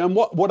 don't worry. And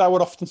what I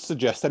would often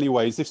suggest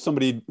anyway is, if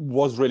somebody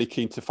was really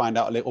keen to find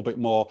out a little bit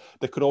more,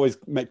 they could always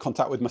make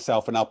contact with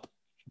myself, and I'll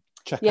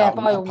check out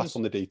and pass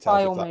on the details.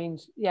 By all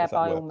means.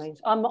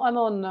 I'm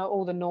on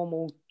all the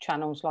normal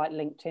channels like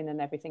LinkedIn and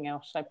everything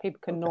else, so people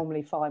can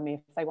normally find me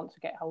if they want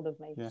to get hold of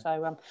me.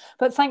 So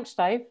but thanks,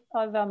 Dave.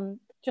 I've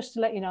just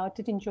to let you know, I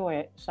did enjoy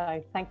it,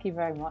 so thank you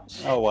very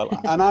much. Oh well,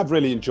 and I've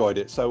really enjoyed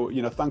it, so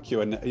thank you.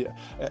 And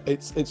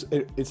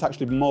it's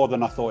actually more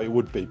than I thought it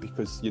would be,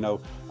 because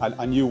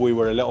I knew we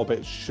were a little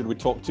bit, should we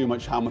talk too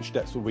much, how much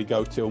depth will we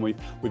go to, and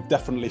we've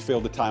definitely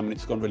filled the time, and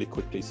it's gone really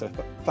quickly. So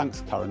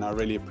thanks, Karen. I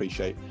really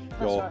appreciate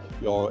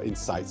your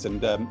insights, and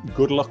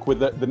good luck with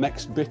the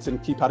next bit,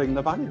 and keep adding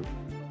the value.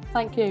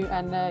 Thank you,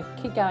 and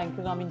keep going,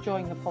 because I'm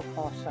enjoying the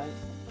podcast. So.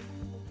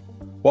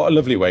 What a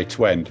lovely way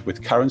to end,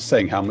 with Karen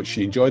saying how much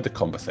she enjoyed the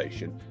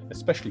conversation,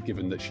 especially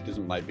given that she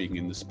doesn't like being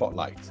in the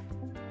spotlight.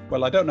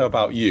 Well, I don't know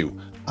about you,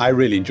 I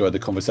really enjoyed the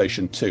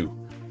conversation too.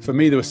 For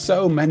me, there were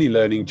so many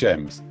learning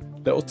gems,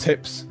 little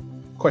tips,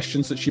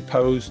 questions that she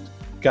posed,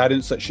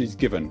 guidance that she's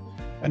given.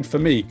 And for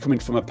me, coming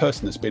from a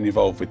person that's been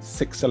involved with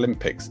 6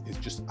 Olympics, is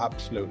just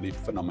absolutely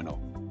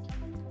phenomenal.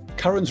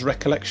 Karen's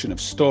recollection of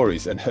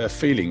stories and her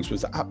feelings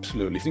was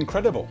absolutely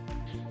incredible.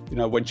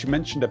 When she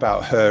mentioned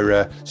about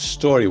her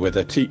story with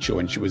her teacher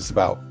when she was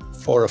about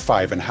 4 or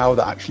 5, and how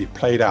that actually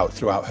played out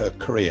throughout her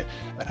career,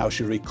 and how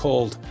she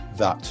recalled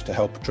that to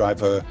help drive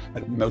her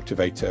and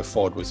motivate her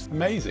forward, was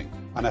amazing.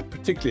 And I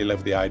particularly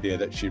love the idea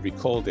that she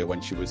recalled it when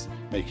she was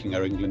making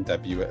her England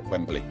debut at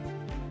Wembley.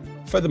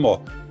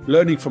 Furthermore,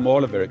 learning from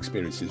all of her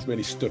experiences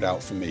really stood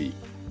out for me,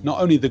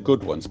 not only the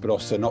good ones, but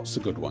also not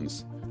so good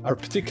ones. I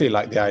particularly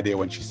like the idea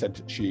when she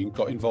said she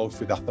got involved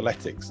with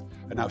athletics,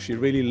 and how she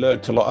really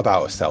learned a lot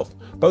about herself,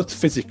 both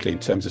physically in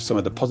terms of some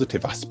of the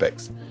positive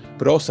aspects,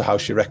 but also how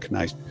she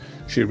recognised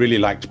she really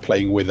liked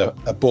playing with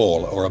a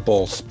ball or a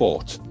ball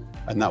sport,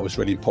 and that was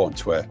really important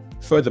to her.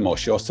 Furthermore,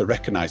 she also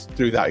recognised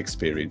through that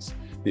experience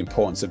the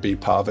importance of being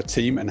part of a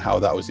team, and how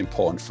that was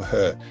important for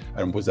her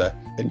and was an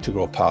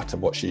integral part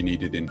of what she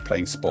needed in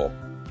playing sport.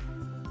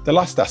 The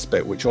last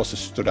aspect, which also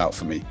stood out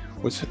for me,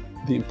 was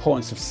the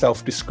importance of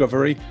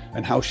self-discovery,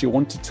 and how she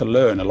wanted to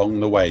learn along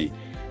the way,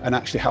 and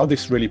actually how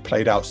this really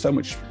played out so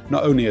much,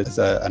 not only as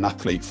an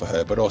athlete for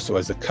her, but also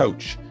as a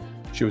coach.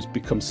 She was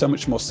become so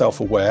much more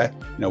self-aware,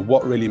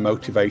 what really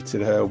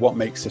motivated her, what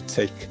makes her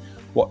tick,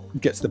 what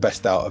gets the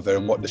best out of her,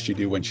 and what does she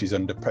do when she's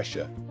under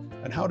pressure.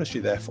 And how does she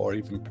therefore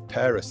even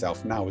prepare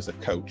herself now as a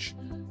coach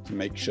to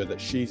make sure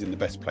that she's in the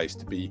best place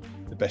to be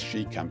the best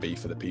she can be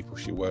for the people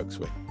she works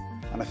with.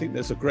 And I think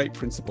there's a great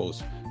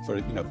principles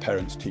for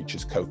parents,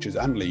 teachers, coaches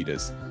and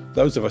leaders.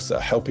 Those of us that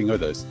are helping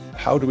others,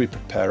 how do we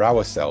prepare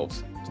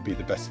ourselves to be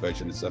the best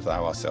versions of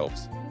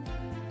ourselves?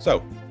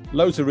 So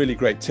loads of really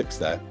great tips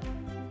there.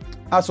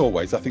 As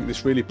always, I think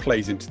this really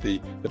plays into the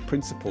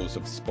principles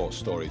of sports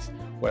stories,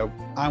 where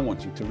I'm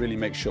wanting to really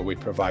make sure we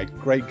provide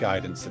great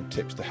guidance and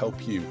tips to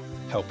help you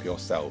help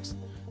yourselves.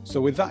 So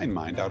with that in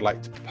mind, I'd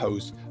like to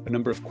propose a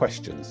number of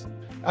questions.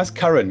 As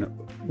Karen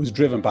was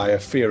driven by a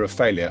fear of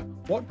failure,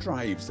 what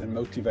drives and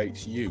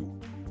motivates you?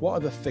 What are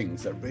the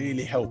things that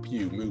really help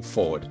you move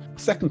forward?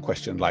 Second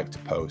question I'd like to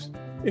pose: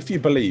 if you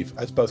believe,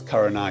 as both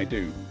Karen and I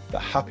do, that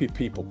happy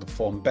people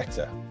perform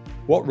better,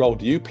 what role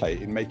do you play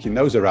in making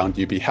those around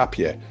you be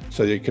happier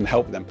so that you can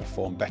help them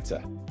perform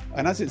better?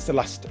 And as it's the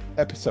last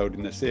episode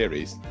in the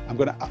series, I'm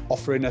going to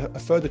offer in a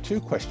further 2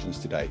 questions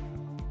today.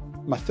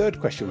 My third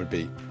question would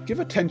be,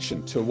 give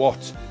attention to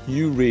what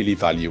you really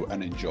value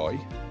and enjoy.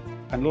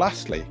 And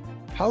lastly,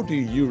 how do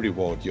you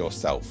reward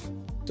yourself?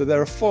 So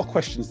there are 4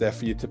 questions there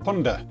for you to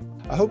ponder.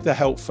 I hope they're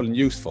helpful and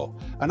useful.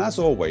 And as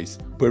always,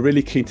 we're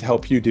really keen to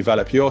help you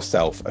develop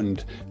yourself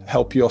and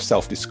help your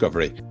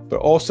self-discovery, but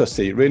also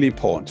see it really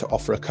important to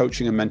offer a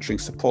coaching and mentoring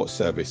support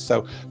service.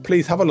 So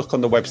please have a look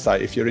on the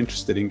website if you're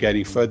interested in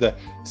gaining further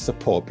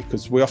support,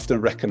 because we often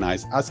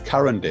recognise, as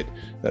Karen did,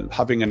 that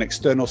having an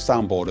external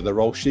soundboard of the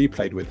role she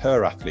played with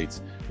her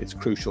athletes, it's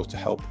crucial to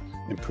help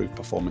improve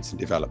performance and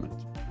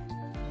development.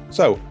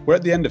 So we're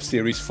at the end of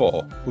Series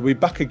 4. We'll be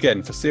back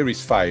again for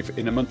Series 5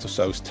 in a month or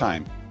so's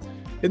time.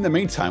 In the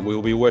meantime, we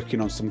will be working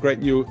on some great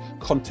new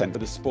content for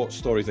the Sports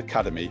Stories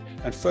Academy,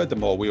 and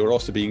furthermore, we will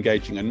also be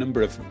engaging a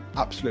number of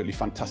absolutely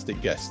fantastic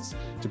guests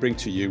to bring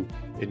to you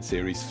in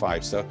Series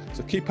 5. So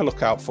keep a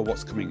lookout for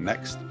what's coming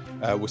next.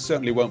 We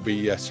certainly won't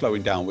be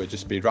slowing down, we'll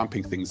just be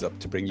ramping things up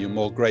to bring you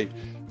more great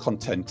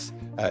content,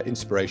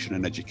 inspiration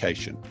and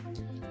education.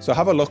 So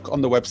have a look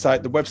on the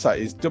website. The website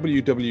is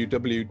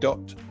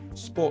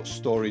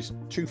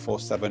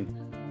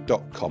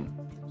www.sportsstories247.com.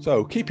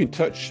 So keep in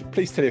touch.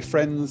 Please tell your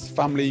friends,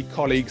 family,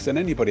 colleagues, and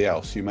anybody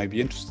else who may be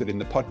interested in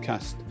the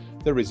podcast,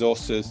 the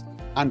resources,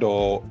 and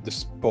or the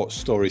Sports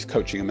Stories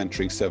coaching and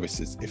mentoring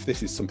services, if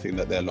this is something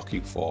that they're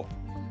looking for.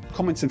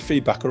 Comments and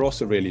feedback are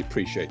also really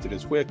appreciated,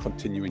 as we're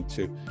continuing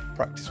to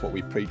practice what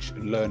we preach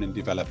and learn and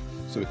develop,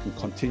 so we can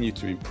continue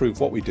to improve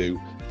what we do,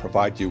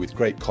 provide you with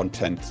great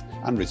content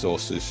and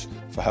resources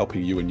for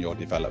helping you in your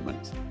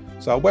development.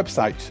 So our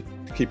website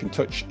to keep in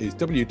touch is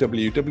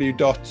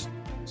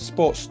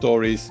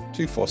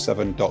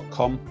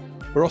www.sportsstories247.com.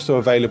 We're also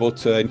available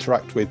to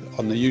interact with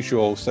on the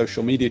usual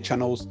social media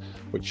channels,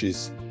 which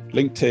is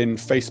LinkedIn,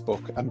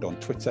 Facebook, and on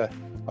Twitter.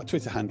 Our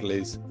Twitter handle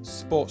is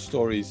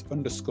sportstories_,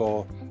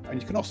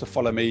 and you can also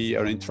follow me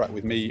or interact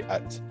with me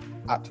at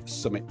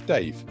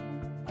SummitDave.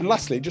 And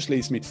lastly, it just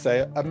leaves me to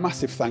say a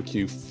massive thank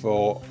you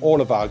for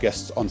all of our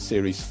guests on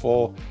Series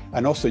 4,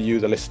 and also you,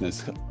 the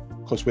listeners,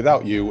 because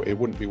without you, it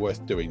wouldn't be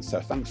worth doing.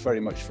 So thanks very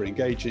much for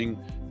engaging,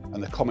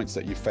 and the comments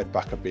that you've fed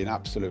back have been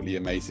absolutely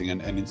amazing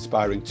and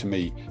inspiring to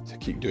me to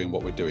keep doing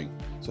what we're doing.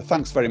 So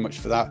thanks very much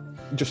for that.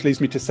 It just leaves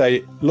me to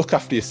say, look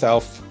after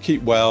yourself,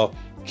 keep well,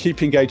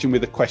 keep engaging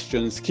with the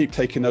questions, keep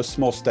taking those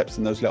small steps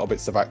and those little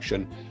bits of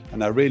action.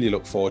 And I really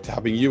look forward to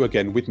having you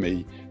again with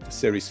me for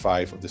Series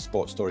 5 of the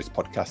Sports Stories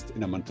podcast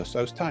in a month or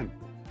so's time.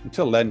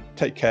 Until then,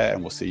 take care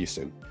and we'll see you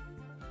soon.